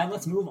meantime,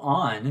 let's move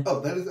on.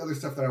 Oh, that is other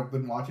stuff that I've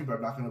been watching, but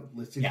I'm not going to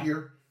list it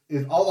here.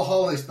 Is all the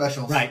holiday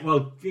specials. Right.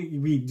 Well,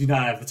 we do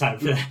not have the time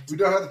for that. We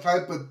don't have the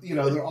time, but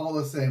they're all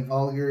the same.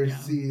 All your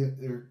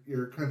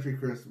your country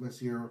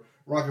Christmas, your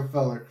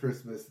Rockefeller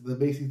Christmas, the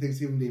Macy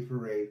Thanksgiving Day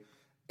Parade,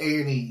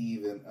 Annie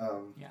even.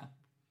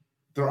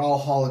 They're all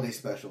holiday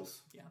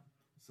specials. Yeah.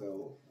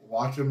 So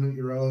watch them at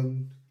your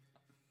own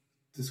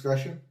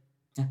discretion.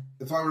 Yeah.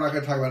 That's why we're not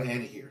going to talk about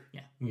Annie here.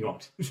 Yeah, we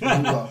won't.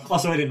 won't.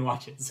 Also, I didn't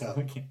watch it, so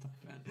I can't talk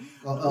about it.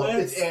 Well,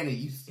 it's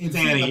Annie. It's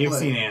Annie. You've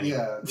seen Annie.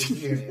 Yeah, it's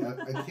Annie.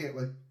 I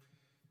can't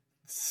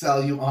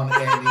sell you on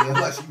Annie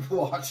unless you've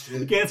watched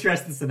it. Can't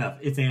stress this enough.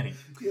 It's Annie.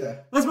 Yeah.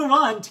 Let's move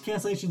on to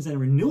cancellations and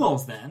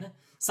renewals then.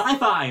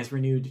 Sci-Fi has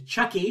renewed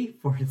Chucky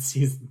for its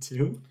season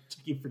 2.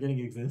 Chucky forgetting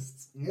it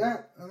exists.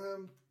 Yeah.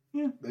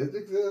 It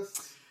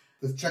exists.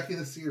 It's Chucky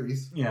the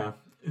series. Yeah.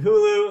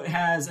 Hulu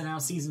has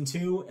announced season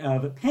 2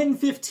 of Pen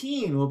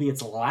 15 will be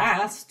its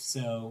last,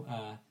 so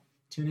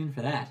tune in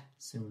for that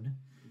soon.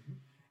 Mm-hmm.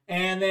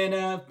 And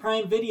then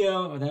Prime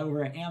Video, that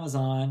over at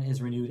Amazon, has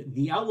renewed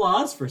The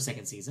Outlaws for a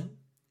second season.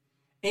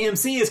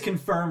 AMC has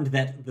confirmed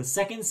that the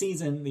second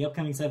season, the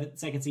upcoming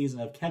second season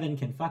of Kevin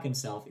Can Fuck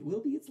Himself, it will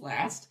be its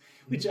last,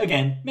 which,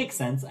 again, makes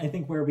sense. I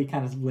think where we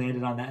kind of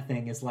landed on that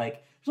thing is there's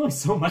only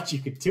so much you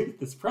could do with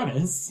this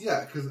premise.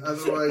 Yeah, because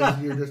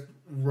otherwise you're just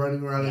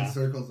running around in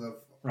circles of,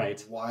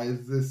 right. Why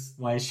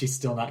is she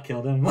still not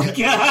killed him? Why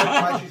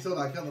is she still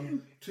not killed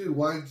him? 2,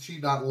 why has she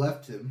not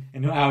left him?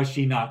 And how is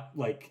she not,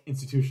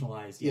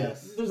 institutionalized yet?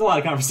 Yes. There's a lot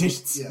of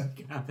conversations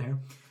out there.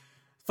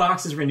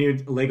 Fox has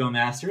renewed Lego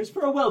Masters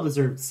for a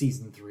well-deserved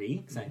season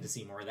 3. Excited to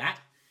see more of that.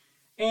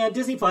 And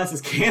Disney Plus has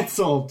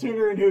canceled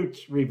Turner and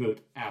Hooch reboot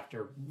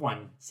after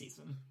 1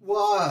 season.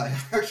 Why?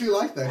 I actually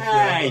like that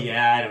show.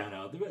 Yeah, I don't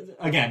know.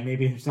 Again,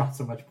 maybe there's not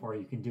so much more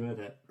you can do with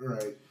it.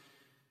 Right.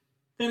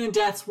 Then in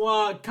deaths,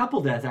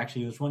 couple deaths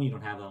actually. There's one you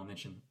don't have that I'll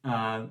mention.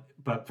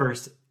 But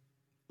first,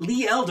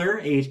 Lee Elder,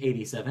 age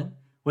 87,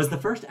 was the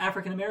first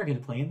African-American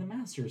to play in the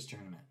Masters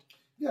tournament.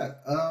 Yeah.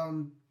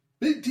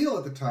 Big deal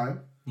at the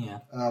time. Yeah.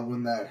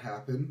 When that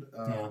happened.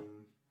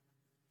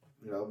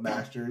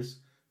 Masters,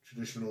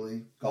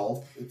 traditionally,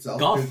 golf itself.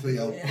 Golf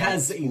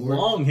has a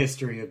long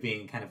history of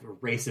being kind of a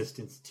racist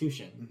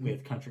institution,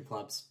 with country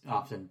clubs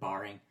often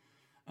barring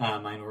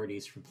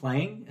minorities from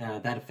playing.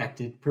 That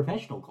affected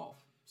professional golf.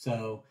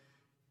 So,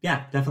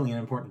 yeah, definitely an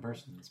important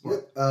person in the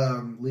sport.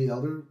 Yep. Lee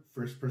Elder,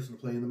 first person to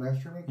play in the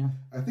Masters tournament.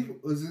 Yeah. I think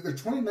it was either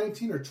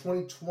 2019 or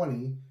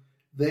 2020.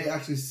 They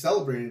actually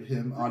celebrated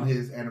him on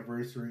his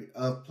anniversary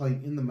of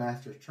playing in the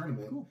Masters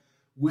tournament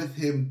with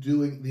him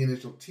doing the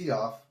initial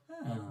tee-off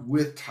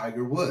with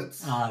Tiger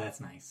Woods. Oh, that's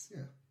nice.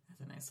 Yeah.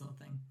 That's a nice little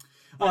thing.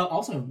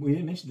 Also, we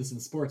didn't mention this in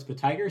sports, but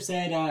Tiger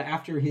said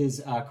after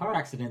his car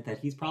accident that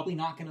he's probably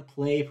not going to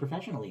play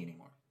professionally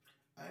anymore.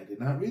 I did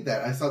not read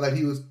that. I saw that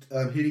he was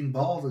hitting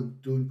balls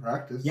and doing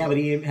practice. Yeah, but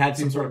he had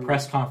some sort of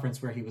press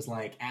conference where he was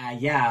like,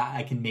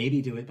 I can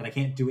maybe do it, but I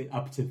can't do it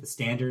up to the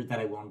standard that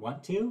I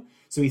want to.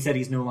 So he said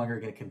he's no longer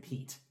going to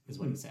compete, is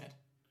what he said.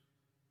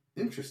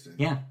 Interesting.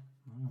 Yeah.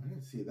 I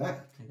didn't see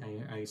that.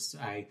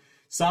 I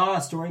saw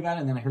a story about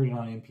it, and then I heard it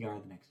on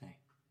NPR the next day.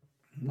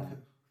 But,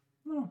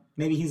 well,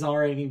 maybe he's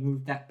already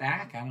moved that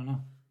back. I don't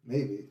know.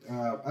 Maybe. I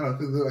don't know,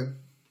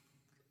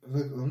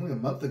 because only a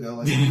month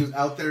ago, he was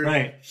out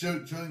there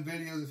showing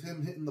videos of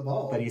him hitting the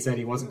ball. But he said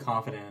he wasn't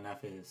confident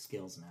enough in his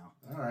skills now.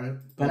 All right.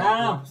 But I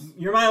don't know.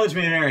 Your mileage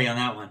may vary on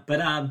that one.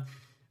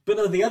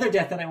 But the other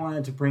death that I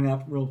wanted to bring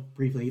up real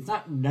briefly, it's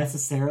not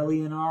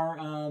necessarily in our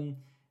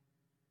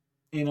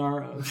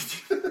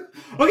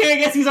okay, I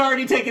guess he's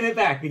already taken it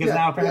back because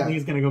now apparently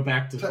he's going to go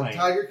back to playing.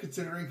 Tiger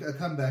considering a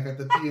comeback at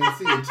the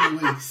PNC in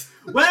 2 weeks.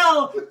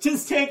 Well,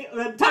 just take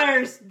the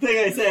entire thing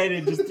I said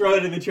and just throw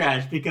it in the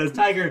trash because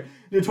Tiger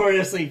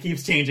notoriously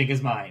keeps changing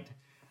his mind.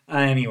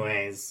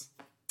 Anyways,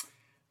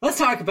 let's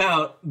talk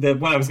about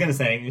what I was going to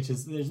say, which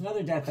is there's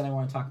another death that I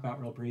want to talk about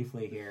real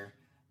briefly here.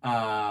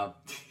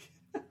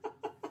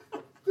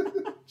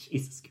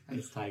 Jesus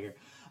Christ, Tiger.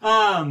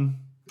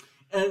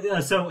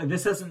 So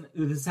this has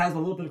a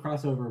little bit of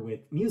crossover with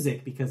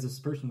music because this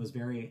person was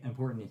very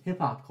important in hip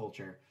hop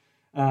culture.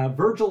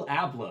 Virgil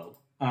Abloh,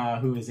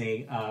 who is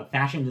a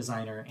fashion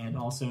designer and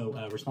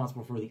also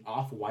responsible for the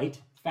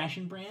Off-White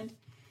fashion brand.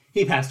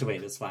 He passed away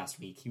this last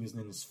week. He was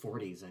in his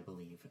 40s, I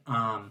believe.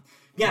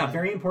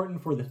 Very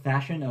important for the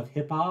fashion of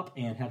hip hop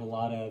and had a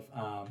lot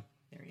of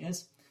there he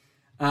is.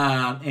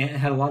 And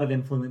had a lot of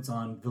influence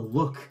on the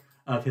look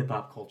of hip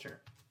hop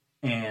culture.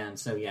 And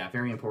so,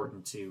 very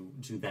important to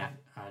that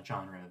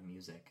genre of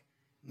music.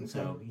 And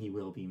so he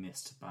will be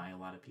missed by a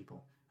lot of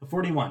people.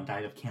 41,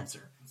 died of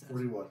cancer.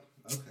 41,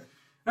 okay.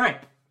 All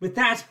right, with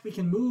that, we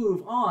can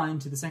move on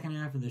to the second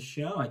half of the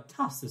show. I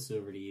toss this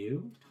over to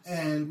you.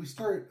 And we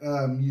start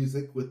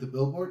music with the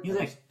Billboard.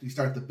 Music. We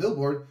start the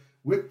Billboard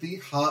with the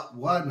Hot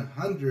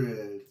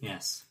 100.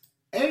 Yes.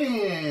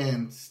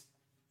 And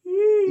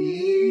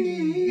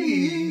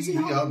Easy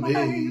on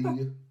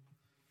Me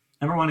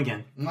Number 1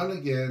 again. One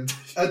again.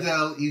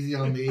 Adele, Easy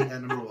on Me,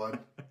 at number 1.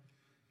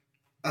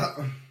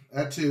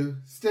 At 2,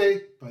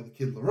 Stay by the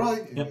Kid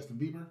Laroi and Justin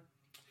Bieber.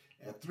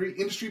 At 3,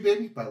 Industry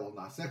Baby by Lil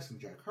Nas X and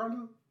Jack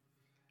Harlow.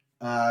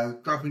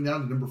 Dropping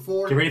down to number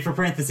 4. Get ready for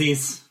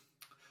parentheses.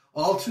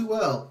 All Too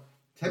Well,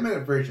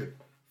 10-minute version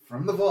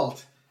from the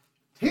vault.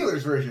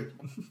 Taylor's version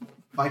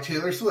by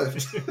Taylor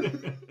Swift.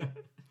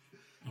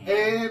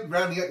 And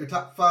rounding out your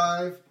top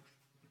 5.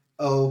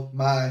 Oh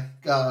my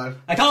God!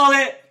 I called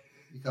it.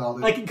 You called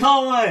it. I can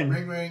call one.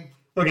 Ring ring.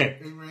 Okay.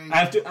 Ring ring. I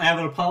have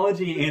an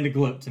apology and a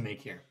gloat to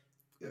make here.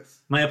 Yes.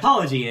 My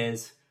apology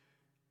is,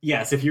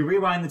 yes, if you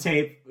rewind the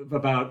tape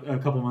about a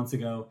couple months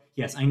ago,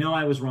 yes, I know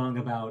I was wrong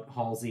about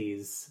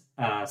Halsey's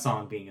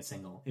song being a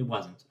single. It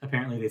wasn't.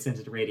 Apparently they sent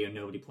it to radio and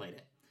nobody played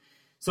it.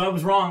 So I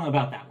was wrong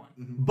about that one.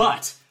 Mm-hmm.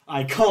 But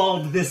I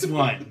called this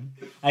one.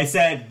 I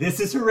said, this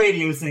is her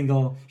radio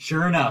single.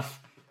 Sure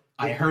enough,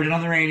 I heard it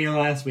on the radio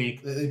last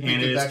week, and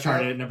it is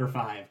charted at number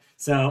 5.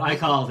 So I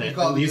called it. You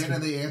called it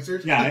and they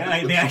answered?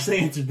 Yeah, they actually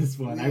answered this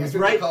one. I was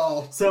right.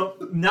 So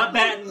not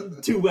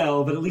batting too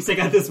well, but at least I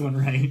got this one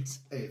right.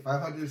 Hey,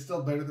 500 is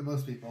still better than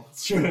most people.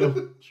 It's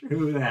true.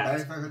 True that.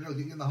 500 will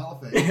get you in the Hall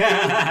of Fame.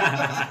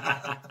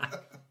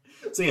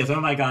 So yes,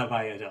 Oh My God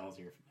by Adele is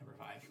your number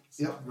 5.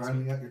 Yep,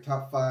 rounding out your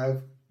top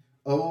 5.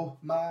 Oh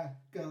my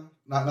God.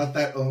 Not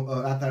that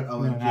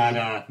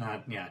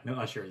OMG. No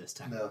Usher this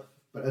time. No,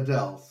 but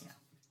Adele's. Yeah.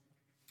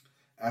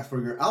 As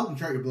for your album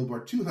chart, your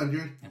Billboard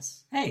 200.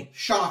 Yes. Hey.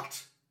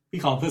 Shocked. We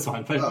called this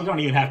one, but you don't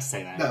even have to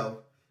say that.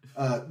 No.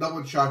 No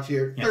one's shocked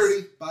here. Yes.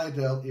 30 by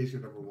Adele is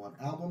your number 1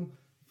 album,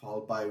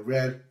 followed by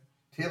Red,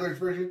 Taylor's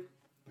version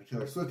by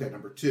Taylor Swift at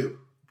number 2.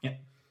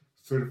 Yep.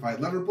 Certified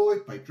Lover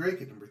Boy by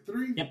Drake at number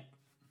 3. Yep.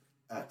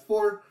 At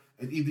 4,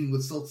 An Evening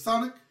with Silk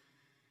Sonic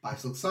by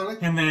Silk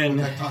Sonic, and then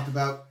which I talked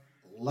about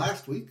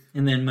last week.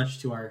 And then, much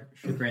to our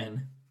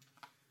chagrin,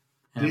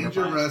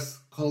 Dangerous,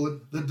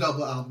 the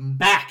double album.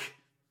 Back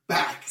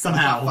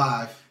somehow.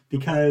 Top 5.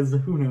 Because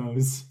who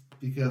knows?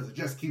 Because it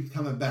just keeps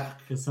coming back.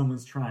 Because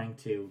someone's trying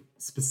to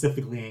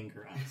specifically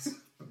anger us.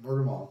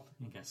 Murder them all.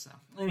 I guess so.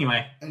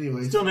 Anyway.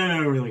 Still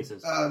no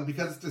releases.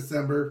 Because it's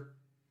December,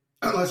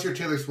 unless you're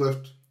Taylor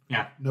Swift.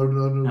 Yeah. No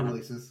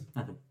releases.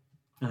 Nothing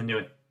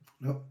doing.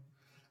 Nope.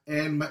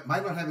 And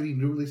might not have any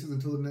new releases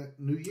until the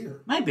new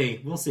year. Might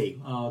be. We'll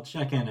see. I'll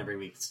check in every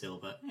week still,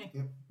 but hey,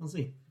 We'll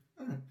see.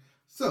 All right.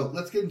 So,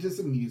 let's get into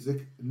some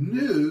music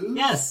news.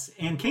 Yes,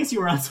 in case you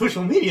were on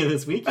social media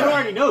this week, you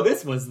already know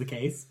this was the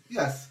case.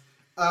 Yes.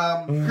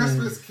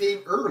 Christmas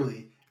came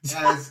early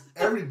as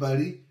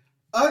everybody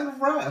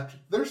unwrapped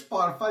their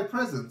Spotify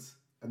presents.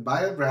 And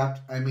by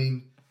unwrapped, I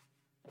mean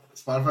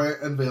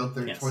Spotify unveiled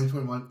their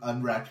 2021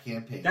 Unwrapped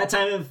campaign. That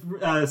time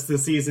of the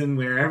season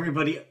where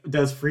everybody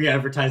does free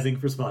advertising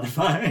for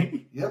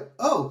Spotify. Yep.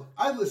 Oh,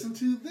 I listened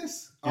to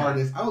this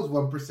artist. I was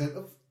 1%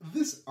 of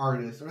this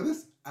artist or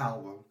this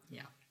album.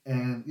 Yeah.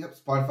 And,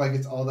 Spotify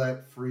gets all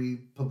that free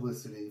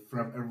publicity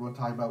from everyone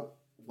talking about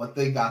what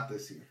they got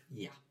this year.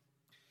 Yeah.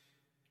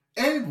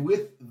 And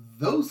with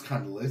those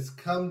kind of lists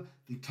come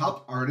the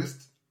top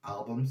artists,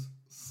 albums,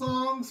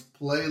 songs,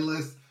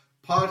 playlists,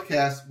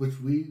 podcasts, which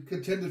we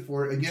contended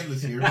for again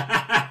this year.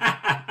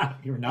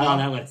 You were not on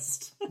that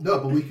list. No,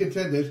 but we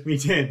contended. We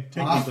did,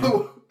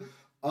 technically.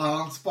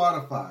 On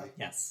Spotify.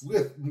 Yes.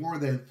 With more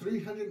than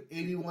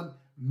 381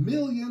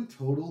 million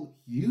total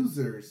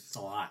users. It's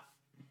a lot.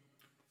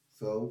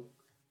 So,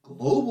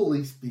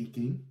 globally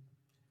speaking,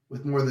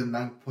 with more than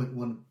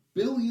 9.1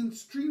 billion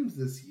streams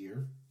this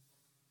year,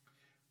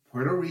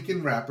 Puerto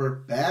Rican rapper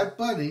Bad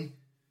Bunny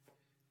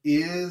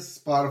is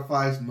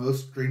Spotify's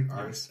most streamed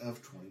artist of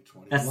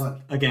 2021. That's,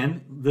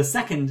 again, the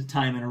second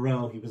time in a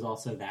row he was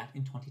also that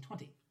in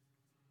 2020.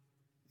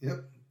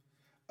 Yep.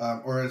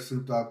 Or as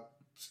Snoop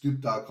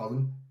Dogg called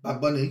him, Bad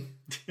Bunny.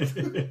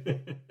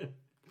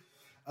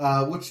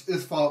 Which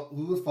was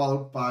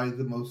followed by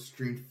the most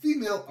streamed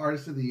female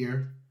artist of the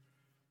year,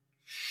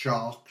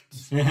 Shocked.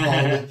 Shocked.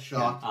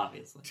 Yeah,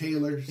 obviously.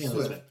 Taylor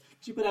Swift.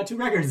 She put out 2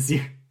 records this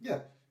year.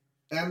 Yeah.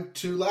 And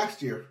 2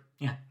 last year.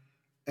 Yeah.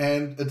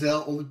 And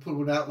Adele only put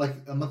one out like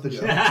a month ago.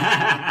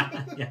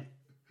 Yeah.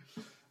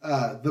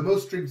 The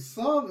most streamed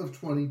song of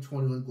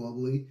 2021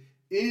 globally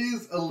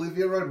is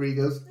Olivia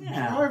Rodrigo's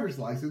Driver's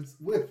License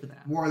with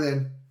more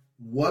than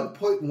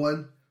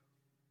 1.1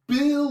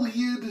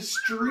 billion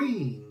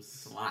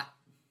streams. That's a lot.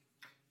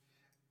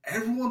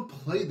 Everyone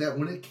played that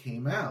when it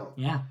came out.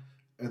 Yeah.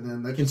 And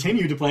then they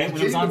continued to play it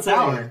when it was on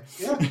Sour.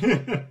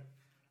 Yeah.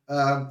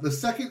 The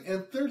second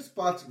and third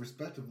spots,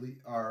 respectively,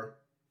 are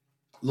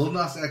Lil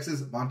Nas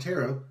X's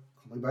Montero,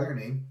 Call Me By Your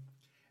Name,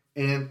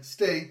 and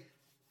Stay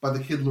by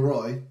the Kid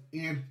Laroi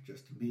and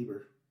Justin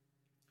Bieber.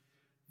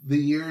 The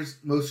year's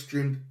most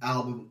streamed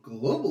album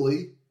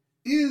globally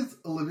is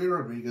Olivia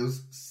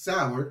Rodrigo's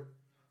Sour,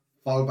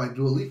 followed by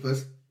Dua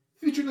Lipa's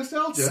Future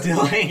Nostalgia.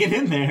 Still hanging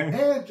in there.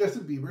 And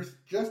Justin Bieber's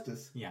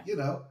Justice. Yeah. You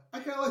know, I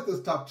kind of like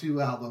those top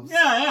 2 albums.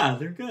 Yeah,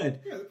 they're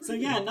good. Yeah, they're So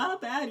pretty yeah, good. not a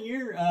bad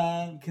year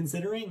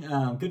considering.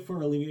 Good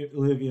for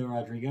Olivia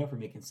Rodrigo for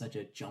making such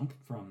a jump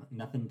from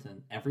nothing to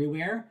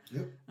everywhere.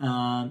 Yep.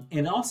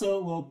 And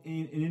also, well,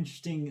 an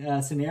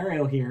interesting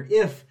scenario here.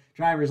 If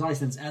Driver's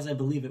License, as I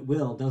believe it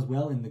will, does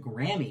well in the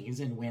Grammys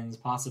and wins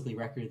possibly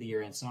Record of the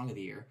Year and Song of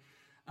the Year,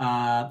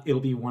 it'll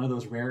be one of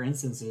those rare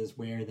instances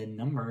where the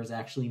numbers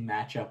actually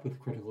match up with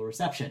critical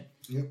reception.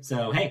 Yep.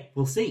 So, hey,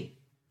 we'll see.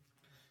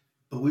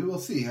 But we will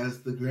see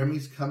as the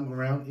Grammys come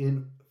around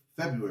in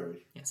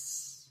February.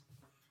 Yes.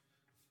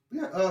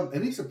 Yeah,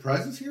 any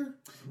surprises here?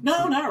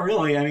 No, not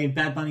really. I mean,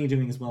 Bad Bunny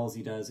doing as well as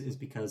he does is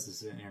because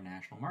this is an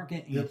international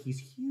market, and Yep. he's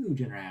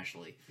huge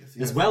internationally, Yes,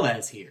 as well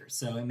as here.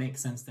 So it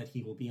makes sense that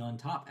he will be on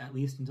top, at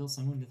least until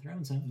someone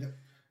dethrones him. Yep.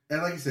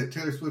 And like I said,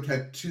 Taylor Swift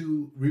had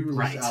 2 re-release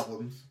Right.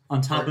 albums.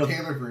 On top or of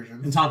Taylor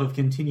versions. on top of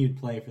continued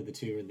play for the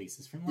 2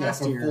 releases from Yeah,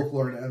 last from year.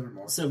 Folklore and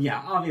Evermore. So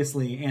yeah,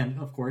 obviously, and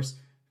of course,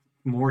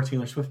 more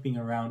Taylor Swift being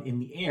around in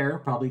the air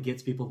probably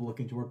gets people to look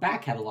into her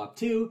back catalog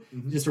too.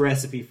 Mhm. Just a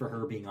recipe for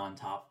her being on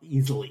top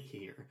easily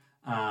here.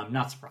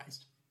 Not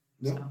surprised.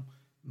 Nope. So,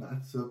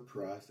 Not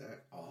surprised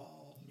at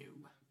all. no.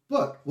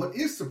 But what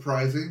is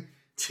surprising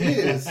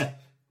is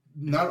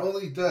not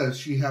only does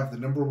she have the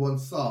 #1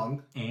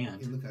 song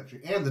And in the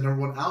country and the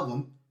 #1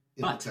 album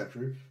in But- the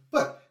country,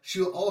 but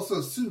she'll also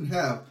soon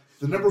have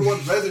the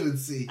 #1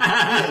 residency in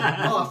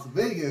Las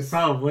Vegas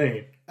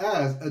probably.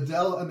 as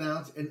Adele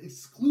announced an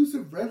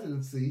exclusive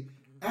residency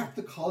at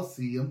the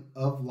Coliseum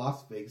of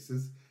Las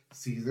Vegas's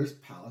Caesars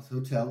Palace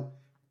Hotel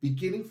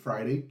beginning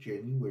Friday,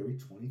 January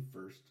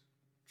 21st,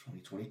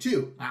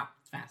 2022. Wow,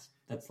 it's fast.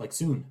 That's like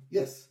soon.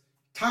 Yes,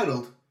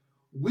 titled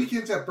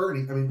Weekends at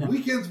Bernie. No.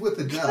 Weekends with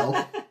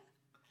Adele.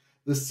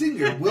 The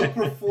singer will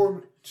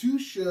perform 2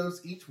 shows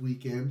each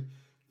weekend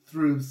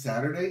through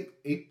Saturday,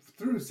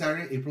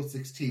 April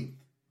 16th.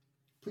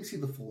 Please see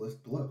the full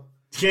list below.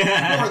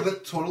 Yeah. For a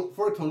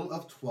total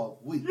of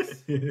 12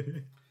 weeks.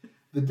 The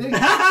date.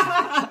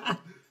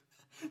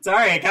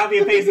 Sorry, I copy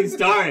and pasting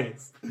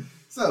stories.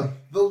 So,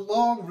 the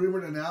long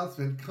rumored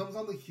announcement comes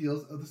on the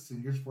heels of the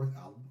singer's 4th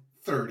album,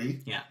 30.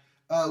 Yeah.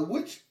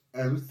 Which,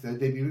 as we said,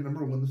 debuted at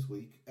 #1 this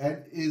week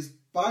and is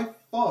by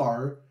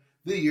far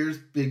the year's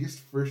biggest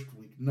first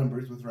week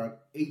numbers with around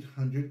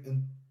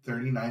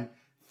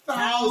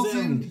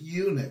 839,000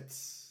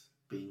 units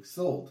being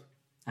sold.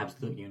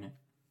 Absolute unit.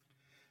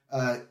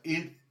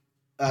 It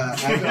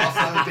also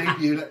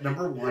debuted at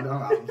 #1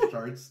 on album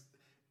charts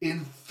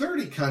in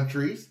 30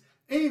 countries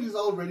and is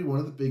already one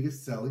of the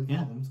biggest selling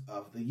albums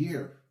of the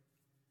year.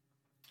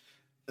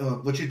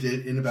 Which it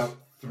did in about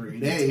 3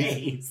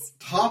 days.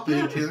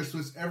 Topping Taylor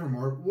Swift's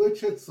Evermore,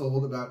 which had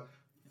sold about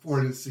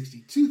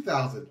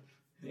 462,000.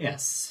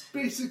 Yes.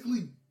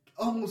 Basically,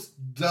 almost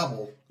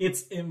double.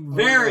 It's 11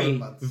 very,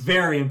 months.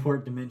 very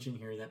important to mention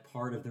here that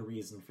part of the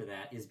reason for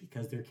that is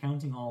because they're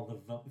counting all the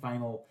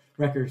vinyl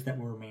records that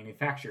were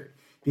manufactured.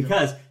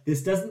 Because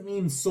this doesn't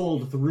mean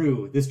sold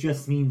through. This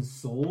just means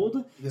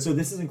sold. Yep. So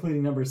this is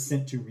including numbers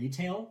sent to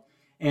retail.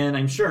 And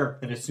I'm sure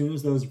that as soon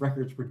as those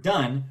records were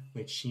done,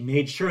 which she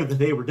made sure that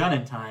they were done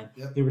in time,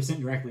 Yep. they were sent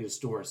directly to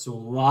stores. So a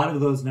lot of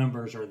those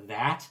numbers are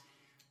that.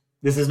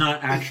 This is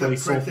not actually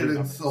It's the sold printed through and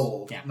numbers.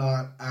 sold, Yeah.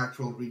 not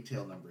actual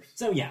retail numbers.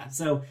 So yeah,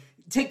 so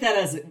take that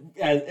as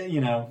you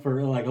know,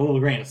 for like a little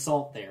grain of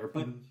salt there,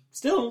 but Mhm.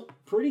 still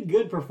pretty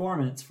good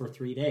performance for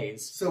 3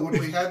 days. So when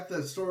we had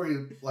the story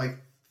like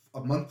a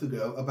month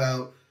ago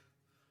about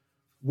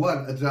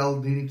one, Adele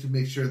needing to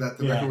make sure that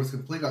the Yeah. record was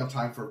complete on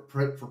time for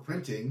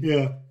printing,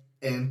 Yeah.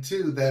 and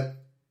 2, that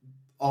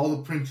all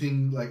the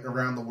printing like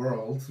around the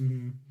world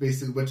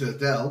basically went to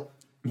Adele.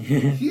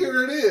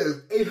 Here it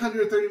is,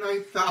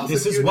 839,000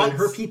 This is units. what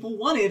her people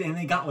wanted, and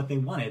they got what they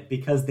wanted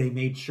because they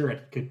made sure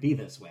it could be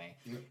this way.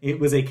 Yep. It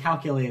was a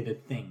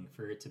calculated thing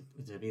for it to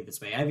be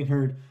this way. I even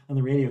heard on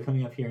the radio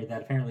coming up here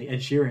that apparently Ed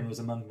Sheeran was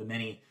among the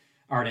many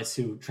artists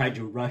who tried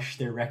to rush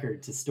their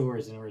record to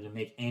stores in order to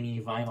make any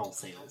vinyl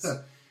sales.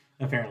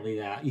 Apparently,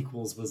 that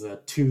equals was a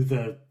to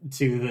the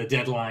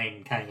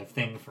deadline kind of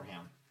thing for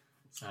him.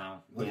 So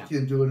What, yeah, you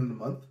can't do it in a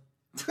month?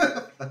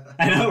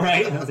 I know,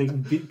 right? I was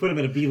like, put him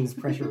in a Beatles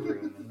pressure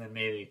room and then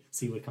maybe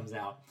see what comes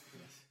out.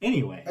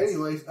 Anyways,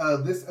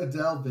 This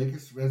Adele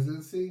Vegas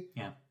residency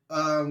Yeah.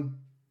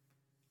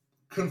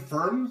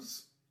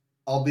 Confirms,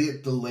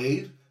 albeit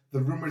delayed, the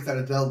rumors that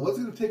Adele was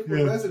going to take her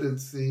Yeah.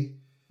 residency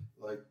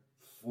like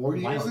 4 a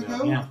while years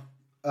ago. yeah.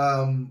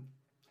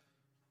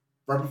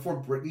 Right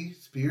before Britney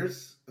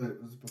Spears. Was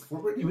it before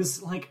Britney? It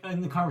was like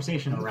in the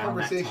conversation In the around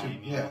that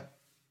conversation, time. yeah.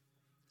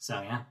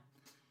 So yeah,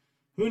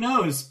 who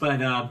knows? But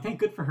thank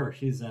good for her.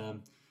 She's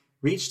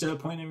reached a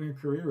point in her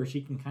career where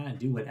she can kind of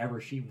do whatever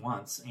she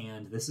wants,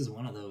 and this is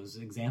one of those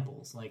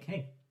examples. Like,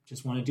 hey,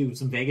 just want to do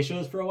some Vegas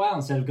shows for a while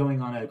instead of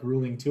going on a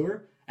grueling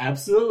tour.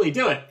 Absolutely,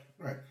 do it.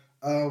 Right.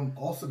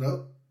 Also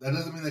note, that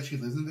doesn't mean that she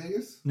lives in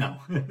Vegas. No,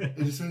 It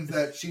just means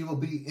that she will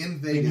be in in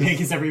Vegas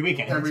Vegas every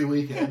weekend. every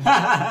weekend.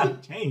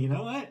 Hey, you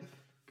know what?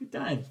 Good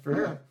times for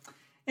her.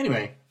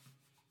 Anyway,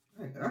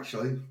 Right,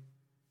 actually,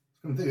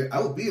 I'm thinking, I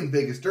will be in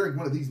Vegas during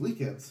one of these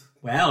weekends.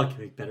 Well,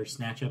 we better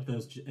snatch up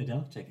those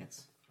Adele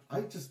tickets.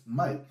 I just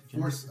might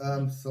force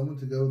someone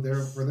to go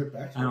there for their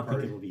bachelor party. I don't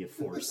think it will be a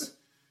force,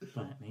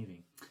 but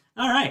maybe.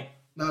 All right.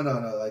 No.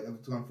 Like, I'm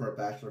going for a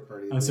bachelor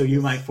party. Oh, so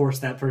you might force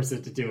that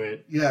person to do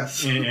it.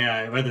 Yes.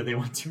 Yeah, whether they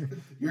want to.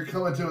 You're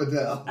coming to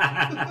Adele.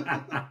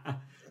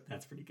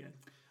 That's pretty good.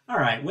 All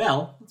right,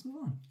 well, let's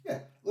move on. Yeah,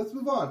 let's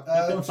move on.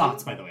 No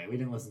thoughts, by the way. We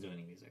didn't listen to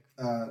any music.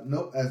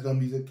 Nope, as no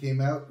music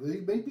came out, they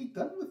may be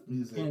done with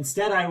music.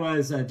 Instead, I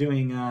was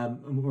doing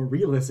more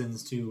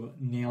re-listens to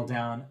nail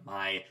down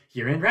my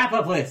year-end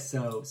wrap-up list,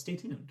 so stay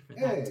tuned for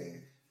that.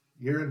 Hey,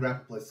 year-end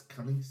wrap-up list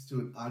coming to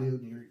an audio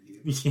near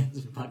you. Yeah,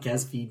 there's a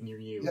podcast feed near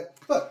you. Yep,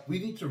 but we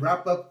need to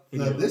wrap up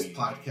this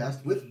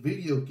podcast with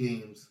video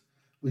games.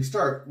 We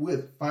start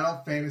with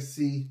Final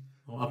Fantasy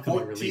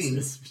upcoming 14.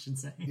 releases, we should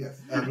say.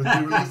 Yes, with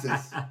new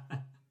releases.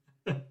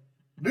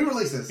 New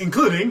releases.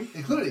 Including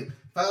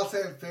Final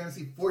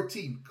Fantasy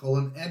 14,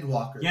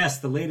 Endwalker. Yes,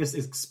 the latest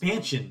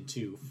expansion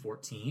to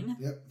 14.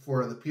 Yep,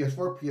 for the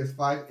PS4,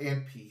 PS5,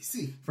 and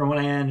PC. From what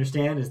I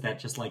understand is that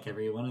just like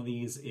every one of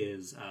these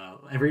is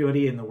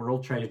everybody in the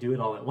world tried to do it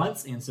all at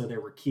once, and so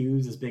there were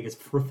queues as big as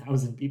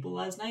 4,000 people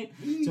last night.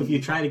 So if you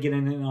try to get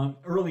in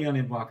early on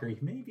Endwalker, you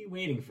may be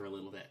waiting for a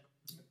little bit.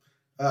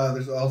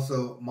 There's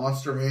also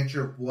Monster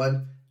Rancher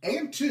 1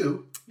 and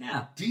 2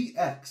 Yeah.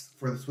 DX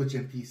for the Switch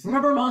and PC.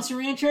 Remember Monster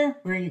Rancher,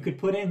 where you could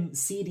put in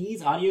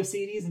CDs, audio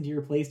CDs, into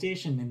your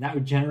PlayStation, and that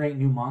would generate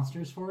new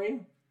monsters for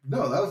you?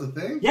 No, that was a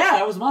thing? Yeah,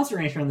 that was Monster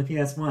Rancher on the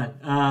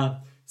PS1.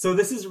 So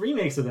this is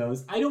remakes of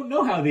those. I don't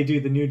know how they do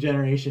the new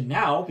generation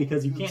now,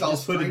 because you can't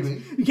just put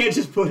a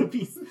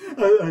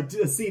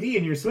CD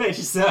in your Switch.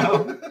 So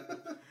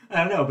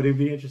I don't know, but it'd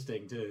be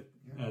interesting to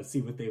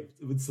see what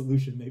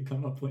solution they've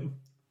come up with.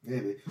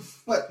 Maybe.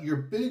 But your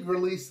big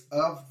release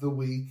of the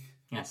week,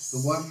 yes, the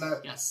one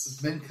that has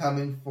been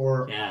coming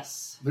for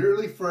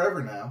literally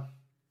forever now.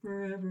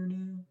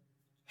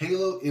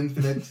 Halo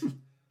Infinite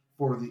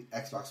for the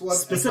Xbox One.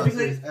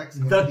 Specifically, Xbox X,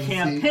 the PC.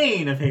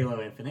 campaign of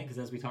Halo Infinite, because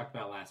as we talked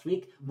about last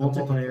week,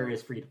 multiplayer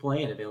is free to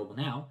play and available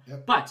now.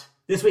 Yep. But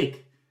this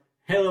week,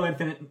 Halo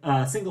Infinite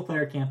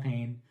single-player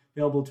campaign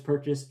available to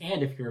purchase,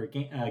 and if you're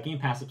a Game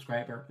Pass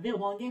subscriber,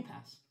 available on Game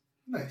Pass.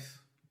 Nice.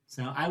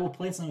 So I will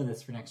play some of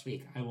this for next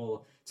week. I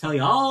will tell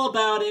you all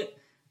about it,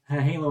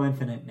 Halo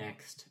Infinite,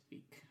 next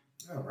week.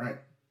 All right.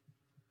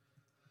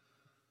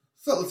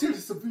 So let's hear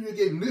some video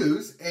game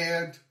news.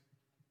 And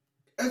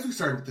as we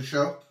started with the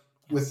show,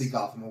 with the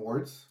Gotham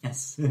Awards,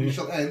 we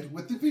shall end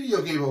with the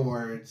Video Game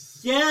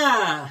Awards.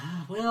 Yeah.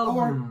 Well,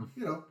 or,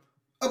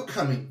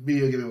 upcoming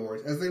Video Game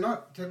Awards. As they're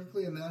not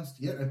technically announced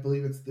yet, I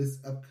believe it's this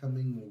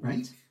upcoming week.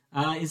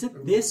 Right. Is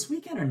it this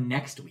weekend or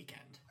next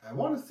weekend? I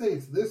want to say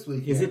it's this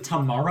weekend. Is it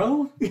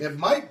tomorrow? It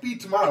might be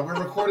tomorrow.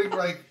 We're recording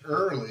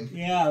early.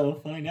 Yeah, we'll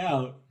find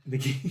out.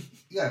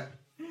 Yeah.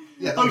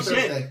 Oh,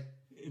 Thursday. Shit.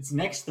 It's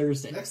next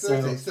Thursday.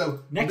 So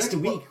next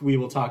week we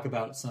will talk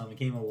about some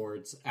Game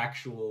Awards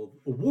actual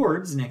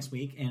awards next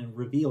week and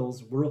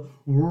reveals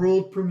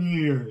world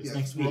premieres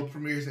next week. World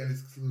premieres and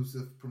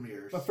exclusive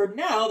premieres. But for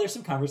now, there's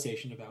some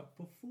conversation about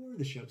before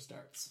the show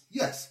starts.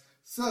 Yes.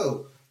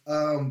 So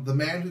the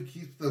man who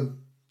keeps the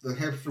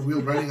hamster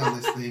wheel running on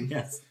this thing,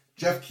 yes,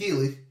 Jeff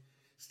Keighley,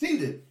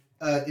 stated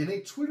in a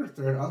Twitter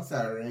thread on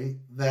Saturday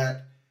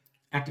that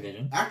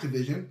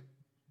Activision,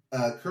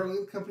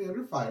 currently the company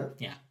under fire,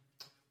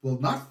 will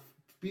not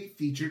be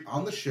featured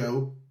on the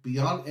show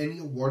beyond any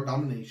award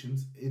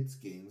nominations its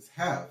games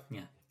have.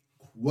 Yeah.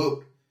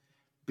 Quote,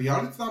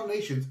 beyond its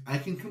nominations, I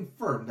can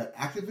confirm that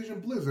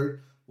Activision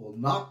Blizzard will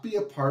not be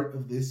a part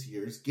of this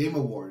year's Game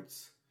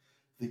Awards.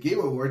 The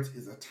Game Awards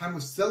is a time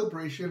of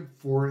celebration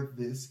for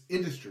this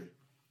industry,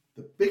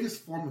 the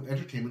biggest form of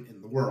entertainment in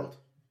the world.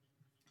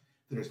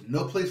 There is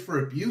no place for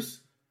abuse,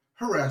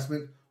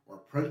 harassment, or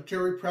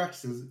predatory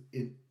practices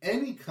in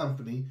any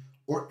company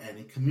or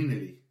any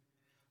community.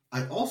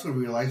 I also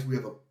realize we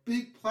have a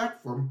big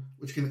platform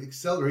which can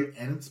accelerate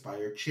and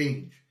inspire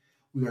change.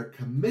 We are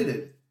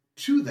committed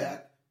to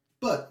that,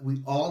 but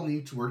we all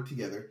need to work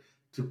together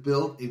to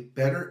build a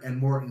better and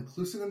more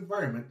inclusive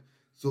environment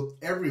so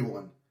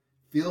everyone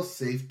feels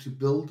safe to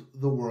build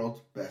the world's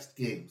best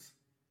games.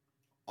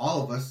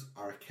 All of us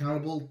are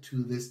accountable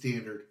to this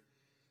standard,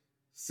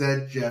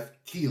 said Jeff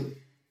Keighley.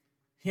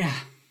 Yeah.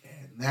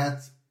 And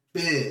that's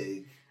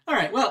big. All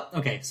right, well,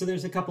 okay, so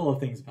there's a couple of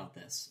things about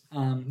this.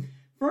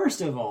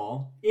 First of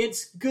all,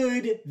 it's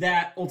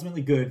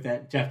ultimately good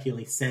that Jeff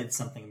Keighley said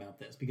something about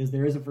this, because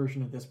there is a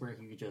version of this where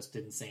he just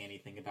didn't say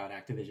anything about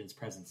Activision's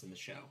presence in the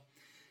show.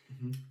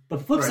 Mm-hmm. But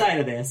the flip side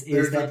of this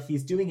is that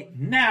he's doing it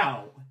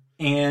now,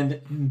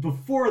 and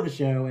before the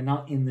show, and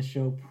not in the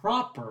show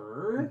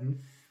proper,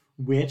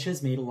 which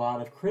has made a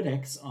lot of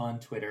critics on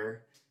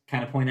Twitter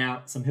kind of point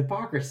out some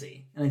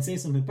hypocrisy. And I say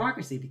some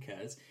hypocrisy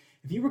because,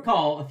 if you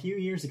recall, a few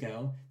years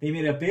ago, they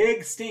made a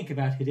big stink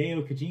about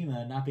Hideo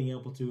Kojima not being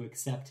able to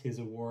accept his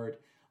award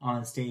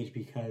on stage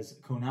because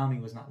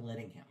Konami was not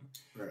letting him.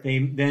 Right. They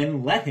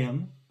then let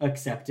him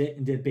accept it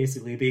and did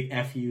basically a big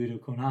F you to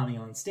Konami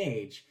on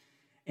stage.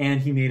 And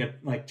he made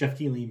Jeff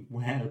Keighley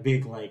had a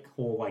big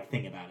whole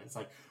thing about it. It's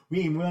like,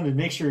 we wanted to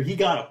make sure he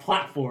got a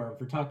platform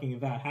for talking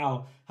about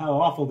how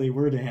awful they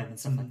were to him and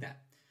stuff like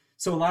that.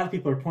 So a lot of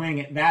people are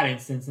pointing at that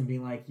instance and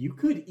being like, you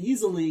could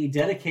easily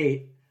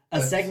dedicate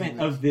a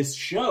segment of this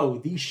show,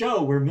 the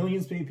show where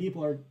millions of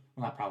people are,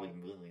 well, not probably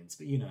millions,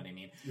 but you know what I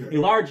mean. Yeah. A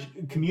large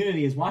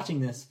community is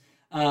watching this.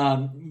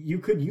 You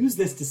could use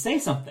this to say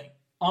something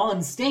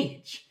on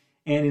stage.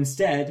 And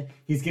instead,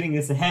 he's getting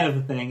this ahead of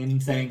the thing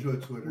and saying,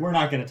 we're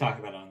not going to talk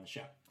about it on the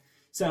show.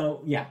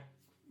 So, yeah,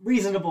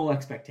 reasonable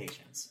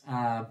expectations.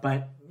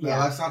 But, yeah.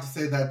 No, that's not to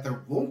say that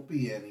there won't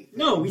be anything.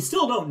 No, we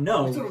still don't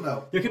know. We still don't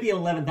know. There could be an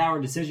 11th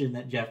hour decision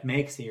that Jeff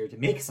makes here to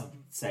make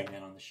some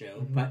segment on the show.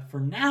 Mm-hmm. But for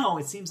now,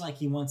 it seems like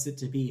he wants it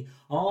to be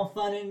all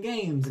fun and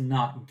games and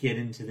not get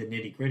into the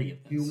nitty-gritty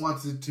of this. He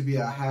wants it to be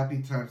a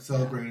happy time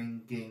celebrating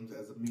games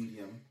as a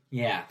medium.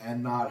 Yeah.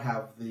 And not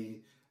have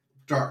the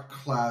dark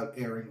cloud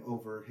airing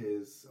over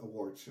his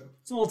award show.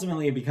 So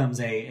ultimately it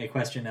becomes a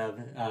question of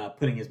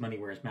putting his money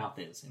where his mouth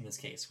is in this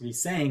case. Where he's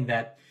saying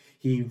that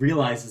he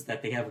realizes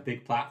that they have a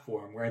big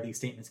platform where these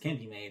statements can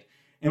be made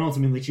and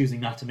ultimately choosing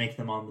not to make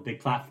them on the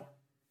big platform.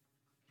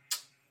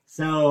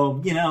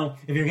 So,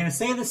 if you're going to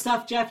say this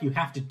stuff, Jeff, you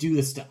have to do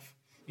the stuff,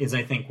 is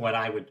I think where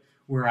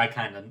I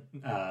kind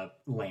of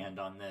land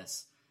on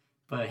this.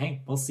 But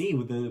hey, we'll see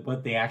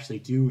what they actually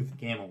do with the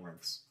Game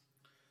Awards.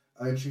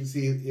 I should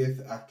see if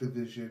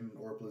Activision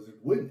or Blizzard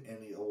win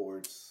any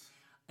awards.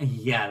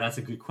 Yeah, that's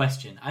a good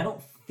question. I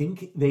don't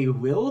think they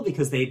will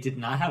because they did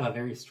not have a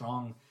very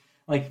strong...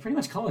 pretty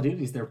much Call of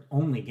Duty is their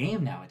only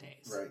game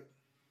nowadays. Right.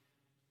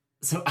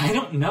 So I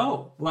don't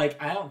know.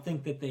 I don't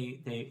think that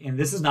they... And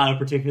this is not a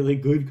particularly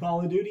good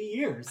Call of Duty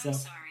year. So. I'm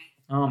sorry.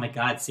 Oh my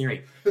God,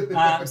 Siri.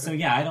 So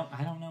yeah, I don't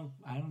know.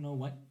 I don't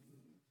know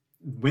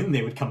when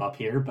they would come up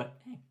here, but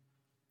hey.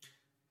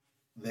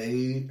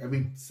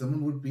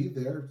 Someone would be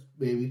there,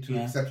 maybe, to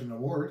accept an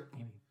award.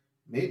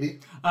 Maybe.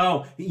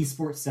 Oh, the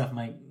esports stuff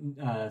might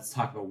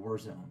talk about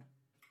Warzone.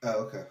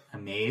 Oh, okay.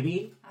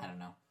 Maybe? I don't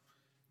know.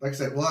 Like I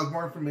said, we'll have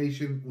more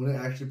information when it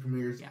actually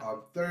premieres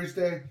on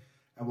Thursday,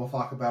 and we'll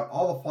talk about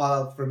all the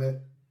fallout from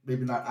it.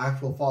 Maybe not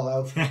actual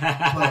fallout,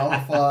 but all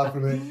the fallout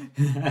from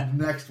it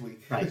next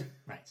week. Right.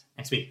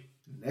 Next week.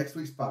 Next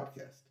week's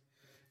podcast.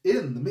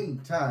 In the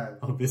meantime...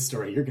 Oh, this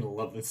story. You're going to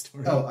love this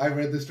story. Oh, I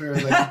read this story. I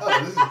was like,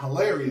 oh, this is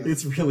hilarious.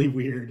 It's really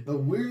weird. The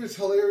weirdest,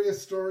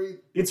 hilarious story.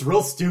 It's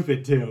real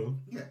stupid, too.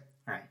 Yeah.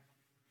 All right.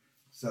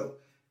 So,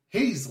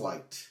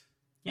 Hazelight.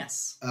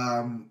 Yes.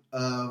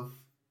 Of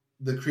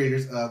the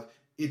creators of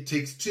It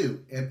Takes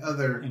Two and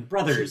other... And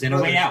Brothers, and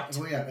A Way Out. And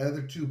A Way Out, and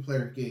other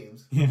two-player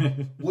games,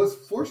 was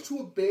forced to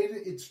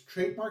abandon its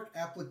trademark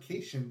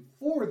application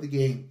for the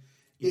game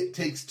It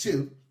Takes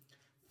Two,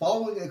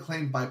 following a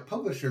claim by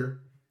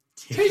publisher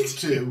Takes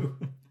Two.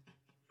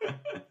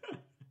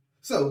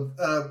 So,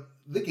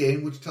 the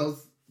game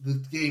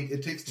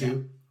It Takes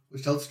Two,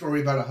 which tells a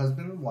story about a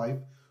husband and wife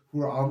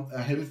who are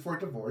headed for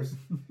divorce,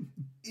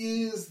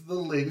 is the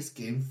latest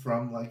game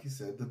from, like you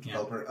said, the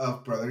developer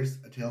of Brothers,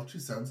 A Tale of Two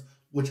Sons,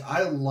 which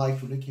I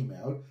liked when it came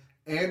out,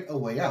 and A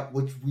Way Out,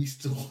 which we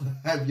still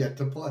have yet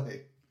to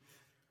play.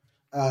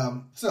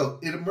 So,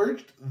 it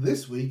emerged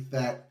this week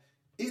that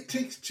It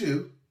Takes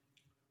Two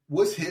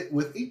was hit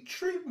with a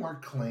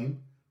trademark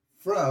claim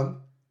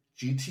from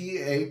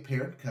GTA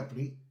parent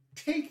company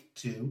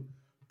Take-Two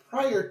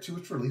prior to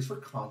its release for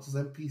consoles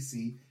and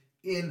PC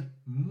in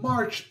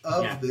March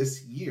of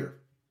this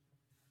year.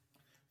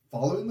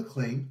 Following the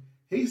claim,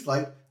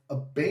 Hazelight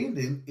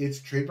abandoned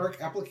its trademark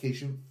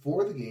application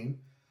for the game,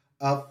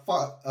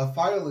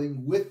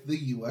 filing with the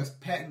U.S.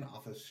 Patent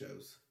Office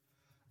shows.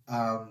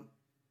 A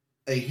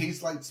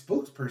Hazelight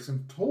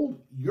spokesperson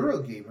told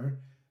Eurogamer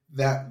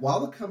that while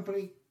the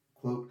company,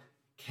 quote,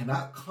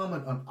 cannot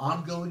comment on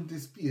ongoing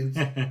disputes,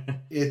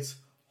 it's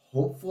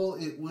hopeful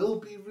it will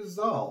be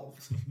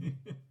resolved.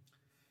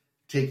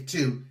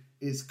 Take-Two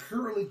is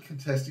currently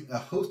contesting a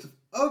host of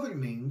other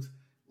names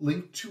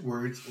linked to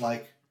words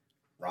like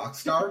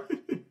Rockstar,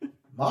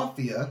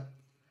 Mafia,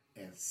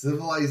 and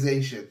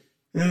Civilization.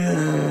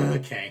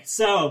 Okay,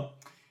 so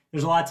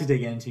there's a lot to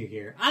dig into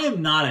here. I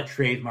am not a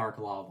trademark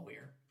law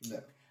lawyer.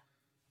 No.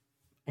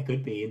 I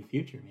could be in the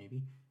future,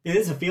 maybe. It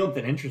is a field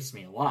that interests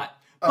me a lot.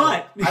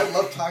 But I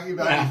love talking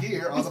about it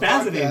here on the podcast. It's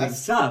fascinating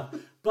stuff.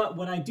 But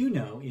what I do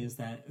know is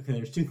that,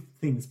 there's two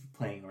things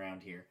playing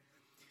around here.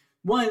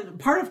 One,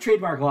 part of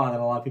trademark law that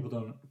a lot of people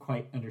don't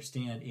quite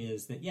understand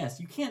is that, yes,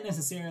 you can't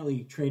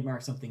necessarily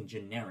trademark something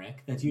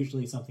generic. That's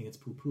usually something that's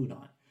poo-pooed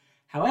on.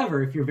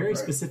 However, if you're very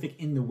specific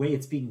in the way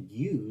it's being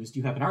used,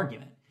 you have an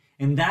argument.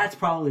 And that's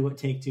probably what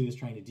Take-Two is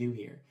trying to do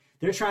here.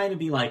 They're trying to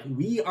be like,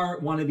 we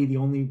want to be the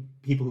only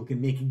people who can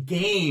make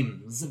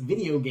games,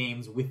 video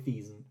games, with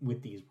these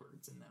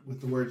words in them.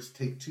 With the words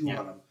Take-Two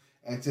on them.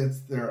 And since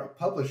they're a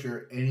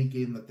publisher, any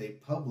game that they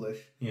publish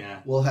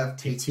will have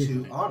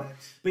Take-Two on it.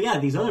 But yeah,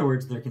 these other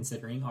words they're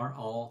considering are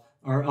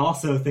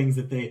also things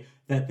that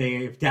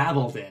they've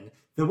dabbled in.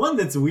 The one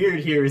that's weird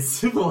here is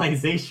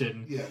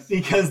Civilization. Yes.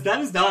 Because that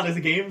is not a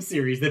game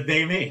series that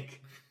they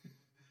make.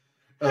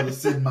 Oh, the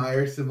Sid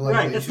Meier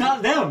civilization. Right, that's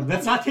not them.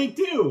 That's not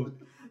Take-Two.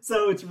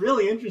 So it's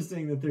really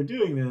interesting that they're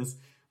doing this.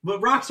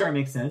 But Rockstar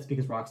makes sense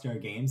because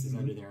Rockstar Games is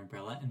under their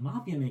umbrella, and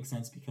Mafia makes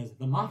sense because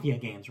the Mafia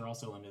games are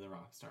also under the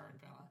Rockstar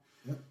umbrella.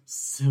 Yep.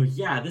 So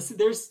yeah,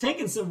 there's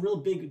taken some real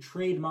big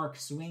trademark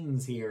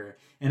swings here,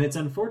 and it's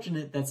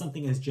unfortunate that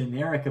something as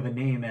generic of a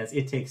name as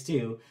It Takes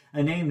Two,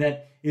 a name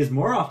that is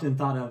more often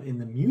thought of in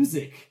the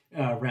music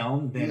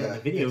realm than in the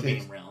video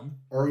game realm,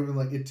 or even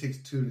like It Takes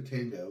Two to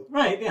Tango.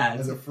 Right? Yeah,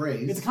 as a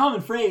phrase. It's a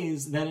common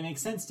phrase that it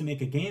makes sense to make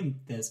a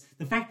game this.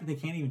 The fact that they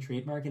can't even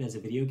trademark it as a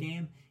video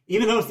game,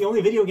 even though it's the only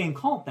video game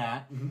called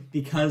that,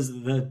 because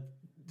the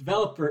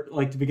developer,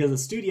 because the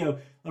studio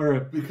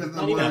or because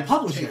not even a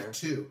publisher. Take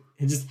Two.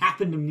 It just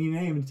happened to be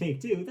named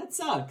Take-Two. That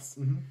sucks.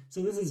 Mm-hmm.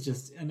 So this is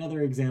just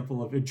another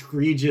example of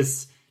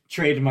egregious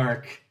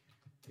trademark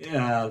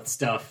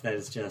stuff that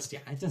is just,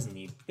 it doesn't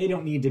need... They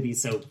don't need to be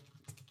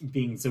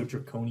being so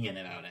draconian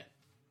about it.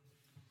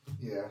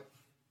 Yeah.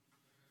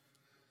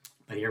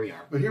 But here we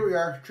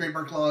are.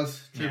 Trademark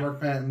laws, trademark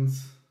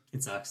patents.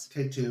 It sucks.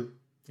 Take-Two.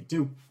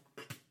 Take-Two.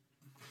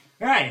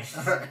 All right.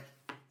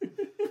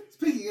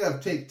 Speaking of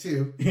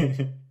Take-Two...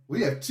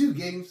 We have two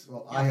games.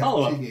 Well, I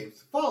have two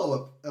games.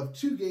 Follow-up of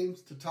two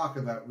games to talk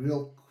about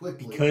real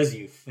quickly. Because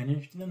you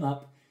finished them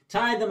up,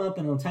 tied them up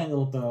in a tiny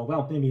little bow.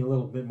 Well, maybe a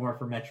little bit more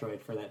for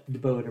Metroid for that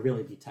bow to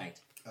really be tight.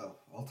 Oh,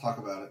 I'll talk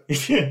about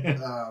it.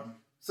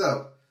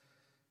 So,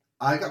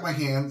 I got my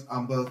hands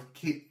on both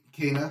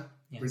Kena,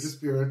 Bridge of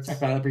Spirits.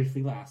 Talked about it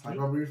briefly last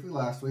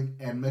week.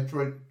 And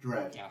Metroid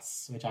Dread.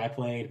 Yes, which I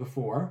played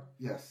before.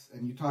 Yes,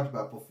 and you talked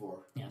about before.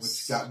 Yes.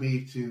 Which got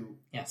me to...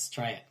 Yes,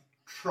 try it.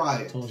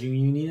 Told you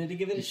needed to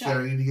give it a shot.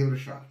 I need to give it a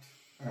shot.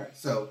 All right,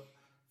 so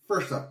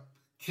first up,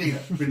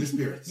 Kena, Bridge of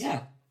Spirits.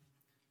 Yeah.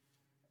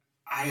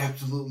 I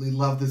absolutely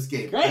love this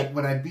game. Great.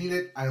 When I beat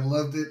it, I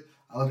loved it.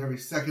 I loved every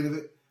second of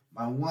it.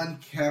 My one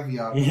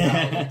caveat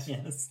about it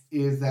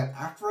is that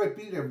after I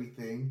beat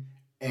everything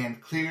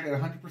and cleared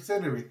at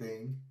 100%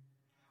 everything,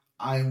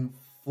 I'm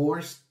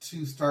forced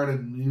to start a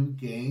new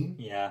game.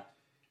 Yeah.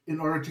 In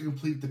order to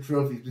complete the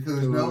trophies,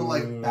 because there's no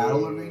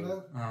battle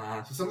arena.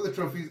 So some of the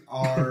trophies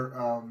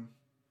are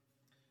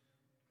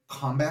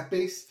combat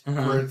based,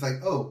 where it's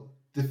like,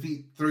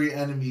 defeat 3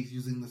 enemies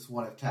using this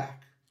one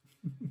attack.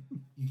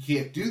 You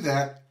can't do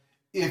that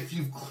if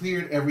you've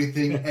cleared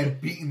everything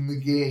and beaten the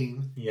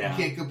game. Yeah.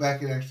 You can't go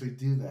back and actually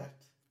do that.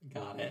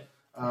 Got it.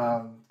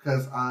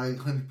 Because I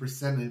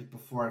 100%ed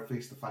before I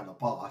faced the final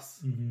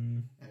boss. Mm-hmm.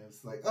 And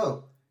it's like,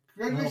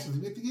 congratulations,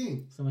 you beat the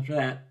game. So much for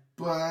that.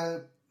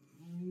 But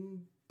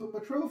my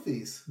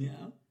trophies. Yeah.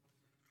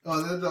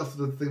 Oh, and then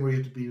also the thing where you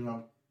have to beat it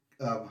on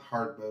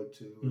hard mode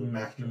too, or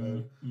master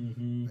mode.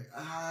 Mm-hmm. Like,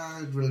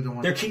 I really don't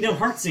want. They're Kingdom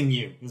Heartsing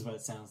you, is what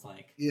it sounds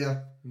like.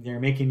 Yeah. They're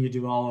making you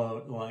do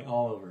all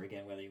over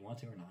again, whether you want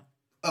to or not.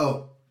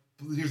 Oh,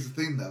 but here's the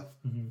thing, though.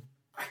 Mm-hmm.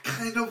 I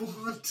kind of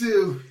want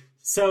to.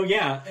 So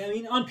yeah, I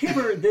mean, on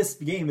paper, this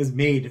game is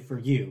made for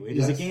you. It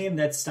is a game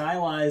that's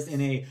stylized in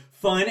a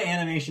fun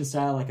animation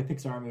style, like a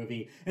Pixar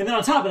movie, and then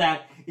on top of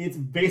that, it's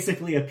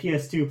basically a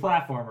PS2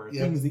 platformer.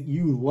 Yep. Things that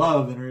you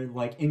love and are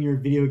like in your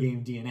video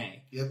game DNA.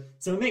 Yep.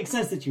 So it makes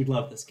sense that you'd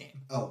love this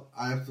game. Oh,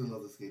 I absolutely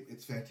love this game.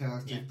 It's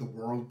fantastic. Yeah. The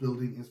world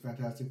building is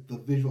fantastic. The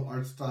visual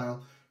art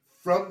style,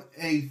 from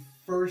a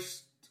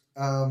first,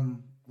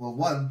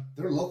 one,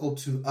 they're local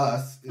to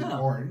us in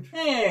Orange.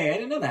 Hey, I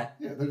didn't know that.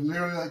 Yeah, they're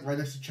literally like right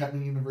next to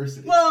Chapman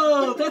University.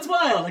 Whoa, that's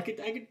wild! I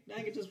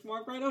could just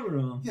walk right over to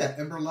them. Yeah,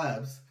 Ember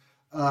Labs.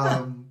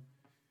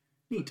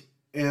 Neat.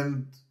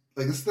 And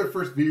like this is their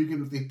first video game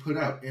that they put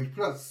out, and to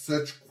put out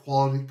such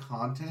quality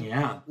content,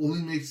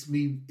 only makes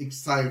me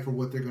excited for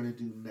what they're going to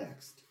do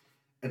next.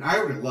 And I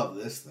already love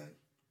this thing.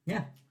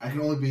 Yeah, I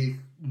can only be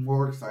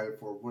more excited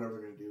for whatever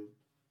they're going to do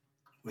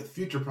with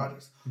future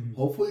projects. Mm-hmm.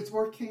 Hopefully, it's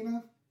more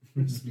Kena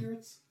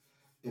Spirits.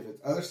 If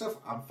it's other stuff,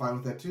 I'm fine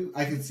with that too.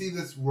 I can see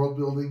this world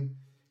building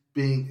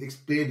being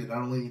expanded not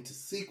only into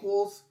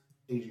sequels,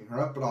 aging her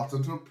up, but also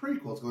into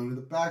prequels, going to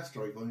the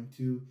backstory, going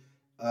to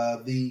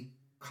the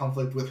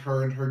conflict with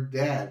her and her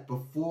dad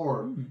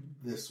before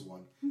this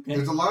one. Okay.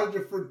 There's a lot of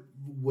different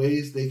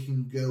ways they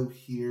can go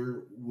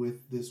here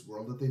with this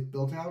world that they've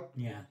built out.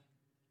 Yeah.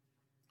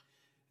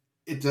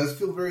 It does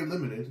feel very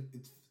limited.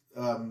 It's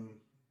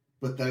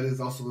but that is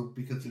also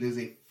because it is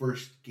a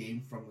first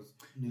game from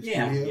a new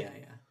studio. Yeah.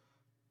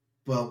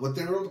 But what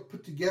they were able to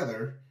put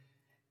together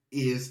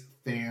is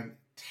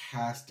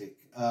fantastic.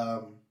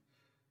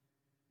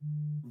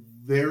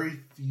 Very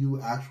few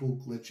actual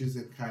glitches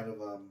and kind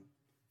of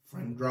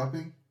frame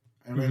dropping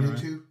I ran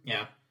into.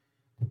 Yeah.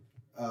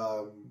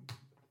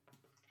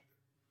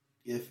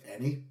 If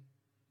any.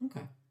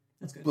 Okay.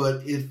 That's good.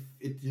 But if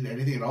it did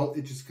anything at all,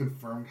 it just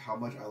confirmed how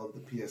much I love the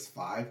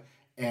PS5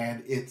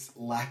 and its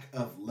lack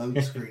of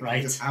load screen. Right.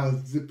 Because I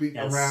was zipping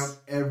around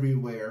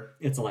everywhere.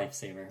 It's a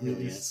lifesaver. It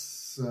really is.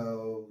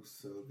 So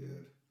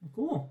good.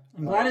 Cool.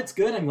 I'm glad it's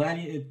good. I'm glad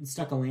it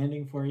stuck a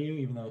landing for you,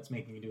 even though it's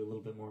making you do a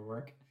little bit more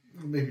work.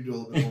 It'll make me do a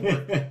little bit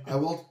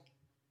more work.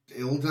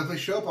 It will definitely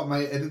show up on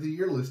my end of the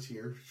year list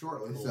here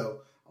shortly. Cool.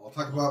 So I'll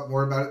talk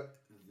more about it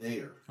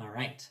there. All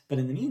right. But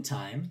in the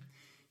meantime,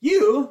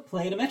 You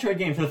played a Metroid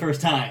game for the first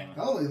time.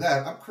 Not only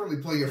that, I'm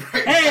currently playing it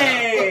right now.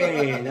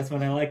 Hey! That's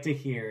what I like to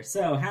hear.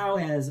 So, how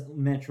has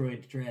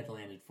Metroid Dread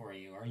landed for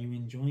you? Are you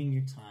enjoying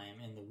your time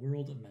in the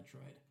world of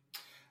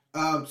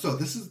Metroid? So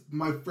this is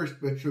my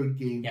first Metroid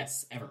game.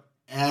 Yes, ever.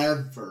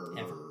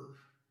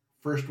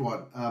 First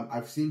one.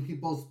 I've seen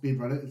people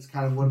speedrun it. It's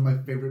kind of one of my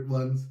favorite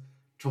ones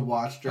to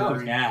watch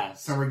during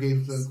Summer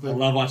Games Done Quick. I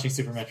love watching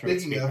Super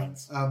Metroid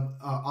speedruns.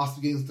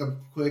 Awesome Games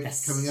Done Quick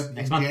coming up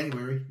next in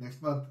January,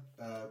 next month,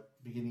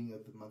 beginning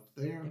of the month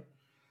there.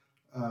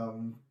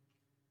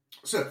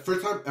 So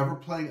first time ever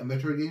playing a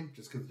Metroid game,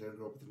 just because I didn't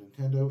grow up with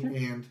a Nintendo,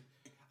 and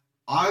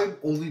I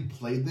only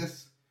played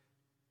this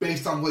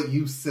based on what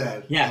you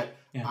said. Yeah.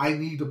 I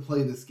need to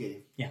play this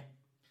game. Yeah.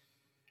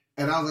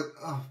 And I was like,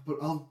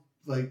 oh,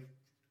 but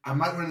I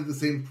might run into the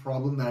same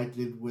problem that I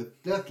did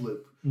with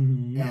Deathloop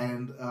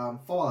and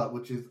Fallout,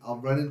 which is I'll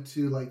run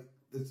into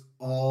this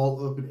all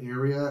open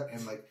area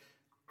and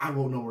I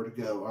won't know where to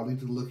go. I'll need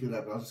to look it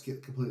up. I'll just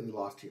get completely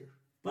lost here.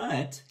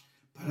 But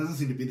that doesn't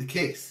seem to be the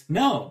case.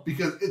 No.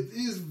 Because it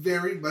is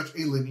very much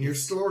a linear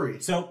story.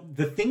 So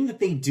the thing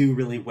that they do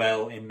really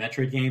well in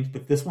Metroid games,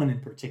 but this one in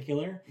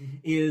particular,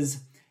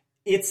 is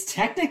it's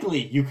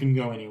technically you can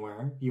go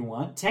anywhere you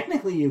want.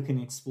 Technically you can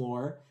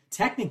explore.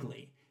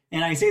 Technically.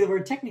 And I say the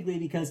word technically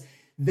because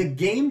the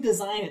game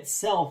design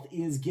itself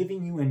is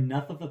giving you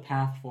enough of a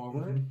path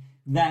forward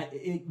that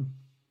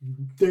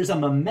there's a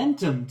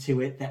momentum to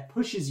it that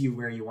pushes you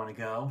where you want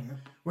to go,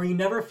 where you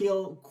never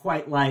feel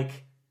quite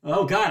like,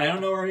 oh God, I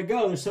don't know where to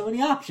go. There's so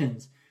many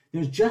options.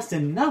 There's just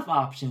enough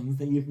options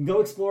that you can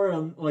go explore a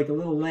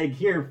little leg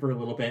here for a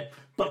little bit,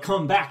 but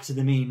come back to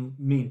the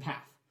main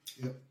path.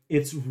 Yep.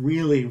 It's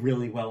really,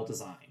 really well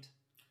designed.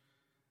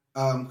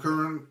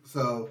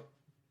 So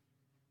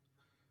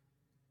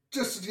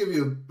just to give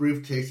you a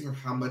brief tasting of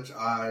how much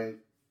I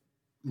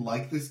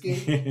like this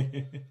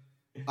game,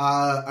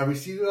 I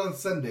received it on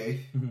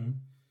Sunday.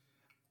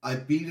 I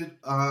beat it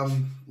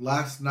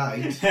last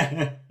night.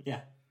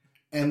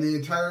 And the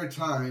entire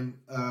time,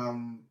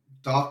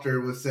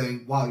 Doctor was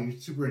saying, wow, you're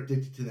super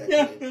addicted to that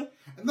game.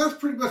 And that's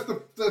pretty much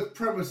the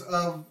premise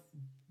of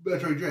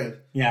Metroid Dread.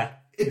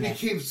 It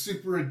became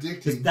super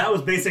addicting. That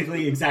was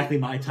basically exactly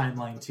my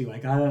timeline, too. I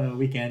got it on a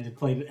weekend and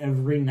played it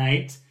every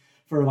night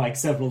for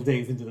several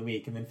days into the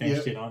week and then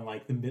finished it on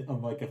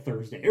a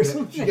Thursday or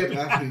something. She kept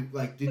asking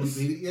me, did you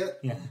beat it yet?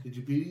 Yeah. Did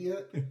you beat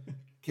it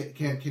yet?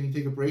 Can you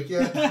take a break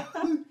yet?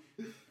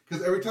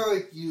 Because every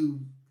time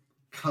you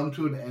come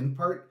to an end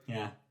part,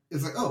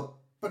 it's oh,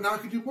 but now I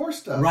can do more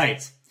stuff.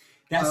 Right.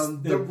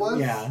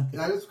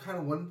 That is kind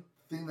of one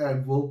thing that I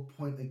will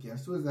point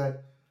against was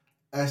that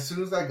as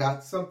soon as I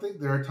got something,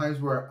 there are times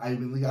where I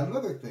immediately got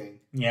another thing.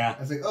 Yeah.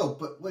 I was oh,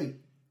 but wait,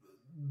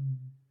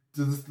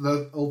 does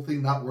the old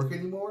thing not work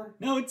anymore?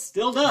 No, it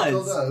still does. It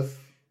still does.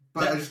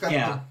 But I just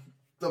got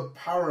the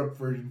power-up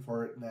version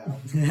for it now.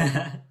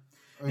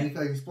 I mean, you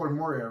can explore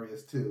more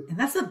areas, too. And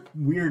that's a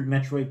weird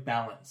Metroid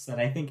balance that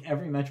I think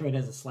every Metroid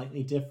has a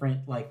slightly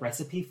different,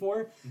 recipe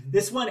for.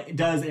 This one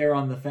does err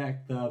on the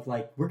fact of,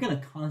 we're going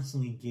to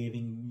constantly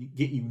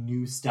get you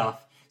new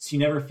stuff so you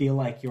never feel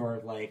like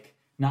you're,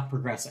 not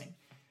progressing.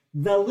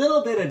 The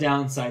little bit of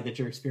downside that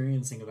you're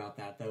experiencing about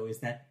that, though, is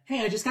that,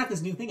 hey, I just got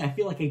this new thing. I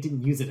feel like I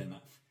didn't use it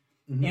enough.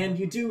 And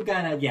you do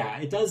kind of,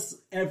 it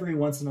does every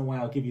once in a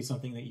while give you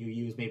something that you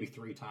use maybe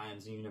 3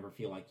 times and you never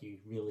feel like you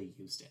really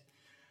used it.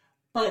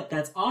 But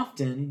that's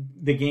often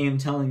the game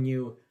telling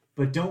you,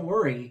 but don't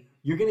worry,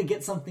 you're going to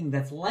get something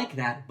that's like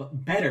that,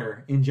 but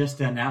better in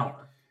just an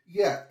hour.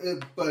 Yeah,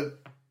 but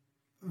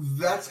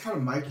that's kind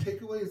of my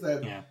takeaway is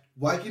that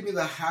why give me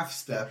the half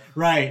step?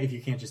 Right, if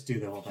you can't just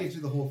do the whole thing. Can't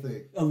do the whole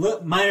thing.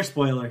 A minor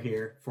spoiler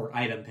here for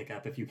item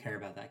pickup if you care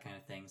about that kind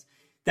of things.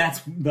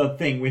 That's the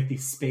thing with the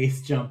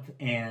space jump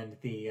and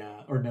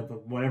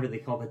whatever they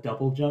call the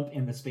double jump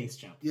and the space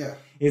jump. Yeah.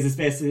 Is it's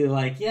basically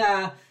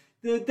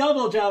the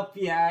double jump,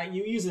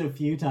 you use it a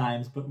few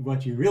times, but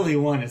what you really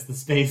want is the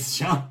space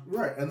jump.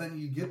 Right, and then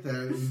you get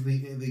there, and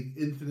the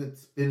infinite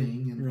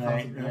spinning and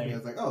constant jumping. I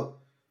was oh,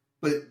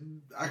 but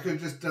I could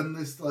have just done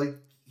this,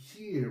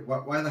 here.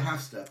 Why the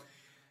half step?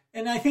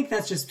 And I think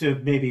that's just to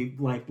maybe,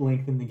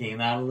 lengthen the game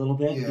out a little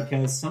bit,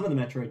 because some of the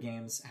Metroid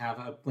games have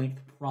a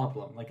length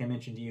problem. Like I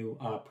mentioned to you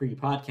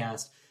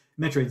pre-podcast,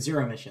 Metroid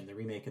Zero Mission, the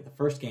remake of the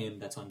first game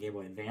that's on Game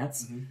Boy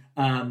Advance.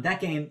 That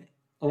game,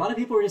 a lot of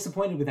people were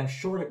disappointed with how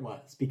short it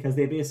was, because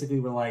they basically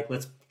were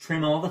let's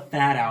trim all the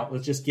fat out,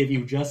 let's just give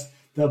you just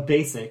the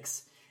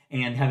basics,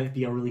 and have it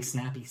be a really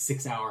snappy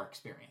 6-hour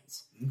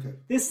experience. Okay.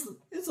 This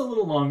is a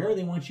little longer.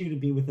 They want you to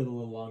be with it a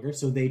little longer,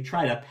 so they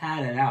try to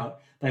pad it out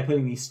by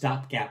putting these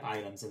stopgap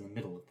items in the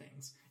middle of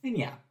things. And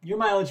your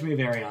mileage may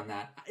vary on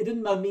that. It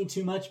didn't bug me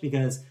too much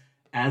because,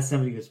 as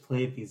somebody who's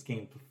played these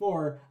games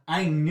before,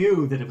 I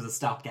knew that it was a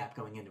stopgap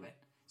going into it.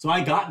 So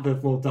I got the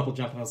little double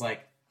jump and I was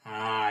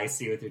I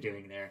see what they're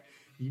doing there.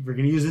 We're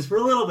going to use this for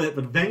a little bit,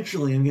 but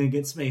eventually I'm going to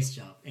get space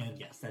jump. And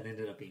yes, that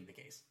ended up being the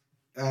case.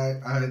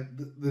 That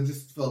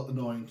just felt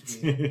annoying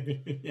to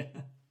me.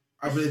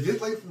 But it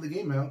did lengthen the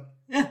game out.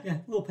 Yeah,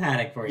 a little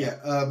padding for you.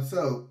 Yeah,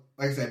 so,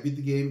 like I said, I beat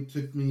the game. It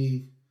took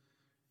me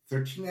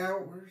 13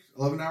 hours,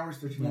 11 hours,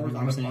 13 hours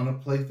 11%. on a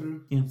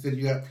playthrough. Yeah. You said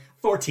you got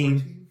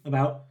 14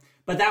 about.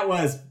 But that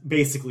was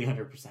basically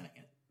 100%ing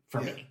it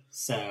for me.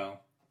 So.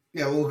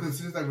 Yeah, well, because as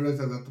soon as I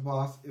realized I left the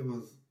boss, it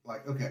was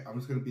like, okay, I'm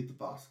just going to beat the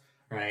boss.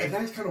 Right. And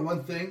that's kind of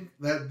one thing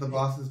that the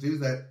bosses do,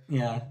 that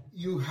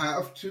you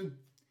have to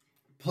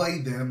play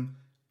them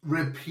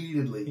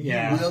repeatedly.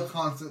 Yeah. You will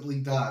constantly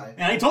die.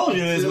 And I told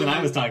you this when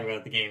I was talking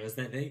about the game, is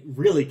that they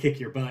really kick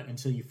your butt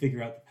until you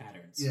figure out the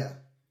patterns. Yeah.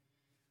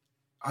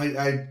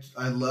 I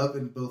love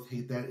and both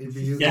hate that in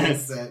video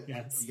games. That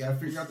Yes. you gotta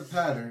figure out the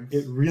patterns.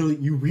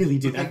 You really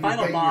do. That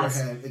final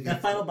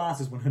boss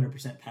is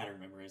 100%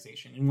 pattern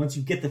memorization. And once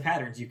you get the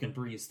patterns, you can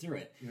breeze through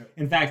it. Yeah.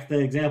 In fact, the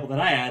example that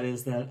I had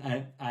is that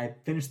I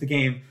finished the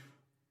game.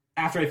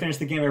 After I finished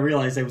the game, I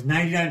realized I was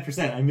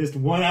 99%. I missed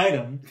one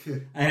item.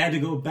 I had to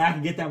go back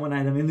and get that one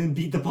item and then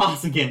beat the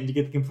boss again to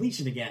get the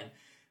completion again.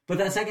 But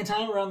that second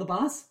time around the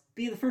boss,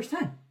 be the first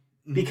time.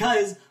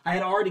 Because I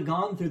had already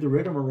gone through the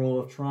rigmarole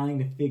of trying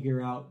to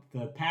figure out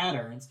the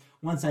patterns.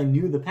 Once I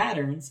knew the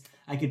patterns,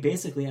 I could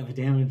basically have a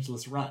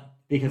damageless run.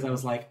 Because I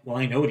was like, well,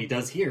 I know what he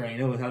does here. I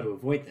know how to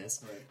avoid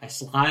this. Right. I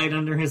slide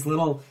under his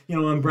little,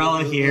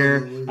 umbrella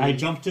here. I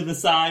jump to the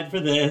side for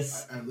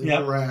this. I loop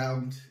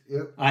around.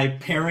 Yep. I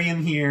parry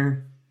him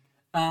here.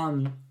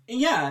 And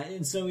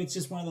so it's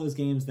just one of those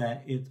games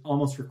that it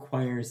almost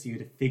requires you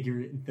to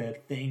figure the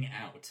thing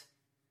out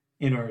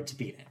in order to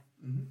beat it.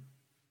 Mm-hmm.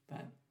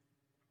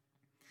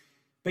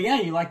 But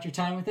yeah, you liked your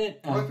time with it?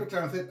 I liked my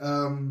time with it.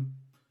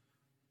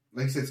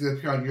 Like I said, it's going to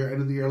appear on your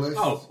end-of-the-year list.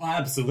 Oh,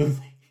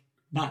 absolutely.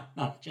 Not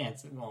a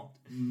chance it won't.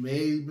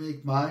 May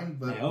make mine,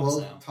 but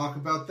we'll talk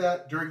about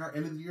that during our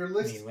end-of-the-year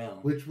list. We will.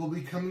 Which will be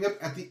coming up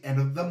at the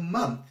end of the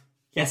month.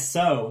 Yes,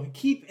 so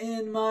keep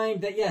in mind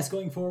that, yes,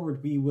 going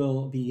forward, we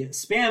will be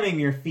spamming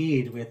your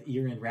feed with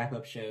year-end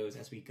wrap-up shows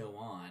as we go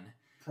on.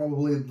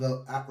 Probably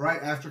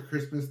right after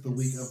Christmas, the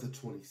week of the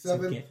 27th.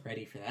 So get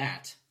ready for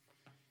that.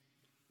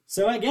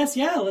 So I guess,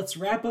 let's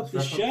wrap up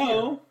the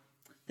show.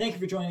 Thank you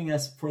for joining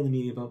us for the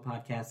Media Boat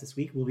Podcast this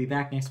week. We'll be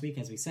back next week,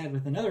 as we said,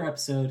 with another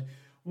episode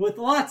with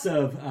lots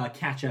of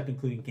catch-up,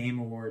 including Game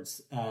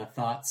Awards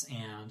thoughts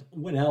and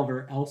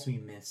whatever else we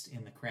missed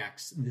in the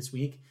cracks this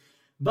week.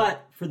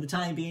 But for the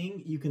time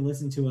being, you can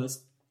listen to us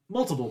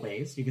multiple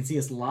ways. You can see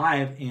us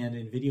live and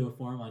in video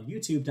form on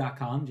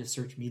youtube.com. Just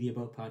search Media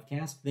Boat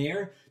Podcast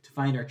there to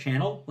find our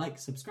channel. Like,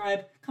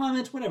 subscribe,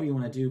 comment, whatever you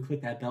want to do.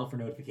 Click that bell for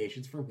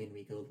notifications for when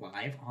we go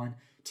live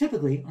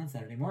typically on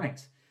Saturday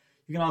mornings.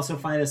 You can also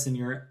find us in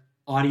your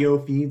audio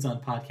feeds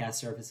on podcast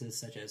services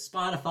such as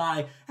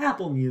Spotify,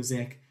 Apple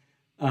Music,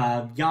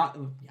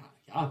 Yahoo.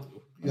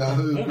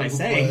 What am I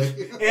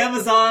saying?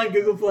 Amazon,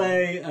 Google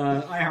Play,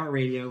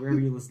 iHeartRadio, wherever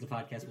you listen to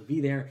podcasts will be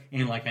there.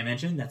 And like I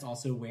mentioned, that's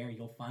also where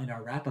you'll find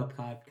our wrap-up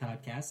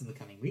podcasts in the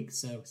coming weeks,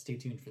 so stay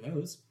tuned for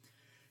those.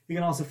 You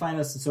can also find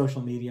us on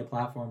social media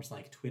platforms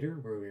like Twitter,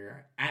 where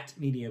we're at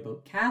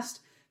MediaBoatCast,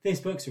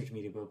 Facebook, search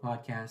Media Boat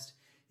Podcast.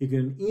 You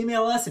can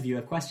email us if you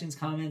have questions,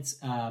 comments,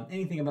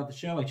 anything about the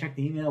show. I checked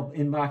the email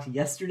inbox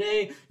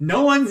yesterday.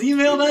 No one's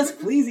emailed us.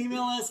 Please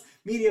email us.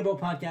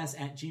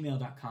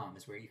 MediaBoatPodcast@gmail.com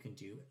is where you can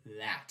do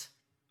that.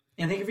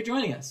 And thank you for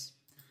joining us.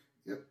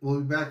 Yep, we'll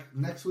be back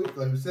next week,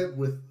 like we said,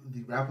 with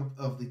the wrap-up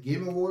of the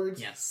Game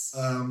Awards. Yes.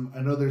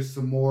 I know there's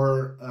some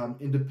more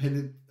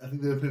independent, I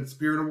think the Independent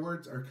Spirit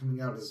Awards are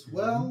coming out as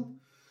well.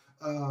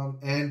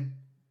 And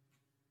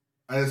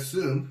I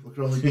assume it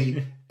could only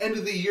be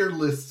end-of-the-year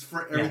lists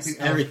for everything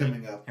else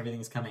coming up.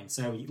 Everything's coming.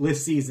 So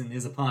list season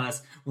is upon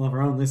us. We'll have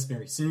our own list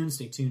very soon.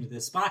 Stay tuned to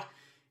this spot.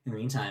 In the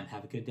meantime,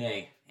 have a good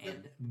day.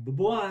 And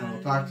bye-bye. And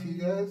we'll talk to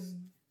you guys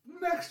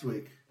next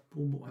week.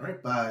 Bye-bye. All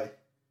right, bye.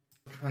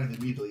 Kind of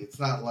immediately. It's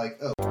not like,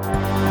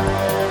 oh.